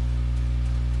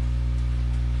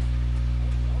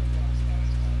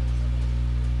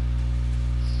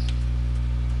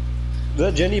 Is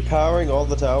that Jenny powering all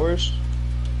the towers?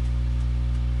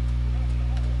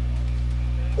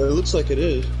 It looks like it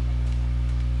is.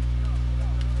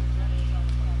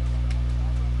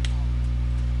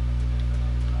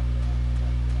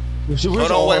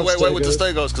 Hold on, wait with the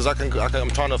Stegos, cause I'm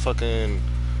trying to fucking.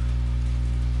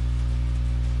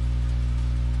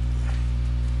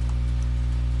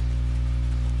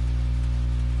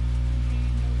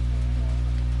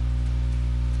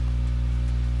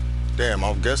 Damn,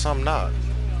 I guess I'm not.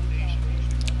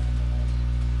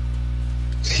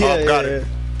 Yeah, Got it.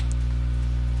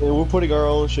 Yeah, we're putting our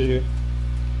own shit here.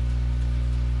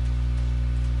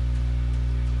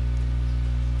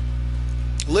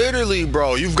 Literally,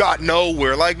 bro, you've got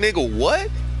nowhere. Like, nigga, what?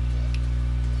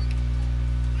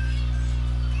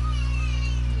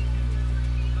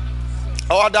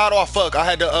 Oh, I died. Oh, fuck. I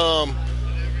had to,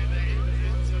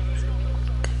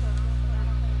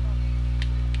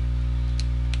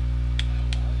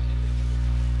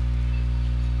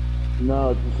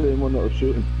 no, it's the same one that was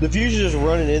shooting. The fuse's just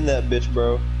running in that bitch,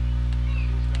 bro.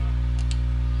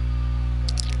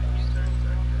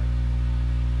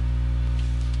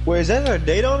 Wait, is that our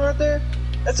date on right there?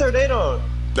 That's our date on.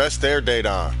 That's their date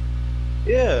on.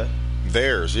 Yeah.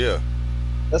 Theirs, yeah.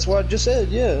 That's what I just said,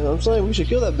 yeah. I'm saying we should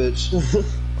kill that bitch.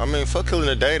 I mean, fuck killing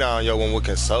the date on, yo, when we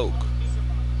can soak.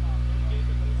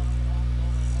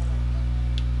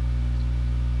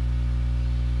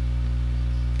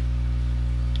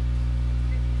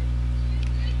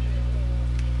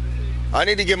 I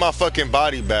need to get my fucking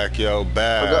body back, yo. I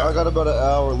Bad. got about an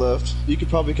hour left. You could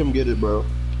probably come get it, bro.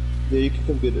 Yeah, you can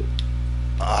come get it.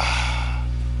 I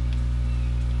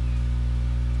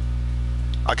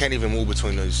can't even move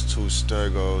between these two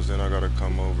stegos. Then I gotta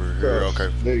come over here. Gosh,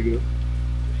 Okay. there you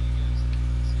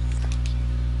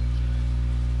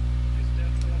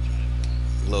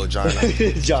Little go.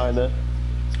 Gina. Gina.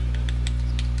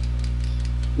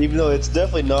 Even though it's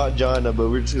definitely not Gina, but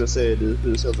we're just gonna say it is.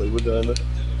 It sounds like vagina.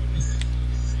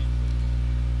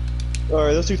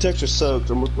 Alright, those two texts are soaked.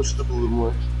 I'm gonna push it up a little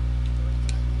more.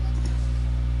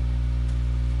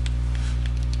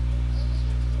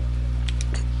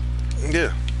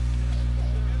 Yeah.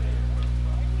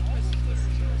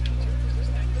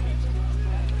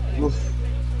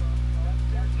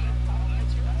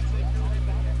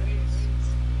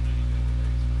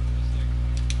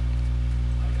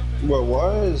 Bro,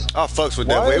 I fucks with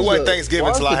that. But it wasn't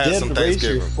Thanksgiving till I had some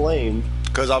Thanksgiving. Flame?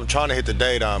 Cause I'm trying to hit the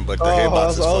date on, but the Oh, hitbox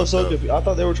is I was fucked so up. confused. I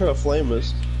thought they were trying to flame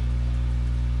us.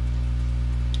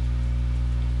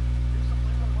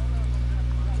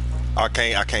 I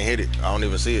can't hit it. I don't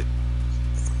even see it.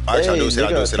 Actually, Hey, I see it.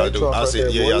 they got a I do. tank I top see it.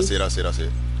 right there, Yeah, I boys. see it. I see it. I see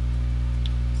it.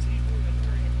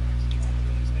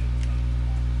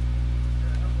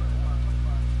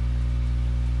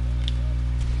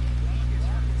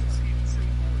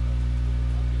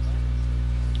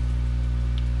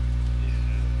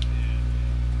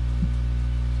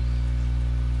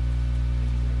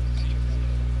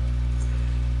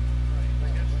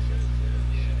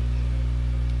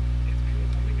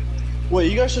 Wait,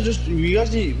 you guys should just. You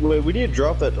guys need. Wait, we need to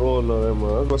drop that. Oh no, never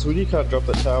mind. I was about to say, we need to kind of drop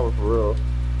that tower for real.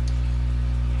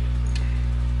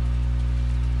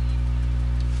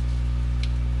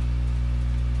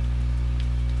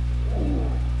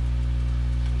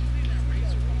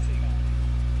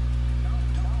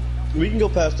 We can go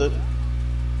past it.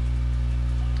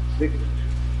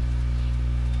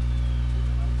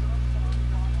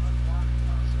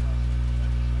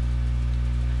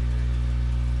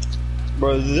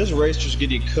 Bro, this race just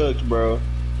getting cooked, bro.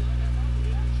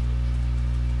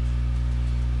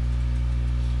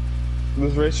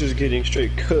 This race just getting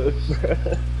straight cooked, bro.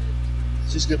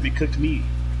 It's just gonna be cooked meat.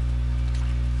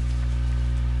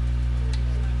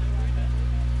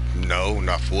 No,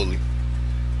 not fully.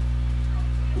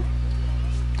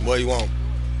 What do you want?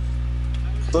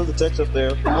 Throw the text up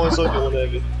there. One second, one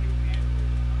heavy.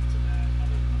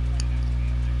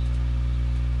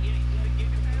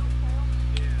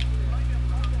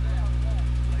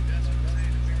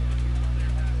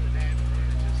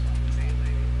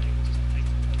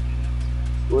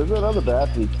 Where's that other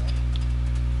battery?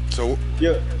 So,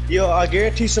 Yo, I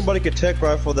guarantee somebody could tech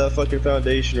rifle that fucking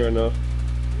foundation right now.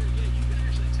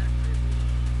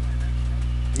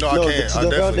 no, I No, can't. it's I the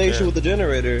definitely foundation can. with the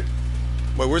generator.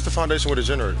 Wait, where's the foundation with the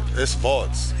generator? It's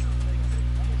vaults.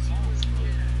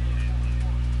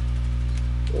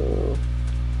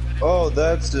 Oh,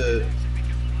 that's it.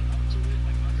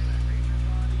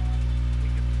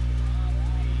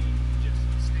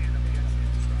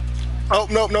 Oh,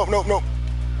 no.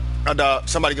 I died.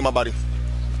 Somebody get my body.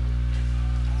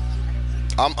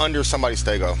 I'm under somebody's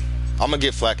stego. I'm gonna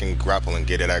get flack and grapple and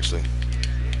get it actually.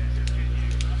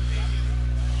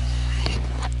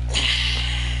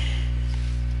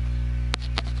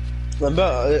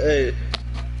 Hey,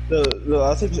 no,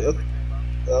 I think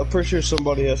I'm pretty sure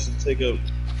somebody has to take up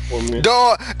for me.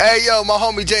 Dog, hey yo, my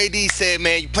homie JD said,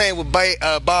 man, you playing with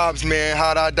Bob's, man.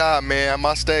 How'd I die, man?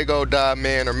 My stego died,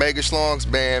 man. Or Mega Schlongs,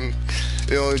 man.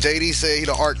 You know, JD said he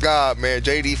the art god, man.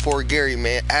 JD for Gary,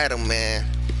 man. Adam, man.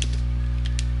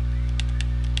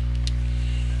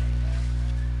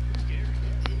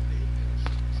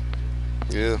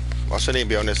 Yeah, I shouldn't even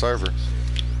be on this server.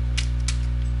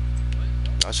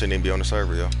 I shouldn't even be on the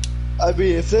server, yo. I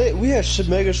mean, if we had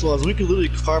mega slots, we could literally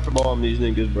carpet bomb these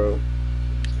niggas, bro.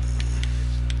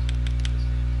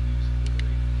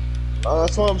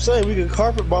 That's what I'm saying. We could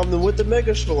carpet bomb them with the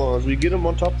mega shalons. We get them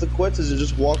on top of the quetzes and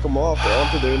just walk them off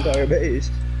onto their entire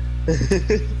base.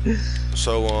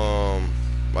 So,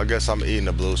 I guess I'm eating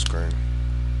the blue screen.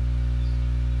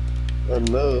 I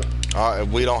know.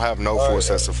 We don't have no full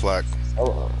sets of flak. I'm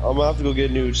gonna have to go get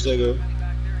a new stego.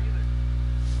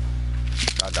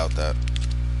 I doubt that.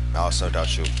 I also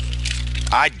doubt you.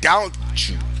 I doubt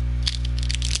you.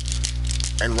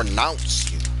 And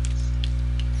renounce you.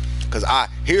 Because I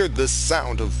hear the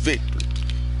sound of victory.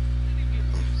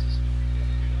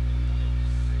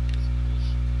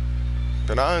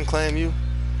 Did I unclaim you?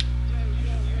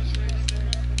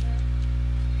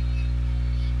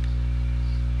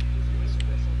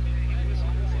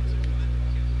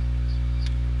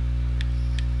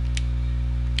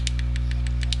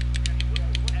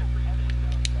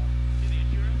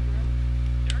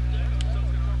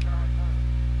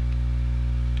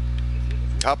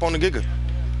 Hop on the Giga.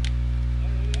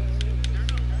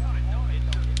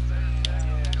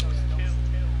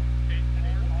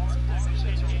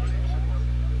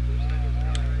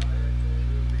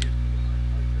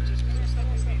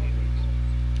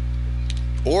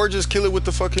 Or just kill it with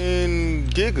the fucking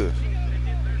Giga.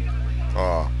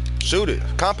 Shoot it.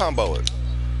 Compound bow it.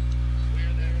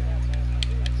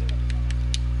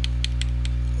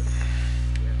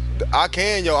 I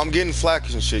can, yo. I'm getting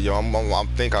flak and shit, yo. I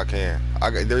think I can.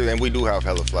 And we do have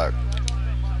hella flak.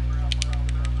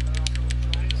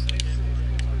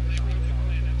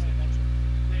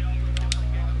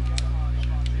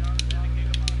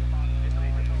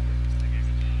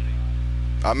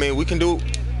 I mean, we can do.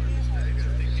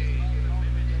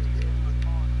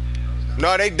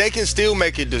 No, they can still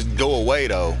make it just go away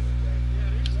though.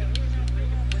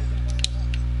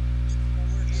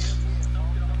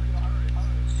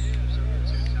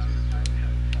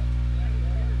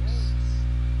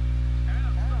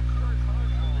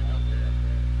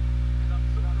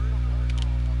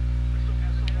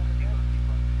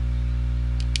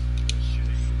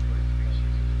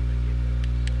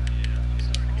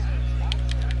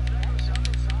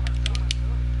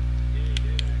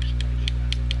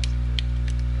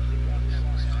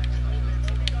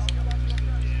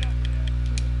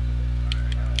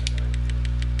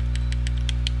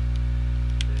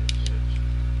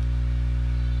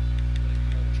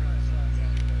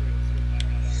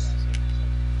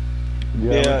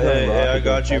 Yeah, I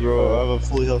got you, bro. I have a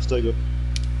fully health stego.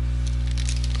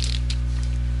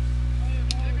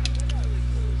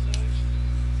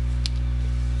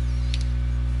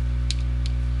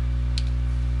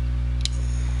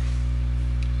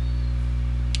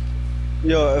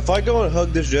 Yo, if I go and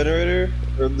hug this generator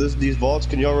or these vaults,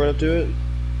 can y'all run up to it?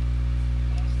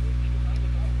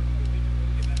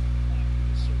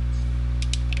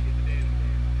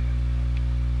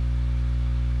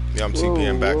 Yeah, I'm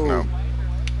TPing back now.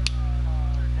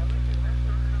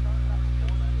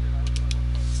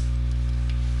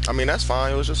 I mean, that's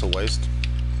fine. It was just a waste.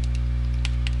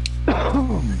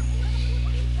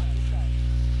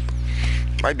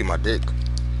 Might be my dick.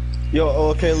 Yo,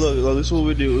 okay, look, this is what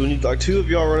we do. We need like 2 of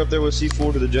y'all run up there with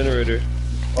C4 to the generator.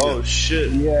 Oh Yeah.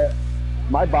 shit. Yeah,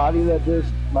 my body that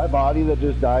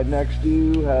just died next to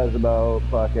you has about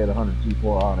fucking 100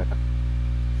 C4 on it.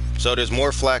 So there's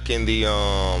more flak in the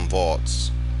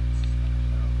vaults.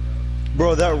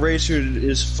 Bro, that racer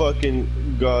is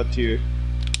fucking god tier.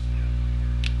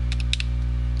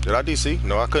 Did I DC?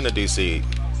 No, I couldn't have DC.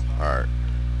 All right.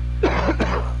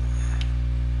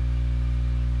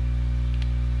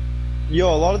 Yo,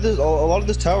 a lot of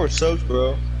this tower soaks,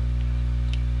 bro.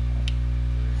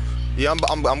 Yeah, I'm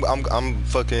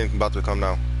fucking about to come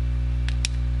now.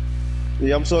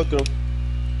 Yeah, I'm soaking them.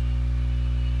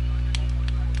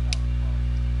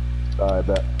 I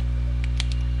bet.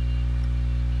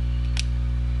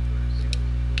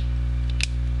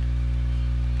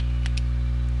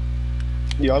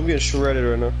 Yeah, I'm getting shredded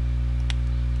right now.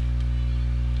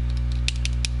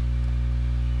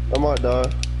 I might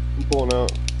die. I'm pulling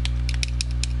out.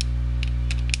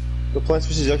 The plant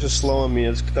species is actually slowing me.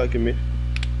 It's cucking me.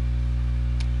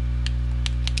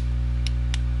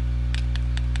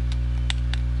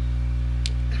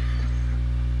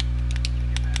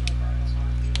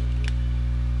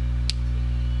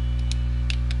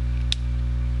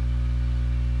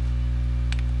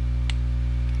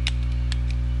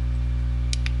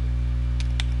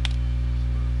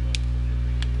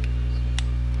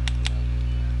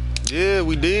 Yeah,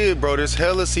 we did, bro. There's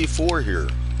hella C4 here.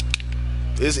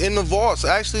 It's in the vaults.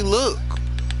 Actually, look.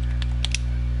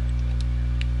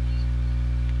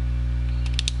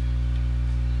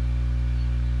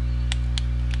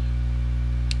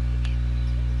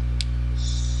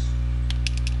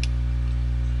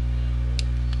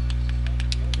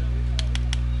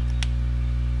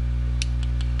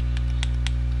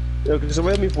 Yo, can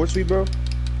somebody help me force feed, bro?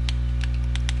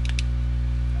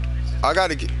 I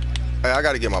gotta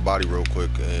get my body real quick,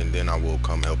 and then I will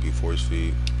come help you force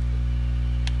feed.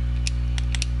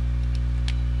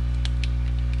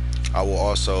 I will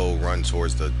also run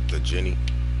towards the Jenny.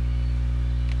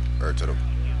 Or to the...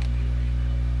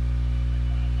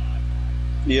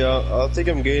 Yeah, I think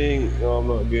I'm gaining. No, I'm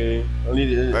not gaining. I need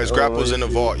to. There's grapples in the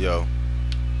vault, yo.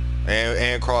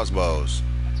 And crossbows.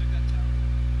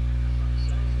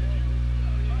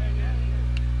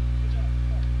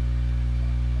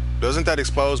 Doesn't that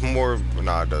expose more?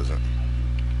 Nah, it doesn't.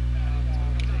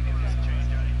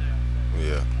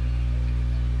 Yeah.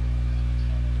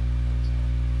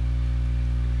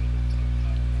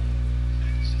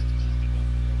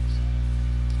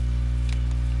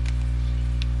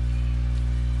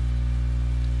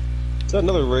 Is that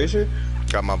another racer?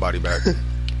 Got my body back.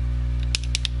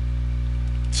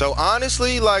 So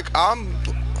honestly, like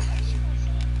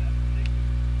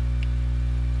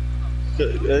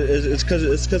It's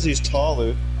because he's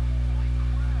taller.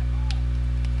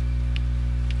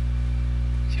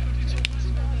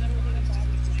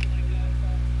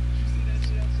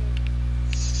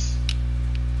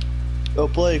 Oh,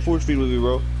 play force feed with me,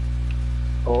 bro.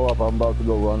 Hold up, I'm about to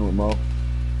go run with Mo.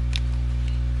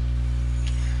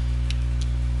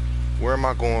 where am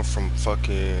I going from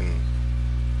fucking?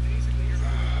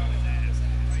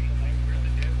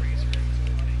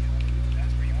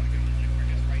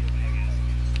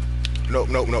 Nope,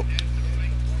 nope, nope.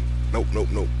 Nope, nope,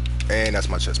 nope. And that's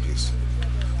my chest piece.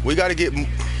 We gotta get.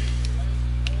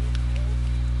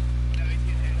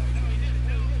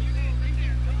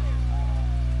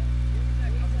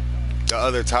 The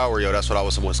other tower, yo. That's what I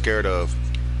was scared of.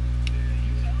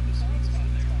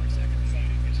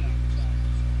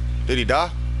 Did he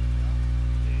die?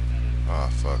 Oh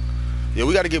fuck. Yeah,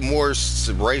 we gotta get more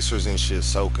racers and shit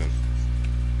soaking.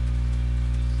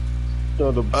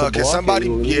 No, Can somebody?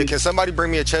 Yeah, can somebody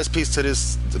bring me a chest piece to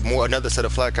this? Another set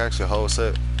of flat actually a whole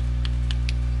set.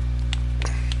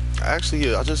 Actually,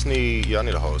 yeah, I just need. Yeah, I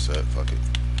need a whole set. Fuck it.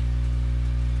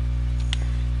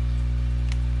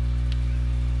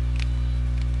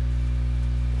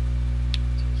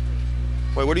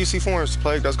 Wait, what do you see for us,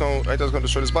 Plague? That's gonna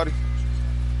destroy this body?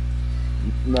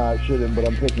 Nah, it shouldn't, but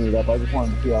I'm picking it up. I just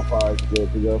wanted to see how far I could get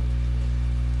it to go.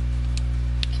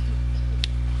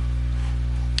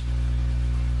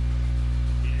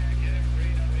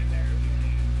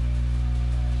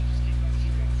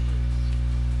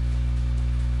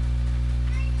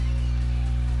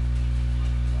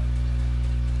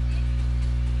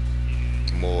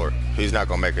 More. He's not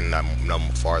gonna make it no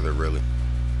farther, really.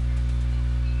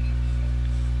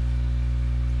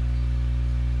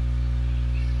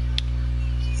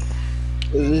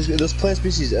 This plant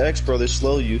species X, bro, they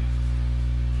slow you.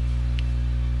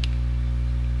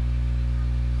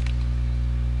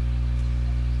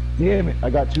 Damn it, I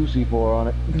got 2 C4 on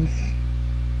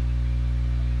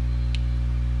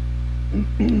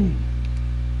it.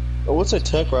 Oh, what's a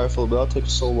tech rifle, but that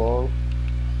takes so long.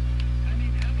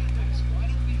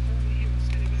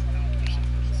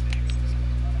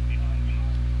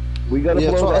 We gotta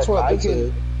blow that's that. what I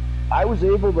said. I was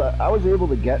able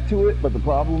to get to it, but the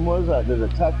problem was that there's a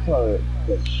tech turret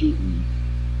that's shooting.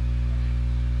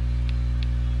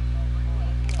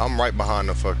 I'm right behind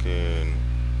the fucking.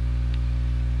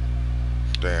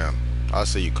 Damn. I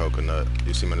see you, Coconut.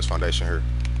 You see me in this foundation here.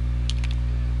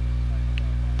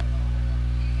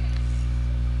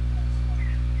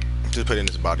 Just put it in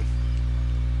his body.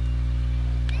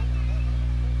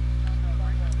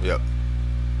 Yep.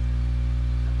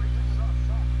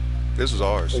 This was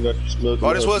ours.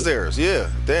 Oh, this was theirs. Yeah.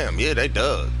 Damn. Yeah, they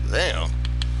dug. Damn.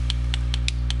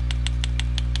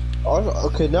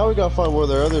 Okay, now we gotta find where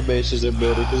their other bases they're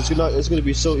building, because it's gonna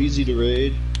be so easy to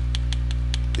raid.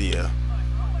 Yeah.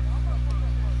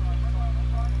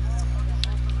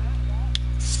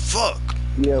 Fuck.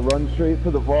 Yeah, run straight for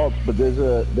the vaults, but there's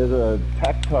a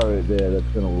tech turret there that's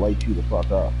gonna light you the fuck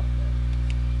up.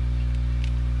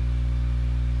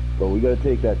 So we gotta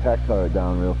take that tech turret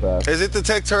down real fast. Is it the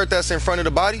tech turret that's in front of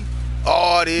the body?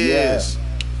 Oh, it is. Yeah.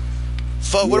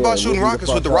 Fuck. What about shooting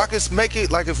rockets? Would the rockets make it?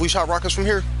 Like if we shot rockets from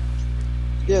here?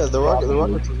 Yeah, the rockets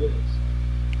are good.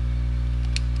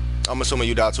 I'm assuming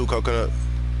you died too, Coconut.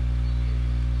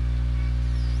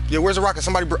 Yeah, where's the rocket?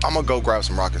 Somebody, I'm gonna go grab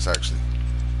some rockets actually.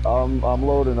 I'm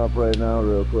loading up right now,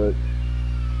 real quick.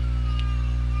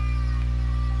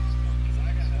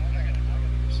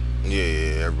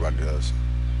 Yeah, everybody does.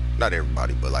 Not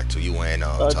everybody, but like to you and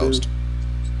Toast.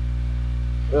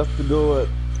 You have to do it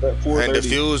at 4:30. And the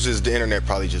fuse is the internet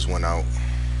probably just went out.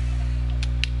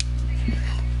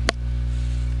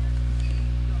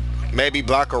 Maybe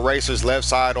block erasers left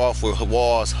side off with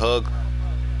walls, hug.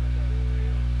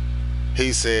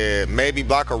 He said, maybe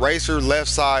block eraser left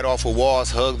side off of walls,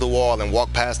 hug the wall, and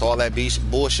walk past all that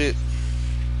bullshit.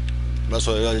 That's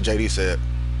what the other JD said.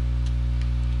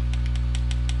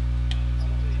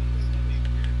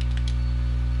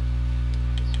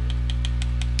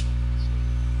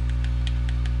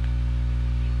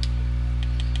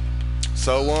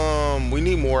 So, we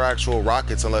need more actual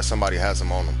rockets unless somebody has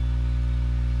them on them.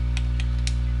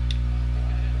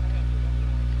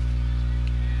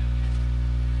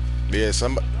 Yeah,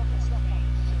 somebody.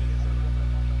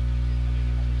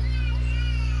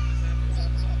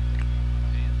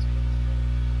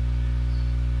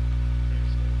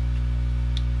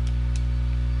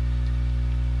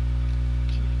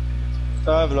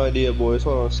 I have an idea, boys.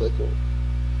 Hold on a second.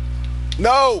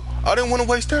 No, I didn't want to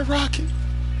waste that rocket.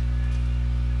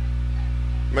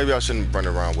 Maybe I shouldn't run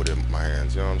around with it in my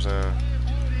hands. You know what I'm saying?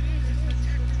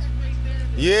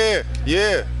 Yeah,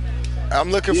 yeah.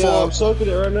 I'm looking Yeah, for. I'm soaking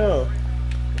it right now.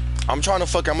 I'm trying to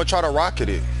fuck. I'm gonna try to rocket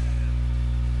it.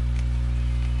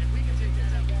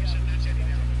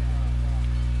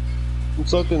 I'm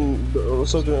soaking it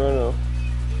right now.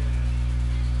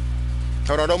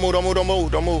 Hold on, don't move, don't move, don't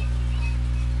move, don't move.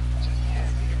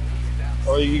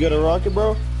 Oh, you got a rocket,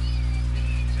 bro?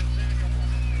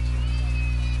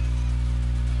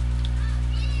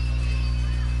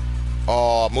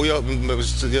 Oh, move up.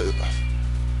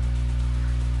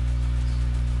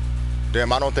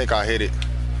 Damn, I don't think I hit it.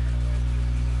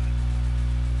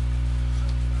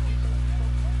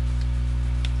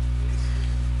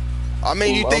 I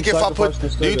mean, you I'm think if I put, sacrificing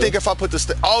the do you think stego. if I put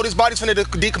the, oh, this body's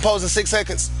finna decompose in 6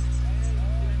 seconds.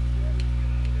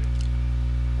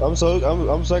 I'm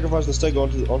sacrificing the stego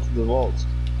onto the vaults.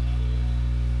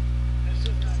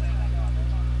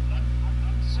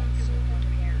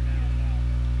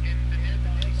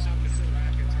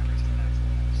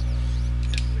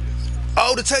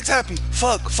 Oh, the text happy.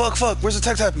 Fuck, fuck, fuck. Where's the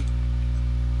text happy?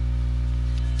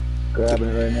 Grabbing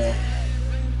it right now.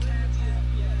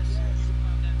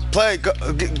 Play, go,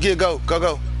 go, go,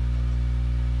 go.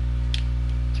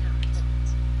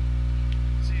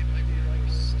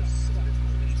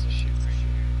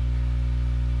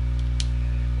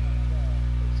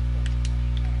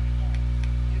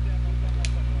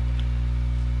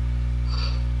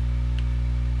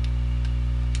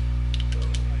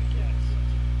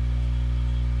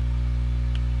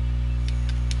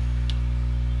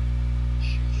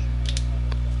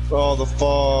 Oh, the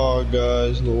fog,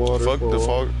 guys, the Fuck the waterfall.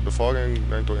 fog. The fog ain't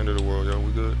the end of the world, yo.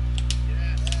 We good.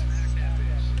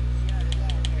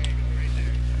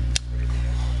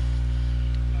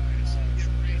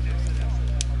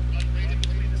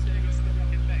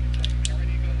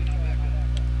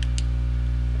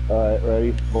 Alright,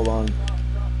 ready? Hold on.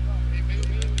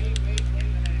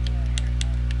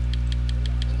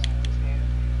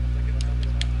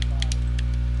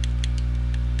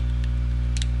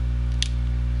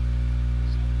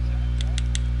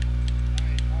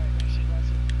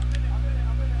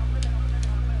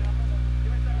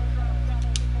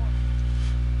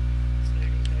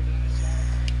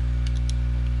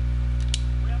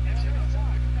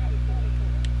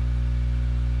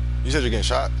 You said you're getting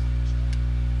shot.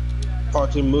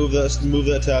 Cartoon, move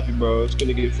that tappy, bro. It's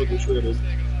gonna get fucking shredded.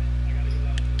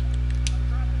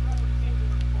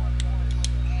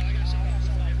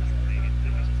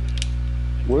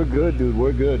 We're good, dude.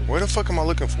 We're good. Where the fuck am I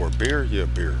looking for? Beer? Yeah,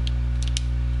 beer.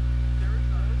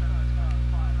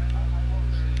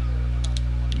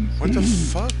 What the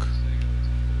fuck?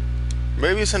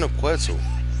 Maybe it's in a Quetzal.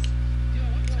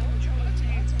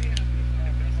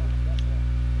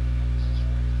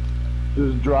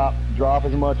 Just drop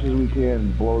as much as we can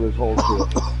and blow this whole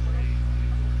shit.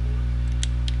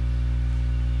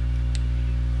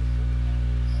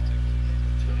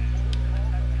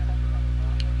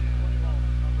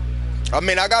 I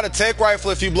mean, I got a tech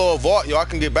rifle. If you blow a vault, yo, I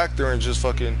can get back there and just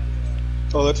fucking.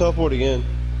 Oh, they're teleporting in.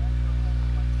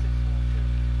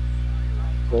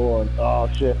 Hold on. Oh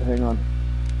shit, hang on.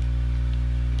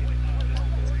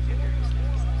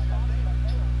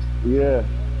 Yeah.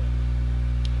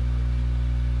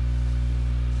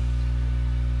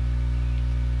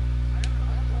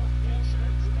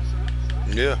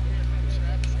 Yeah.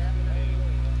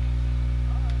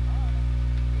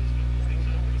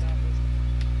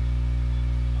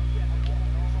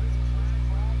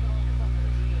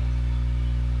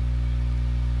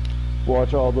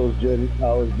 Watch all those jetty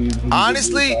towers be.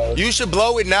 Honestly, you should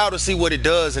blow it now to see what it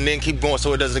does and then keep going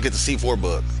so it doesn't get the C4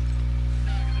 bug.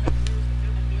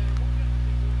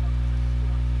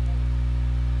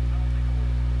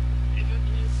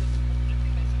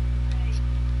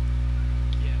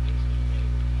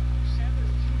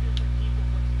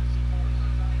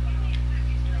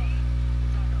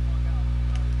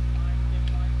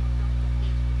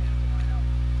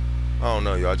 I don't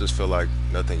know, yo. I just feel like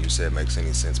nothing you said makes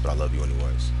any sense, but I love you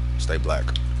anyways. Stay black.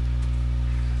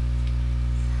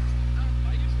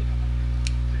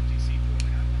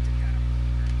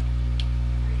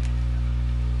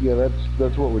 Yeah,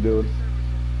 that's what we're doing.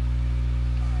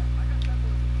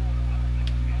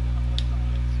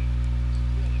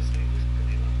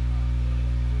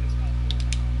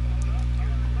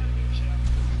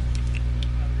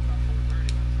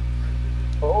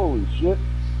 Holy shit.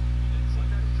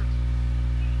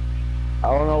 I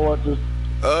don't know what just...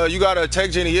 You gotta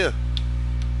take Jenny, yeah.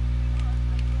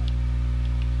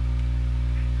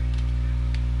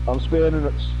 I'm spawning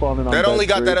on That bed only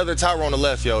got 3. that other tower on the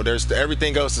left, yo. There's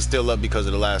everything else is still up because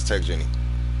of the last tech, Jenny.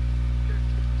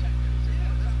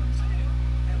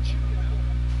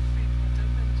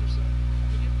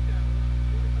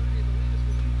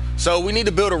 So we need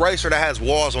to build a racer that has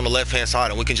walls on the left hand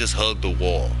side, and we can just hug the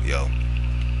wall, yo.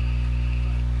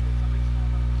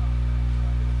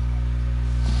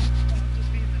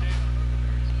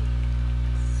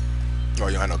 Oh,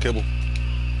 you had no kibble?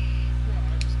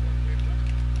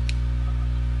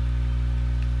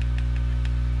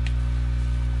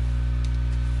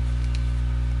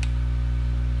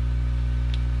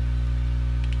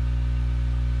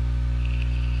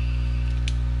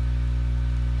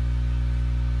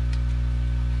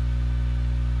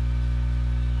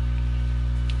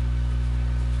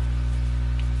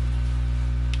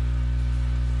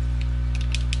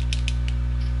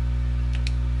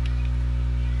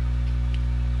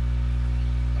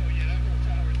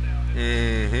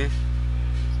 Mm-hmm.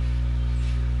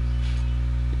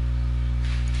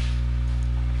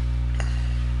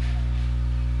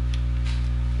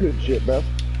 Good shit, Beth.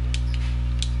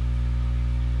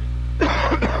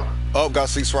 Oh, got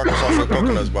 6 rockets off of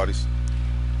coconuts bodies.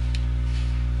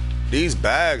 These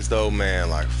bags, though, man,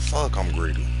 like, fuck, I'm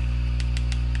greedy.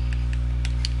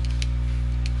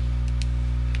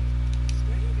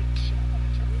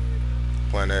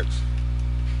 Plan X.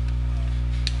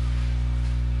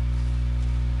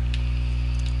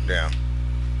 Damn.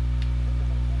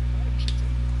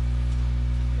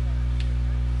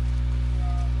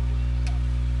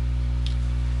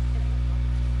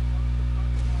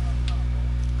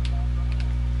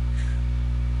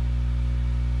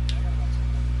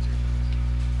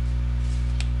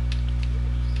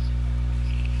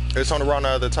 It's on the wrong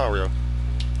side of the tower, yo.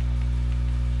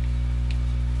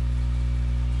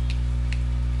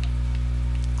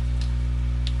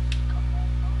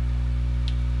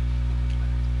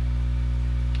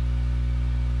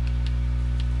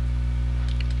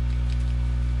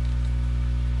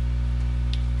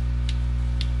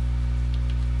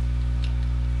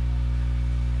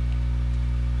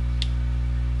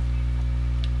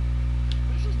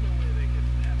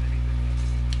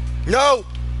 No!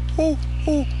 Ooh,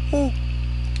 ooh, ooh.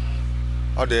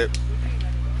 I did.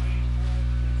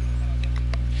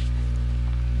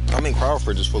 I mean,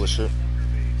 Crawford is full of shit.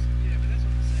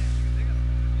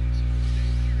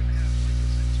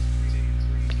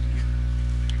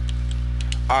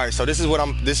 All right, so this is what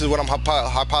I'm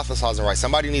hypothesizing, right?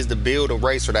 Somebody needs to build a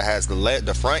racer that has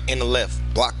the front and the left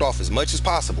blocked off as much as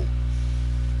possible,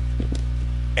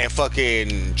 and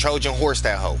fucking Trojan horse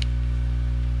that hoe.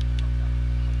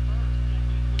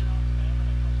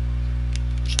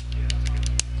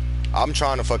 I'm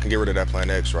trying to fucking get rid of that Plan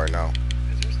X right now.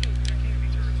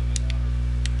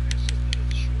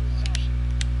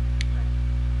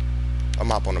 I'm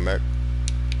hop on the mech.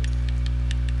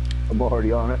 I'm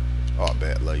already on it. Oh, I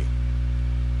bet, love you.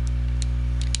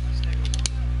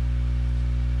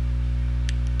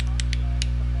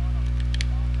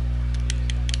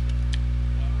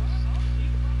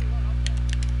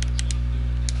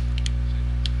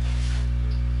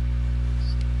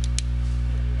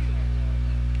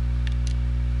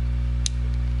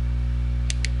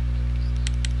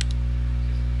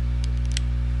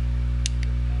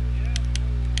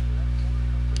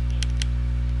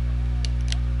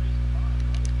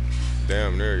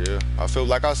 Damn near, yeah. I feel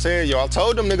like I said, yo, I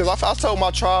told them niggas, I told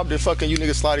my tribe that fucking you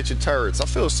niggas slide at your turrets. I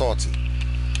feel salty.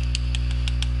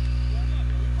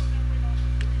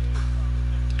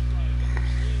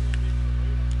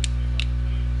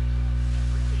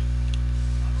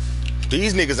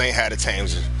 These niggas ain't had a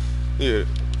tames. Yeah.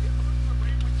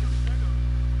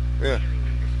 Yeah.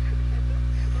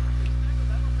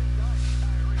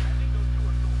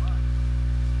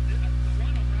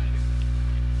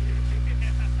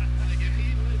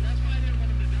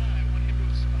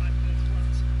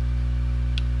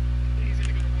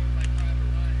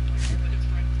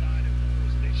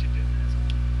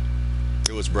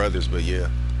 It was brothers, but yeah.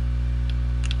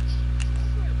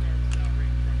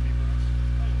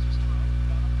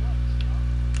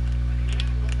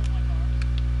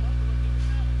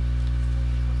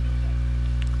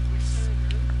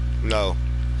 No,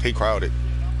 he crowded.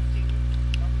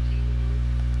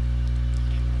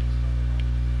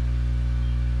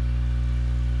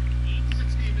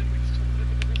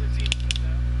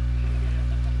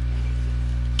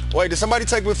 Wait, did somebody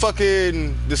take the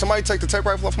tech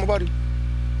rifle off my body?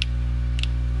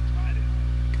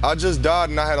 I just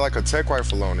died and I had like a tech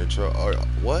rifle on it, yo.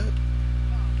 What?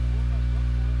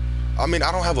 I mean,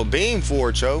 I don't have a beam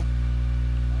for it, yo.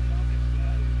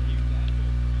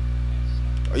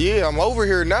 Yeah, I'm over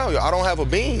here now. I don't have a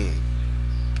beam.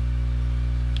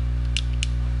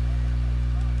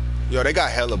 Yo, they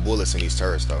got hella bullets in these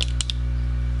turrets though.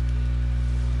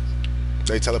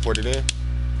 They teleported in.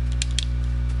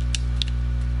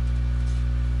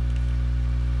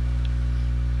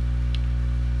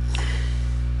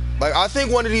 Like, I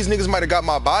think one of these niggas might have got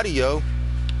my body, yo.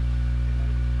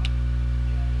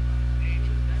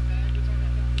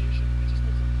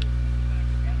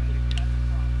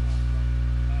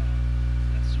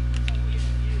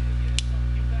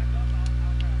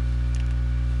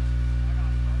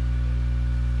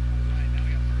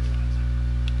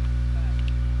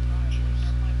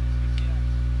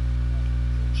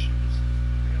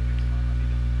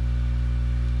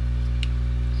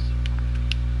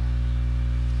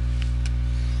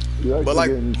 But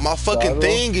like, my fucking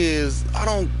thing is, I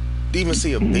don't even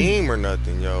see a beam or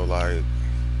nothing, yo. Like,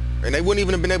 and they wouldn't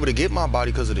even have been able to get my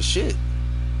body because of the shit.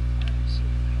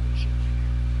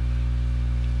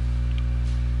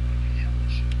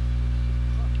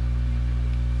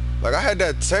 Like, I had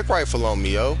that tech rifle on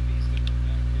me, yo.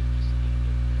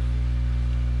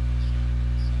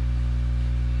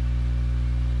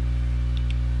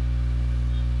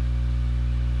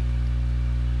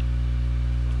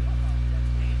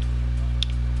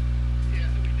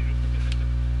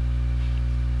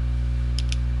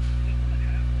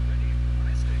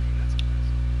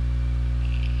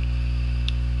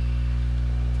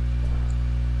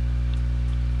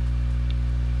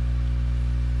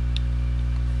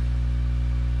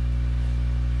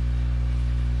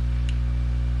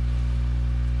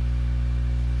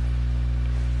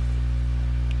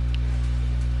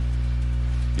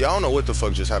 Yeah, I don't know what the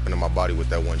fuck just happened to my body with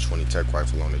that 120 tech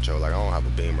rifle on it, yo. Like, I don't have a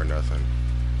beam or nothing.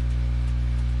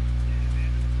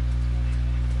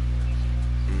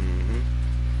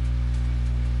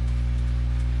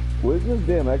 Where's this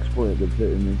damn exploit that's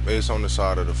hitting me? It's on the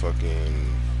side of the fucking...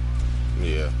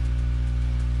 Yeah.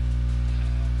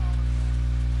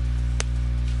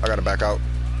 I gotta back out.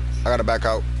 I gotta back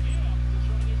out.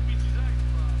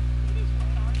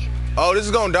 Oh, this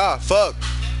is gonna die. Fuck.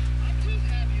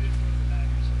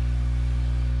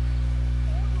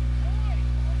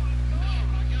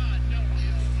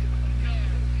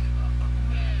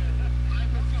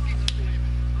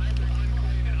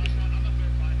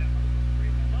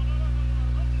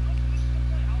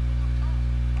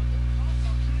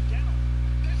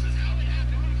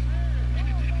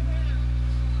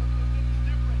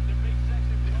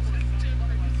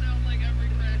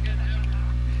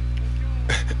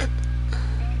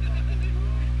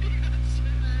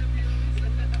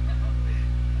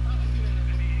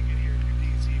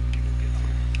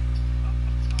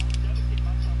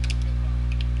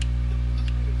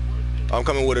 I'm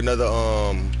coming with another,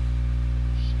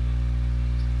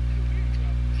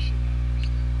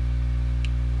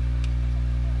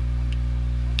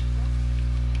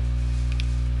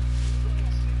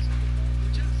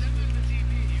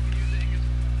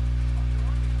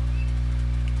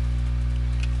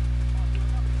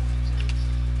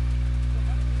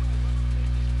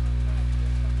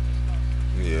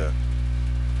 yeah.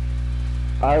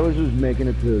 I was just making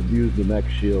it to use the mech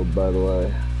shield, by the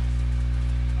way.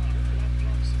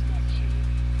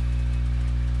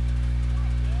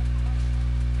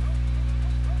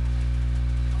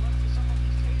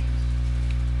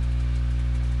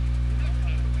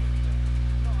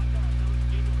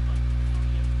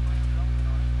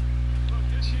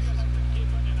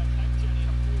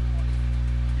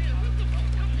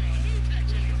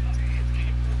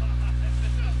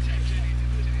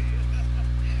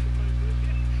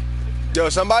 Yo,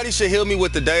 somebody should heal me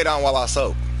with the data on while I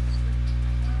soak.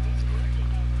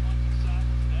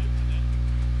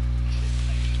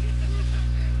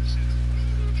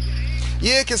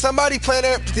 Yeah, can somebody plan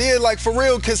that? Yeah, like for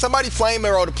real, can somebody flame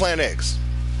arrow to Plan X?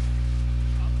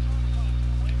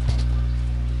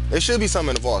 There should be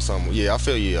something in the vault somewhere. Yeah, I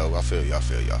feel you, yo. I feel you, I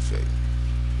feel you, I feel you.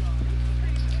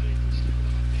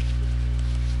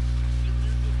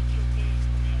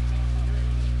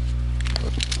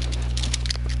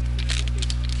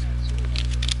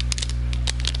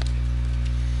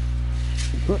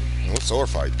 What sword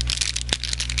fight?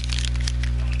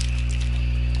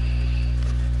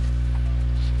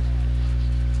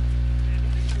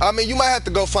 I mean, you might have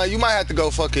to go find. You might have to go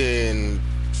fucking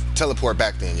teleport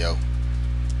back then, yo.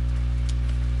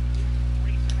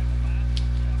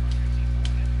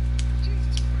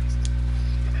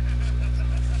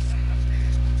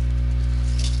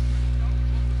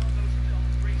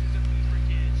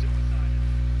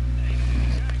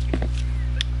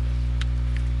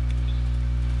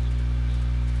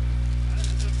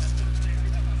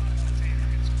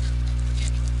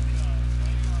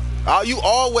 You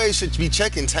always should be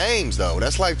checking tames though.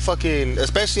 That's like fucking,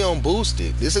 especially on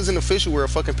boosted. This isn't official where a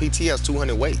fucking PT has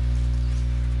 200 weight.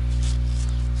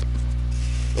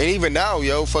 And even now,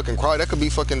 yo, fucking cryo, that could be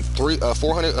fucking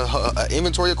 400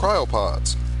 inventory of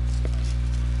cryopods.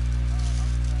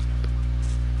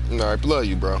 All right, love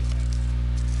you, bro.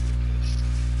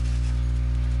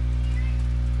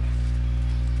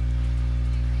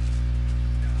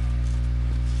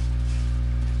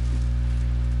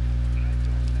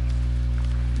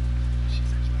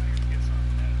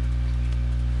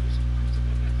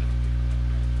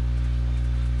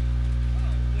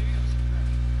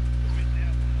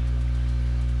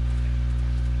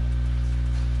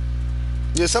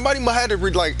 Yeah, somebody might have to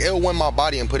like L1 my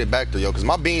body and put it back there, yo, cause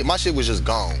my shit was just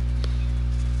gone.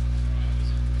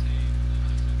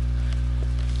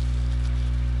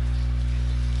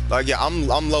 Like yeah, I'm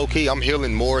low key. I'm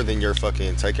healing more than you're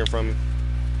fucking taking from me.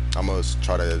 I'm gonna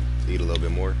try to eat a little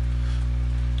bit more.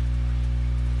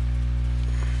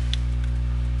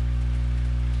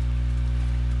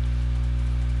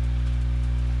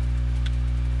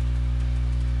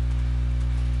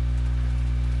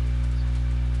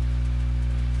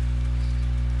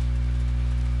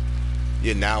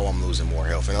 Yeah, now I'm losing more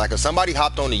health. And like if somebody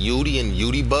hopped on the Yudi and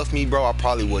Yudi buffed me, bro, I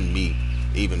probably wouldn't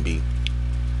even be.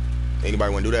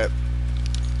 Anybody wanna do that?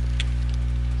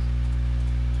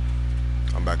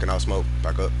 I'm backing out smoke.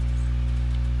 Back up.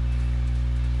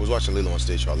 Who's watching Lilo and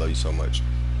Stitch? I love you so much.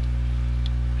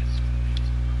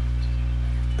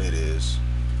 It is.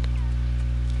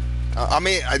 I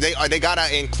mean, they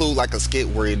gotta include like a skit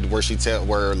where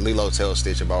where Lilo tells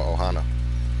Stitch about Ohana.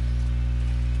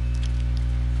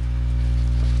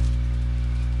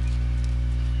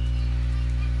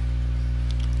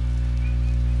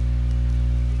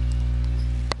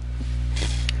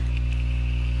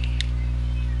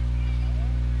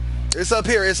 It's up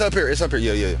here. It's up here. It's up here.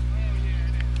 Yeah, yeah.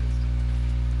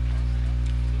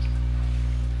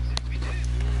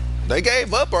 They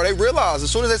gave up, or they realized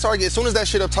as soon as they started, as soon as that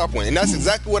shit up top went, and that's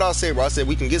exactly what I said, bro. I said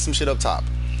we can get some shit up top,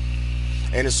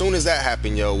 and as soon as that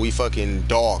happened, yo, we fucking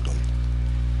dogged them.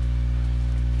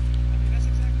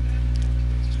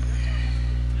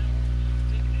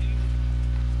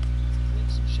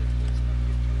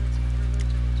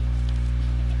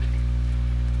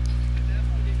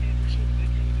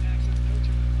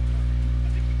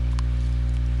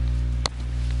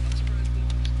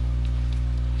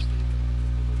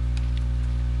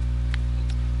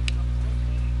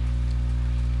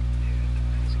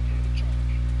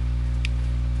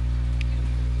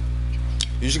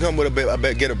 You should come with a bit. I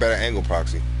bet get a better angle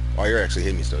proxy. Oh, you're actually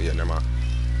hitting me still. Yeah, never mind.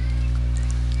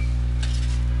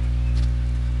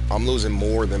 I'm losing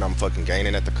more than I'm fucking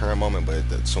gaining at the current moment, but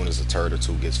as soon as a turret or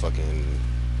two gets fucking.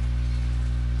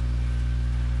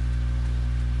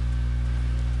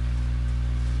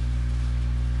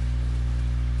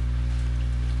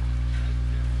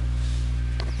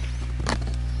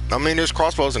 I mean, there's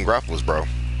crossbows and grapples, bro.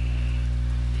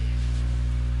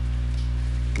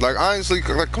 Like, honestly,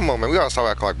 like, come on, man. We gotta stop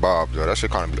acting like Bob, yo. That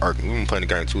shit kind of be irking. We've been playing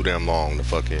the game too damn long to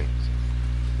fucking.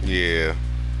 Yeah.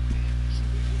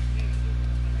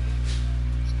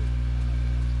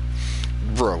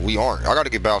 Bro, we aren't. I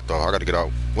gotta get out, though. I gotta get out.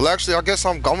 Well, actually, I guess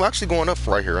I'm actually going up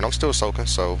right here, and I'm still soaking,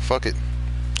 so fuck it.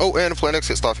 Oh, and the play next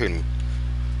hit, stop hitting me.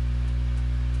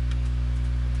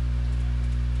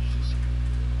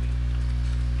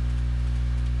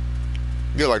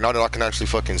 Yeah, like, now that I can actually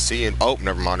fucking see it. Oh,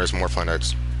 never mind. There's more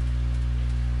Flanex.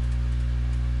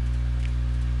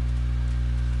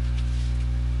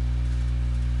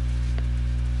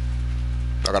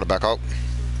 I gotta back out.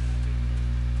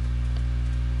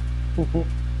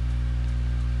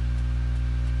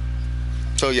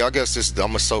 So yeah, I guess this. I'm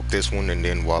gonna soak this one and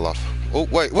then voila. Oh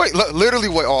wait, literally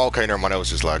wait. Oh okay, never mind. That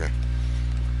was just lagging.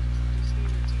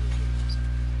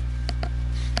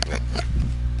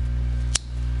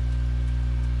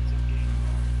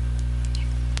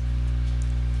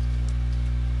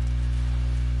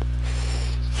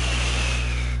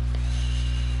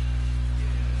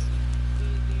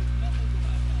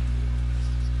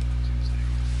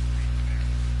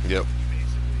 Yep.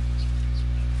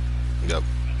 Yep.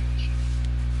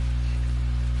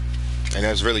 And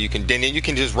that's really, you can, then you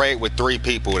can just raid with 3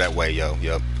 people that way, yo.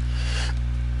 Yep.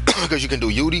 Because you can do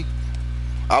Yudi.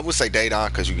 I would say Daedon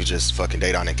because you could just fucking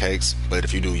Daedon and cakes. But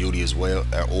if you do Yudi as well,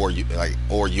 or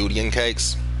Yudi and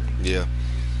cakes, yeah.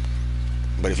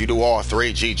 But if you do all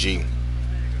 3, GG.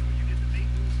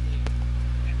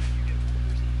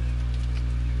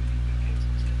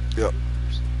 Yep.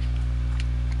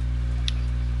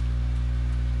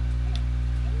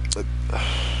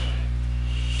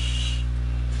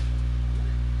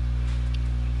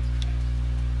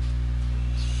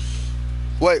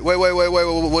 Wait.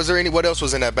 Was there any? What else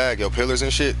was in that bag, yo? Pillars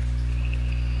and shit.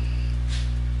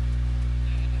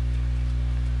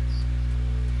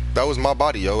 That was my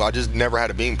body, yo. I just never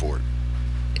had a beam for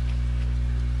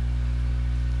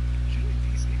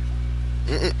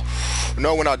it.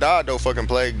 No, when I died though, fucking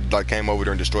plague like came over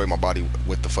there and destroyed my body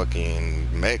with the fucking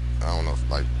mech. I don't know,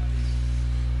 like.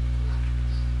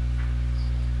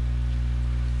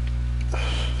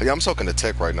 Yeah, I'm soaking the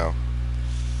tech right now.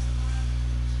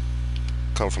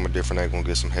 Come from a different angle and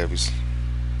get some heavies.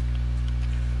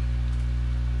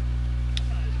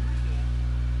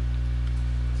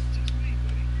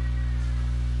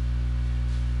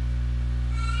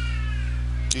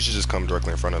 You should just come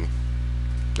directly in front of me.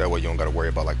 That way you don't gotta worry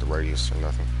about like the radius or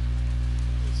nothing.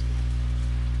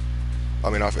 I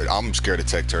mean, I'm scared of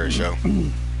tech turret show.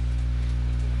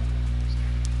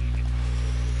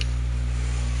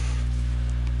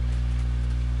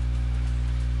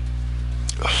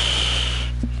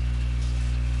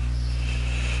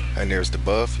 And there's the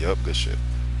buff. Yup, good shit.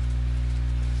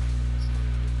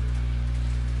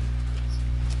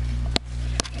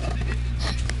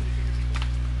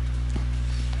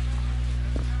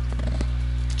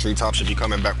 Treetop should be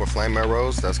coming back with flame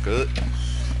arrows. That's good.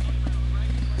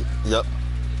 Yep.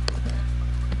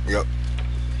 Yep.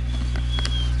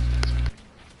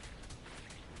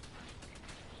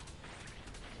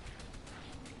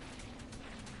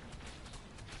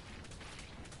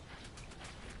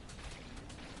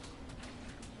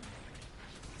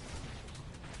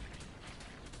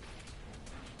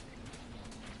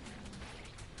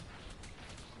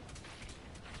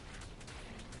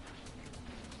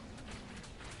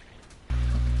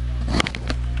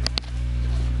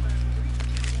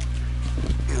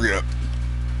 Yep.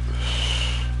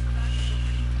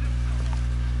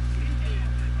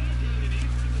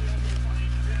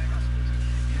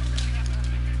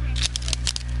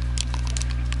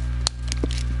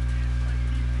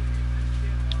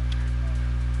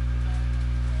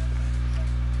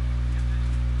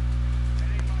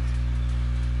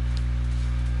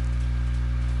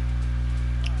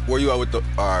 Where you at with the?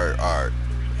 All right.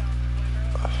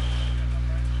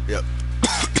 Yep.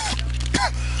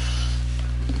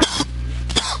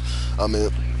 I'm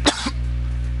in.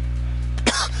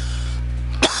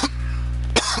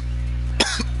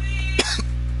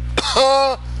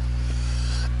 All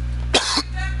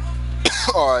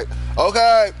right.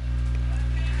 Okay.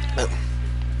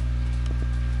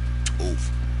 Oof.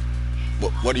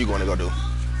 What are you going to go do?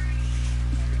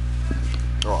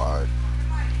 All right.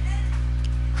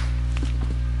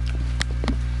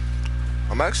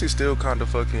 I'm actually still kind of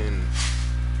fucking.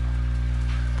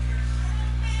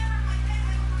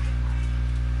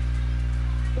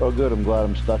 Oh, good. I'm glad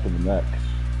I'm stuck in the mech.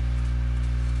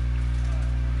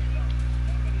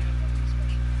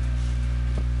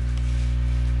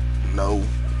 No,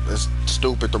 it's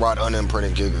stupid to ride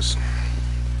unimprinted gigas.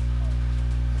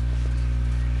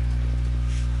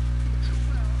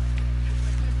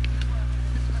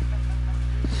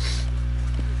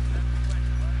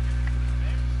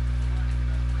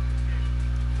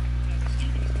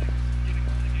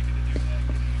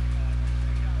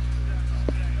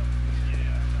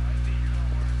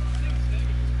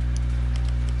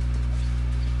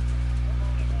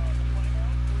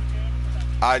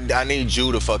 I need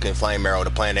you to fucking flame arrow to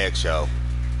Plan X, yo.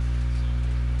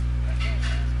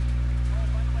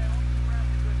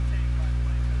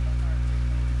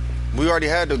 We already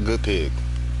had the good pig.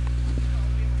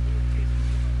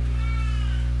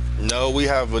 No, we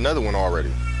have another one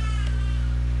already.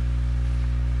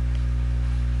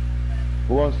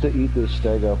 Who wants to eat this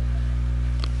stego?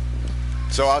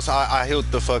 So I healed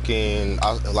the fucking.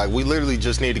 Like, we literally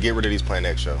just need to get rid of these Plan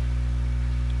X, yo.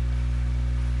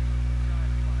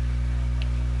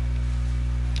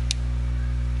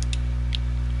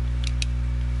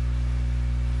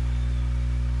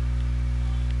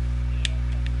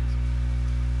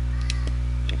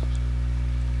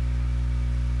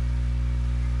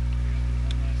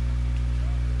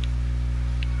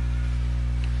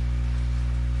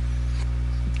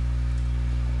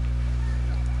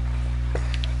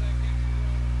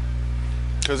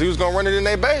 Because he was going to run it in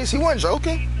their base. He wasn't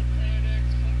joking.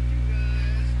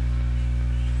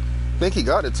 I think he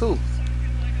got it too.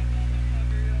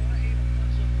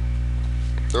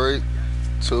 3,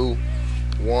 2,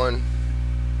 1.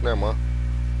 Never mind.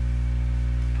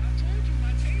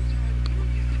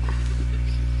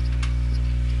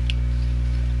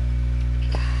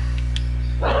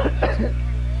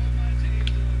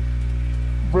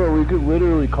 Bro, we could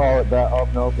literally call it that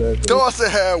up no bad. Dawson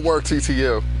had work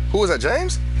TTL. Who was that,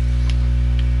 James?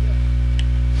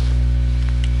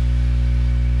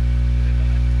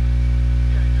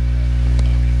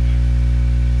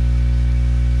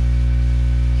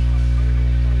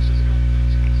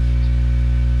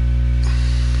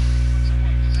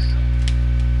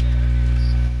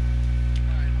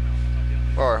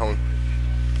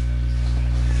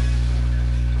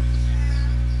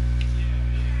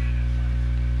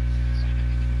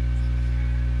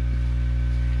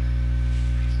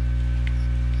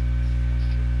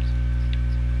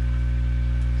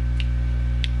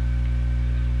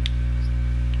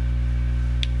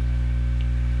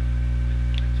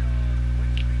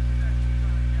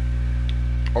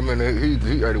 I mean,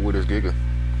 he ate it with his giga.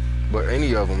 But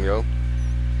any of them, yo.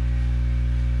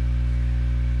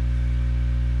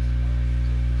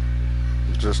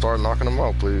 Just start knocking them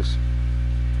out, please.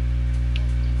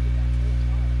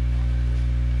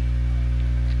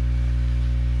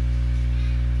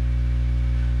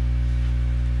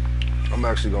 I'm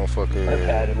actually gonna fucking... I've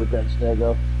had it with that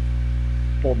Stego.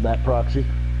 Hold that proxy.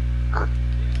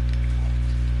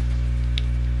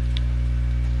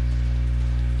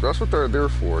 That's what they're there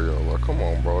for, yo. Like, come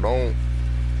on, bro. Don't...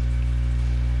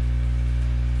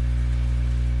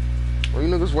 Well, you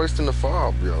niggas wasting the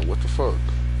fob, yo. What the fuck?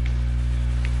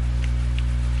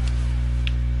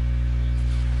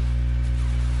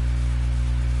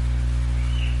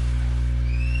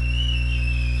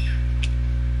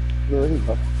 There you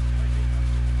go.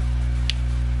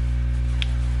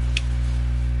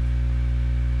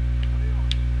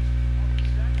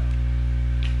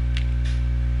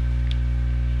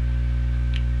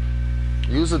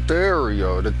 Use a theory,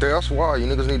 yo. That's why you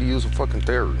niggas need to use a fucking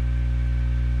theory.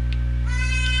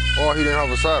 Oh, he didn't have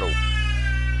a saddle.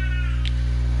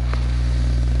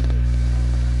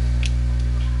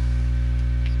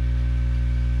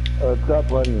 It's got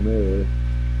plenty of mirrors.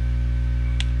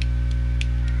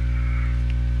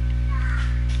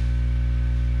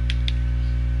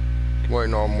 Wait,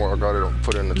 no more. I got it.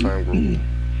 Put it in the time group.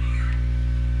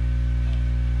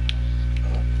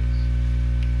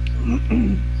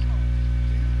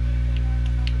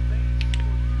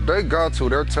 They got to.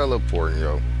 They're teleporting,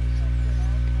 yo.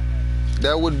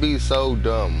 That would be so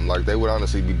dumb. Like, they would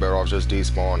honestly be better off just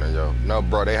despawning, yo. No,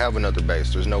 bro, they have another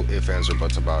base. There's no ifs, ands, or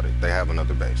buts about it. They have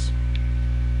another base.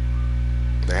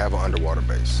 They have an underwater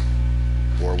base.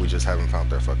 Or we just haven't found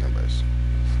their fucking base.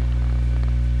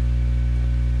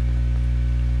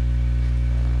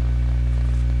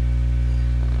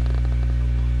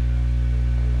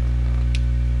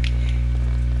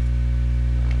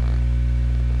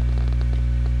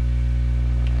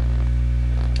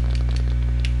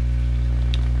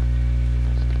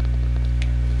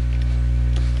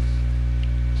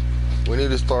 We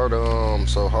need to start,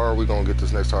 so how are we gonna get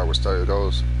this next tower started? It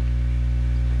goes.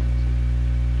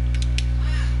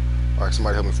 Alright,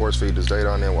 somebody help me force feed this data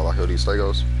on there while I heal these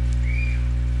Stegos.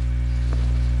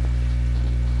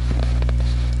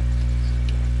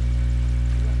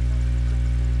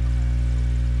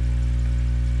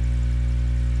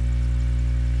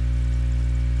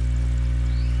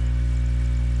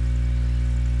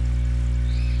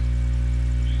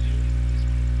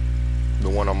 The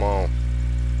one I'm on.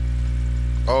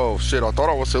 Oh shit, I thought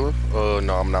I was still.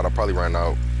 No, I'm not. I probably ran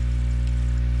out.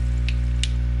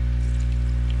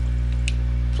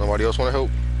 Somebody else want to help?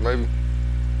 Maybe?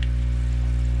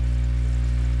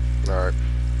 Alright.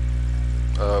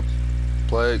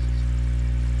 Plague.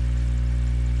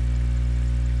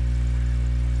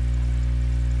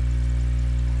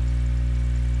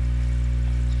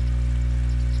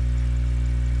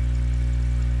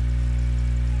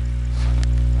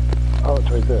 Oh, it's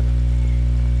right there.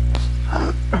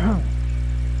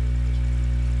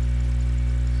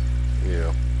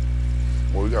 Yeah.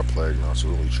 Well, we got plague now, so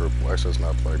we triple. Actually, that's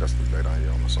not plague. That's the data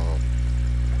here on the song.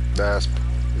 That's...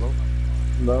 Nope.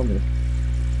 No, man.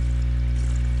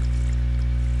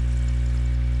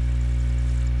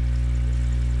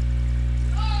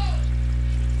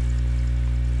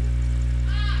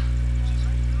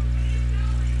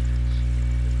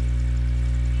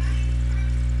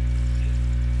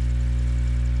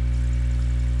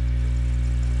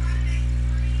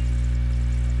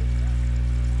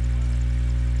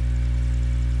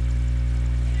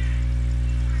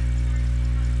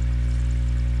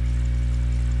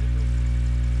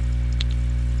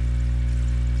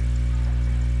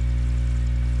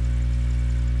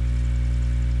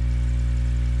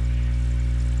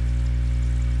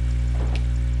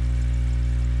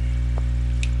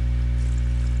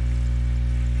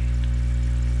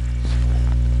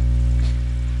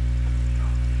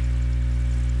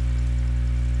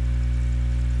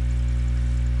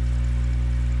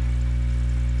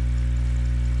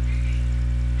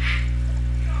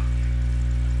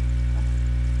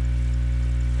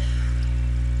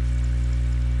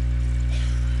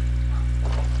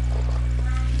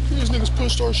 These niggas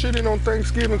pushed our shit in on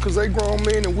Thanksgiving because they grown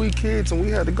men and we kids and we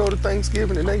had to go to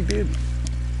Thanksgiving and they didn't.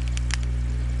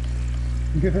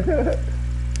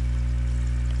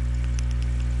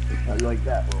 How you like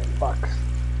that, little fucks?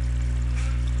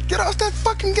 Get off that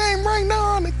fucking game right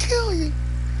now, I'm gonna kill you.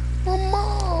 My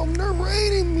mom, they're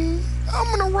raiding me.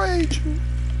 I'm gonna raid you.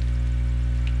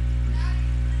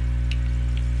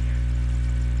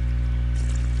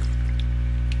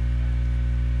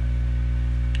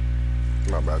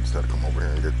 My bad. I just had to come over here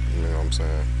and get, you know what I'm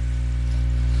saying?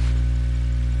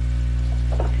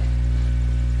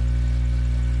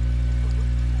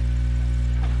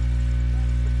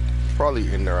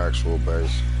 Probably in their actual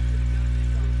base.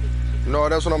 No,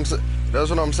 that's what I'm saying. That's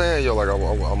what I'm saying, yo. Like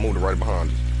I moved it right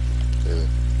behind you. Yeah.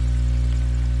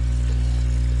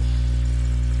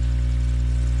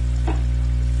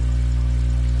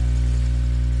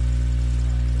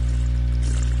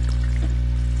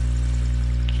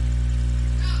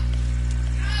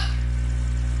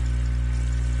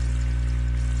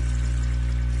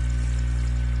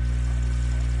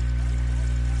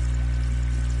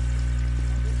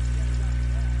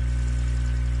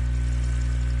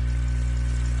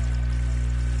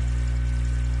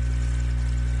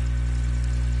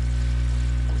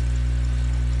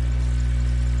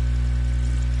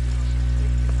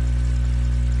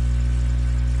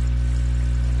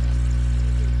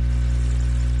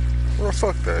 Well,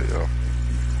 fuck that, yo.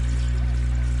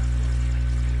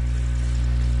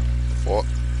 Fuck.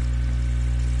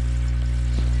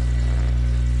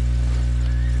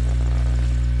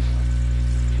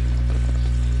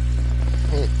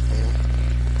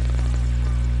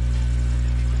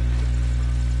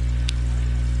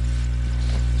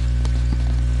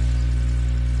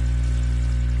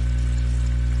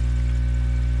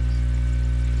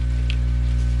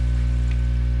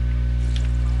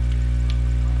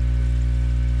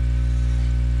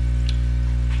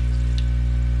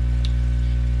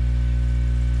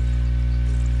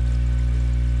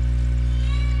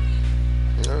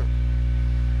 Yeah.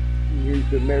 You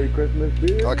said Merry Christmas,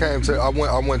 beer?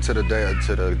 I went to the day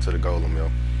to the golem,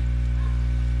 yo.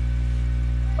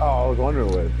 Oh, I was wondering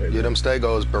what it said. Yeah, them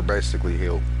stegos are basically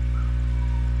healed.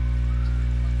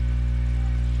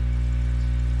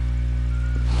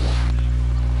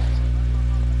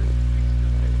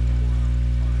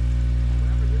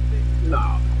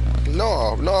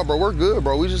 No. No, bro, we're good,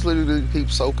 bro. We just literally keep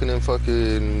soaking in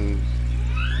fucking.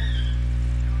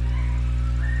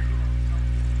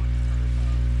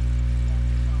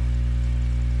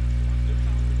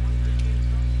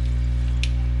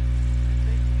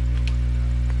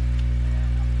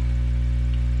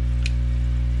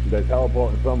 They're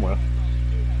teleporting somewhere.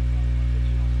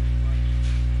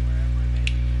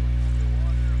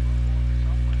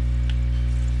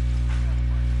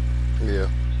 Yeah.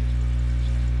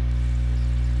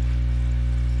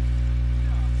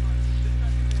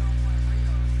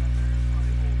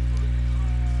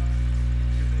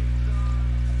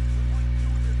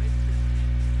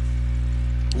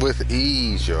 With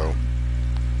ease, yo.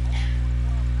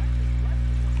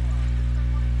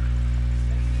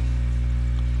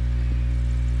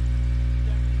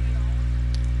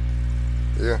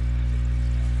 Yeah.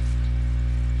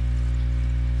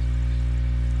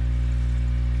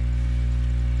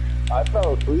 I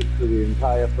fell asleep for the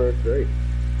entire first race.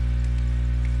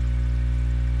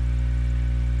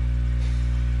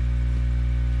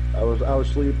 I was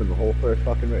sleeping the whole first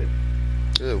fucking race.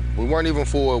 Yeah. We weren't even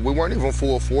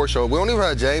full 4 show. We don't even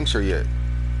have James here yet.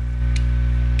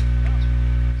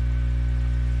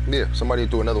 Yeah, somebody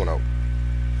threw another one out.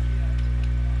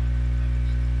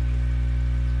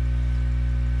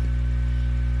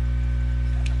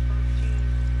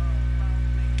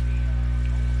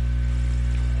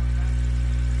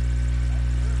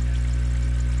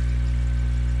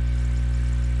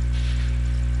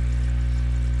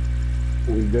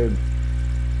 We did.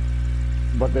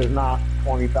 But there's not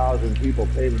 20,000 people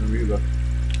paving them either.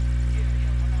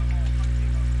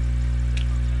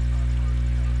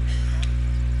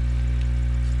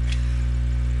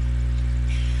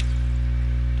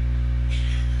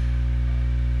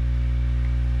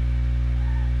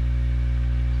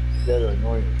 They're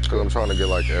annoying. Because I'm trying to get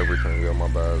like everything on my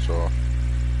bad, so.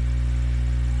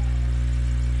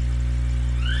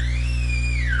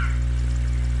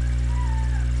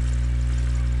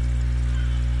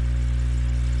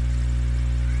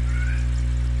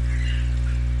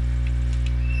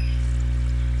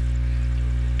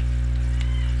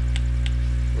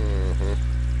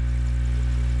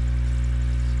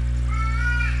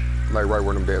 Like right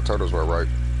where them dead turtles were, right?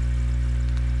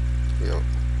 Yep.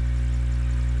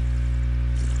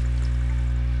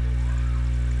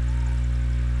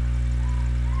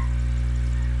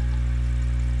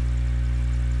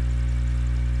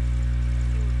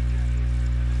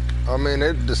 I mean,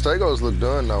 the Stegos look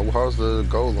done now. How's the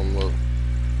golem look?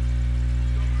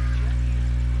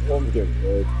 One's getting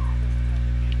good.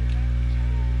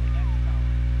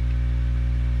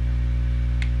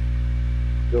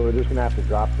 So we're just gonna have to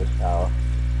drop this tower.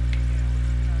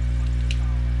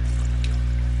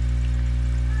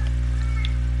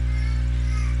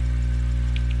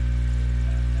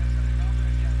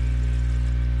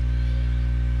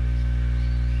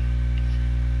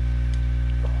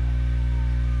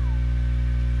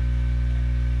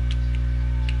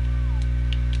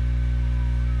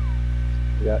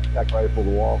 You got tech rifle the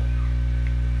wall.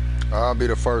 I'll be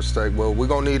the first stake. Well, we're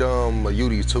gonna need a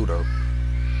UD too though.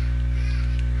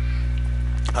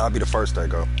 I'll be the first stake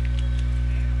go.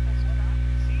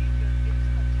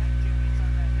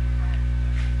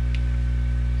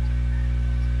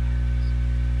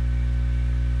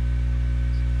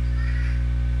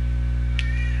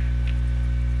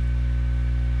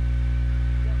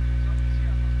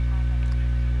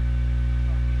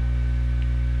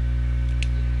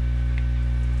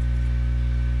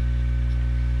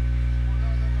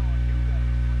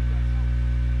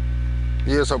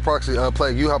 Yeah, so Proxy,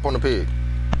 Plague, you hop on the pig.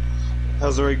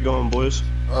 How's the raid going, boys?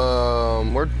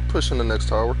 We're pushing the next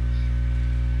tower.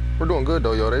 We're doing good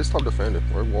though, yo. They stopped defending.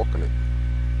 We're walking it.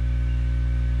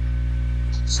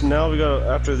 So now we gotta,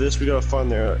 after this, we gotta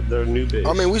find their new base.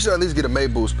 I mean, we should at least get a May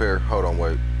boost pair. Hold on,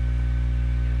 wait.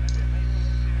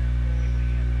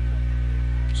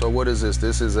 So what is this?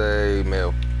 This is a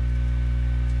male.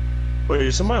 Wait,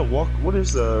 did somebody walk? What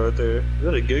is that right there? Is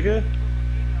that a Giga?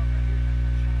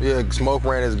 Yeah, Smoke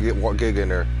ran his gig in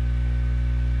there.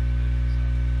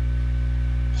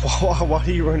 Why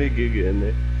do you run a Giga in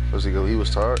there? Where's he go? He was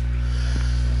tired.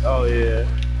 Oh yeah.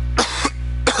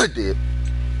 I did.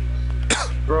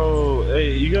 Bro,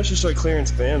 hey, you guys should start clearing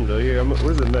spam though. Here,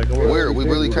 where's the mech? Where? We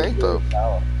really can't though.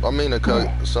 I mean, to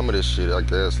cut some of this shit, I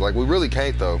guess. Like, we really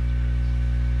can't though.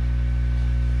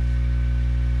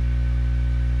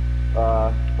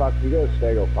 Fuck, you go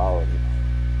Stego Power.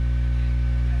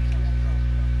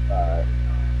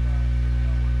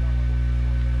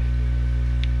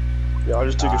 Yeah, I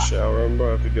just took a shower. I'm about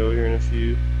to have to go here in a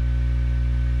few.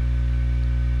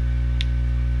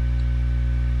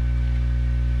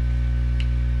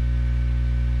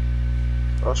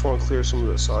 I just want to clear some of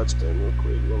the side spam real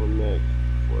quick on the mech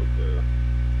before I go.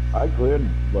 I cleared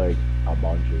like a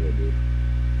bunch of it, dude.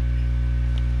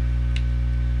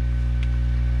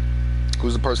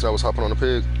 Who's the person that was hopping on the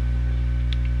pig?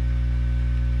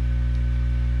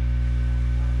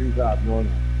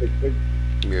 2,166.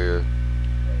 Yeah.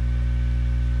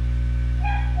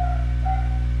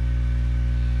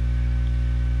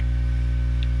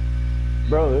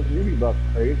 Bro, this UV buff's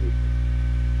crazy.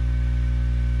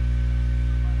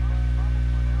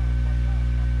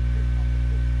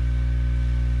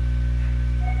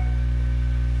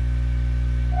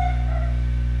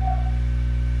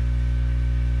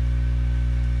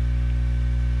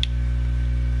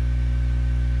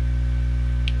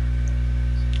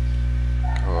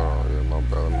 Oh, yeah, my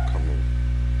bad. Let me come in.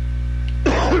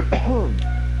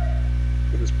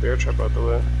 Get this bear trap out the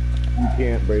way. You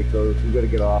can't break those. You gotta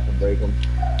get off and break them.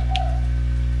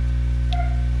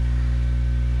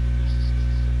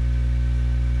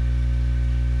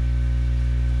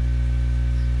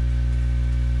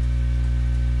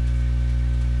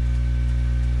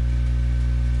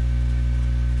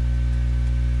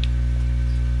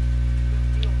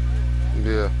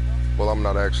 Yeah. Well, I'm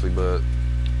not actually, but...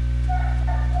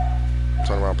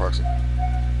 Turn around, Proxy.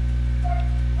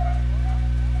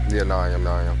 Yeah, no, I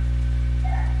am.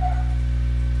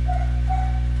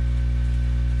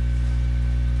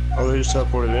 Oh, they just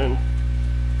teleported in.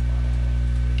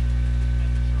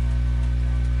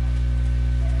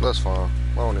 That's fine.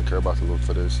 I don't even care about the loot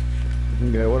for this.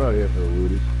 Yeah, we're not here for the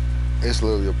looties. It's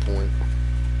literally a point.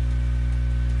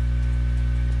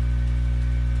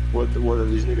 What are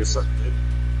these niggas suck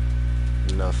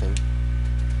dick? Nothing.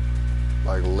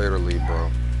 Like, literally, bro.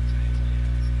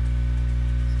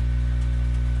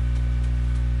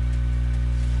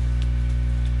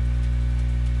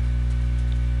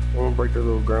 I'm gonna break their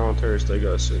little ground terrace they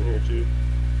got sitting here too.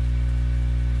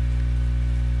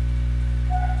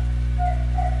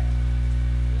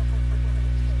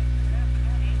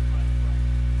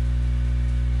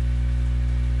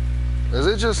 Is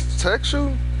it just tech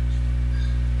shooting?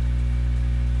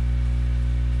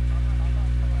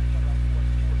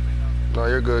 No,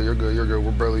 you're good.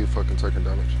 We're barely fucking taking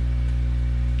damage.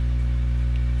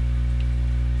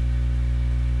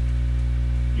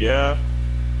 Yeah.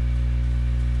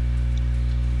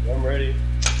 I'm ready.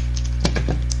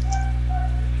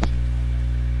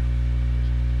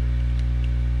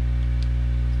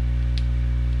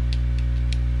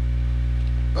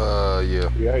 Yeah.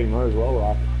 Yeah, you might as well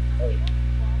rock.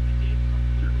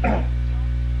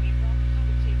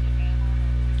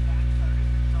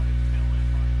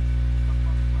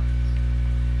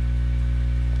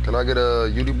 Can I get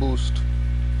a UD boost?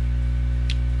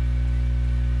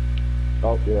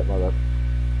 Oh, yeah, my bad.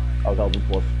 I was helping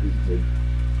for speed.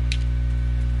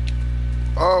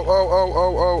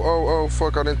 Oh,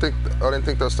 fuck, I didn't think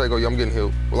that's Stego. Yeah, I'm getting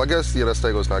healed. Well, I guess, yeah, that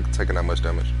Stego's not taking that much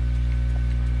damage.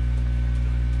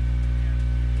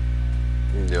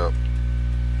 Yep.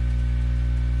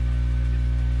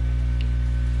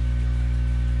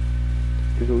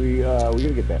 Do we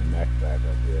gotta get that mech back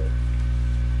up here.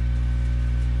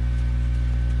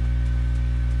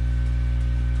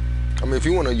 I mean, if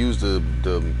you want to use the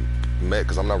mech,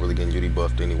 because I'm not really getting UD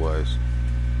buffed anyways.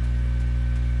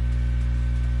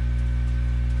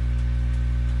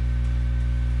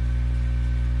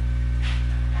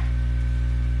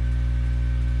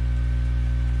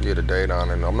 Yeah, the data on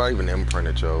it. I'm not even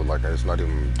imprinted, yo. Like, it's not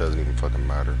even, doesn't even fucking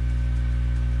matter.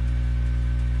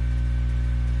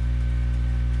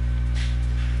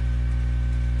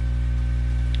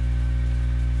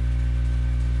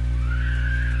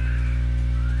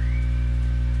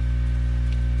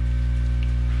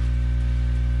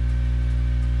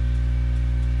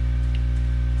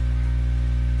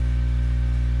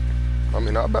 I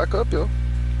mean, I'll back up, yo.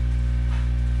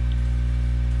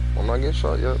 I'm not getting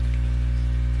shot yet.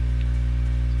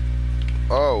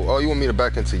 Oh, you want me to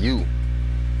back into you?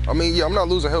 I mean, yeah, I'm not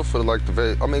losing health for like the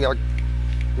vet. I mean,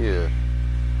 yeah.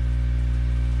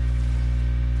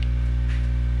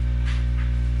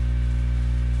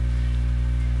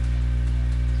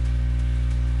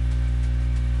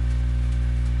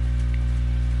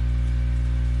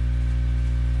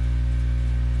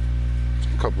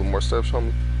 A couple more steps,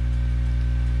 homie.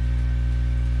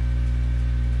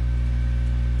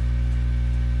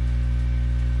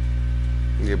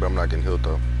 Yeah, but I'm not getting healed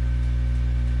though.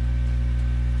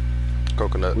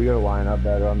 Coconut. We gotta line up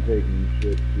better. I'm taking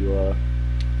shit to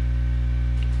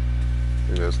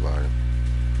Yeah, that's lying.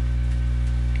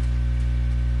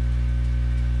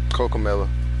 Cocomella.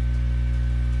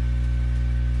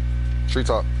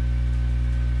 Treetop.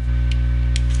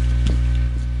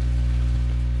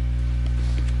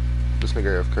 This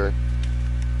nigga AFK.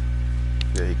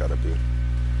 Yeah, he gotta be.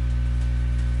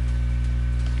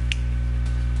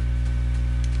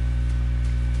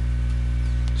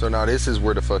 So now this is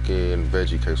where the fucking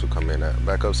veggie cakes will come in at.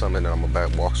 Back up something, and then I'm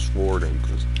gonna walk forward and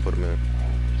just put them in.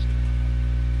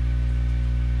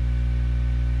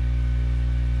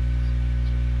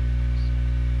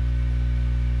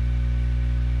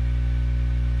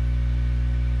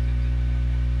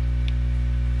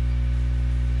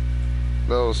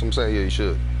 No, so I'm saying, yeah, you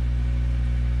should.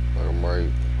 Like, I'm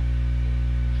right.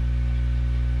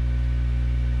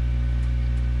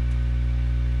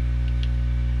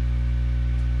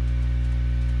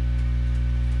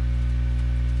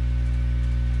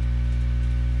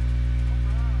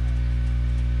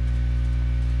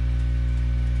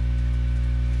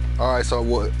 Alright, so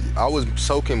what I was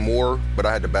soaking more, but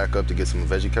I had to back up to get some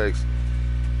veggie cakes.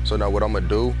 So now what I'm gonna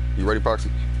do, you ready, Proxy?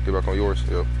 Get back on yours?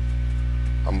 Yep.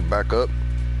 I'm gonna back up.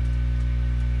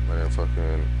 And then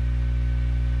fucking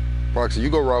Proxy,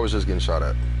 you go where I was just getting shot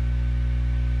at.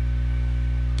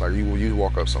 Like you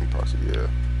walk up something, Proxy, yeah.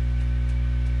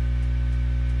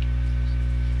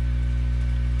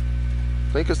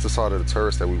 I think it's the side of the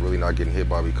turrets that we really not getting hit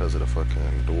by because of the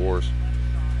fucking doors.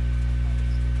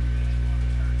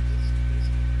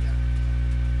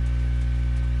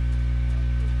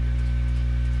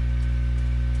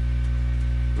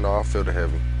 No, I feel the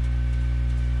heavy.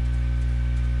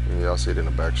 Yeah, I see it in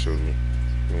the back shooting me.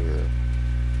 Yeah.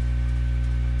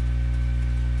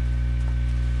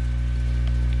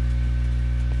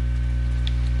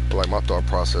 But like my thought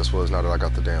process was, now that I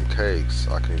got the damn cakes,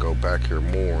 I can go back here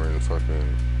more and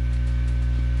fucking.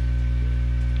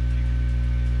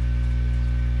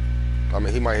 I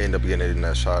mean, he might end up getting it in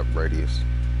that shot radius,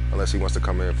 unless he wants to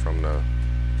come in from the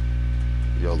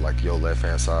your left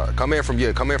hand side. Come in from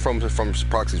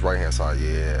Proxy's right hand side.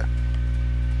 Yeah.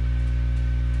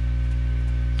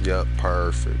 Yep.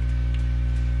 Perfect.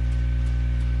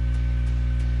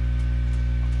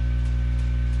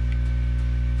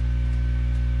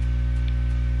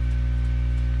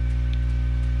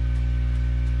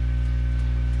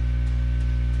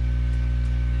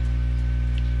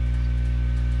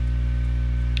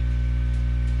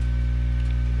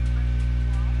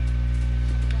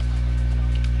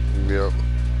 Yep.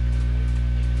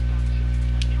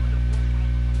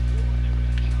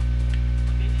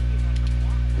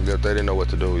 Yep, they didn't know what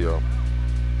to do, yo.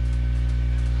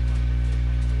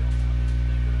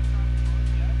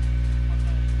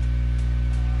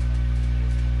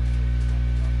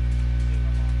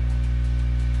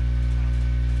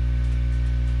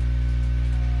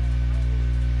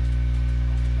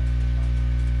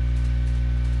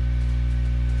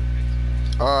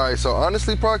 Alright, so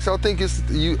honestly, Prox, I think it's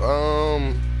you,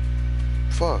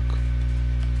 fuck.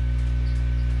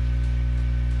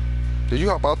 Did you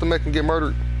hop out the mech and get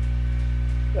murdered?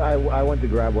 I went to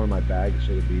grab one of my bags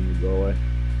so the beam would go away.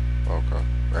 Okay.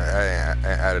 I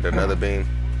added another beam.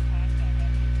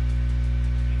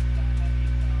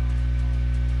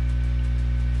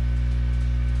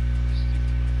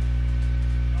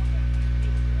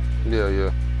 Yeah,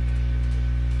 yeah.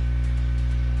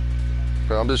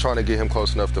 But I'm just trying to get him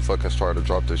close enough to fucking try to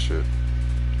drop this shit.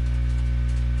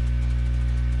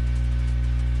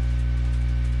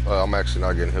 I'm actually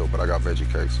not getting healed, but I got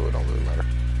veggie cake, so it don't really matter.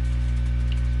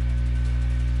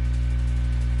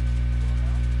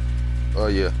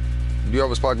 Yeah. Do you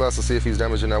have a spot glass to see if he's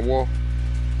damaging that wall?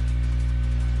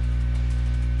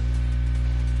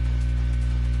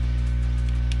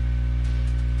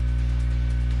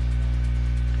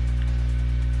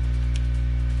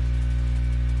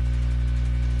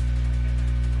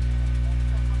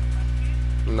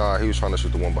 Nah, he was trying to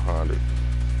shoot the one behind it.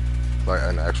 Like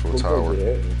an actual Looks like tower. it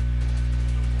hit me.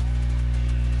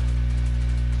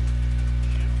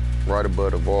 Right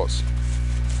above the vaults.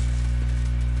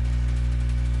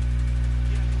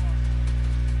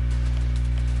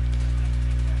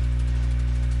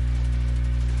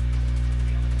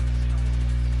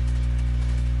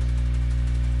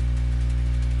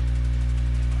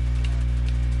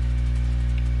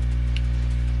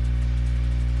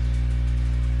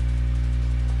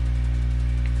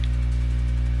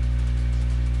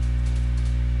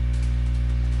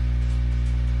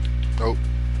 Oh.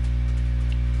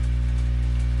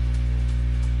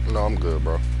 No, I'm good,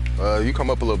 bro. You come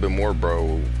up a little bit more,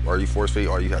 bro. Are you force feed?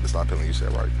 Or you had to stop healing, you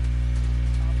said, right?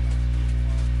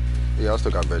 Yeah, I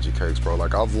still got veggie cakes, bro.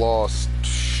 Like, I've lost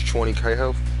 20k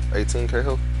health, 18k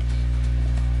health.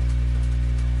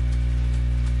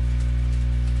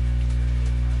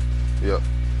 Yep.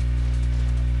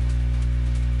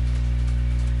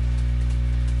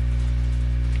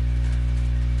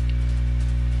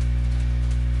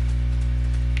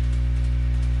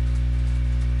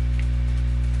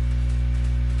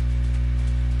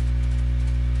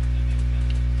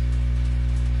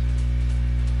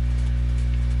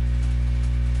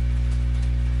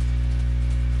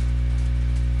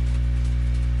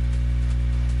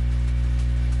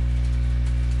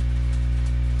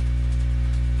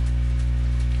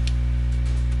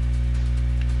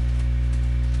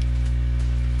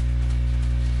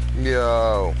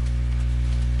 Yo.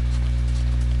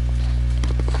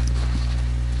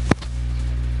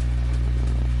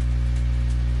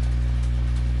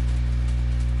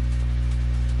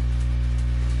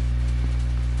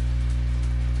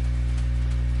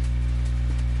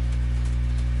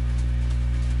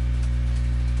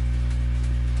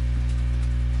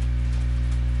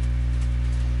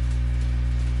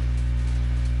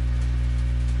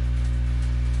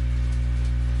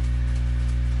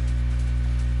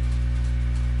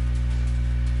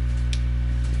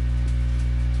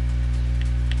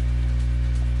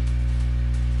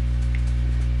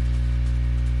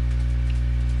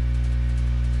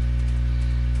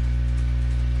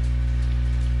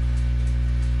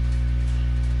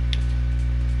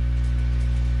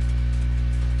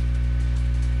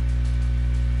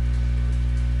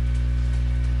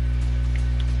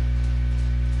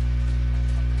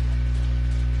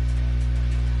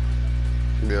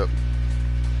 Yep.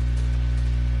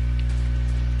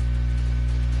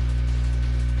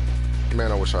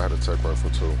 Man, I wish I had a tech rifle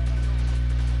too.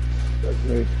 That's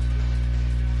me.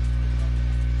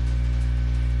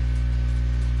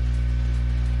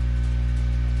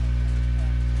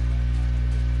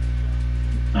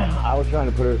 I was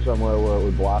trying to put it somewhere where it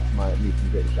would block me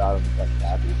from getting shot on the second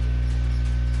happy.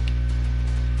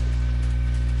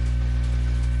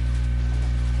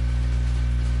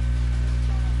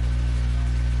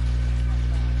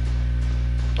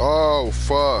 Oh,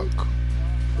 fuck.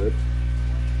 Good.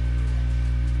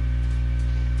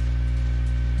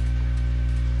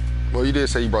 Well, you did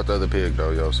say you brought the other pig,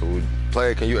 though, yo. So, we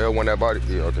play it. Can you L1 that body?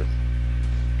 Yeah, okay.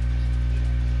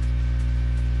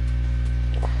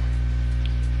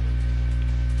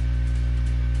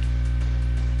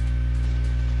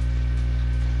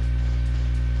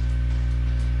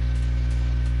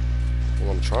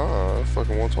 Well, I'm trying.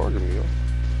 Fucking won't target me, yo.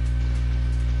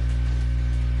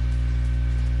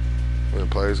 The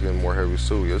play's getting more heavy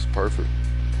too. Yeah, it's perfect.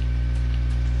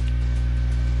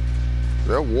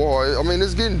 That wall, I mean,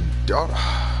 it's getting dark.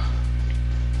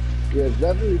 Yeah, it's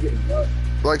definitely getting dark.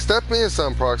 Like, step in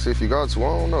some proxy if you got to.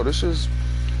 I don't know. This is.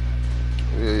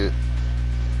 Yeah, yeah.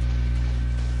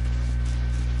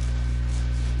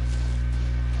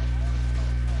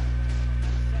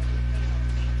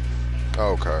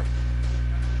 Okay.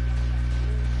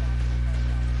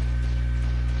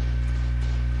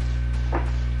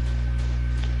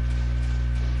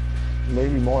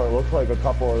 Maybe more. It looks like a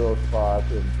couple of those spots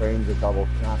and frames are double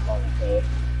snap on the face.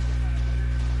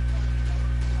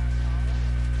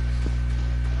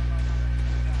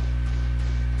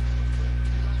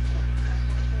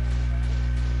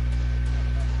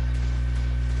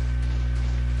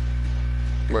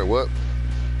 Wait, what?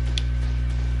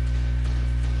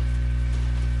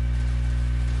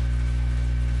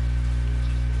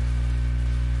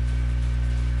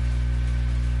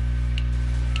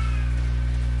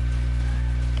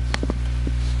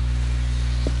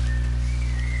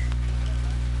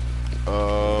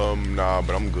 Nah,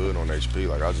 but I'm good on HP.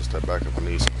 Like, I'll just step back if I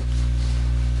need some.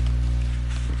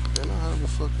 Then I have a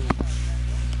fucking.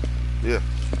 Yeah.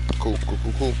 Cool, cool,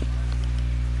 cool, cool.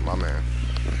 My man.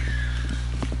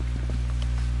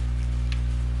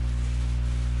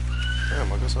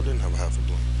 Damn, I guess I didn't have a half a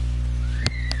blunt.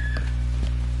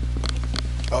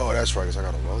 Oh, that's right, 'cause I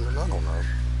got a rolling. I don't know.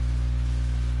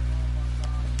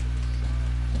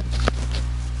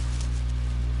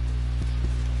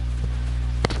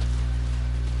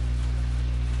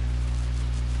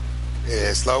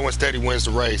 Yeah, slow and steady wins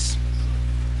the race.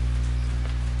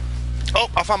 Oh,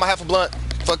 I found my half a blunt.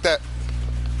 Fuck that.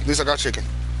 At least I got chicken.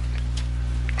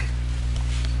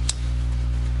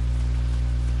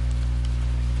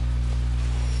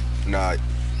 Nah.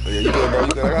 Yeah, you good, bro.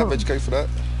 You good. I got a veggie cake for that.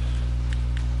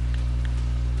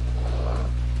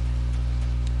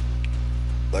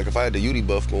 Like, if I had the UD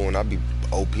buff going, I'd be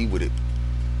OP with it.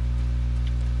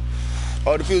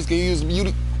 Oh, the fields can use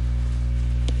UD.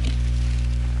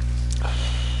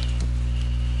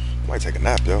 Might take a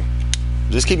nap, yo.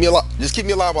 Just keep me alive. Just keep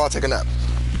me alive while I take a nap.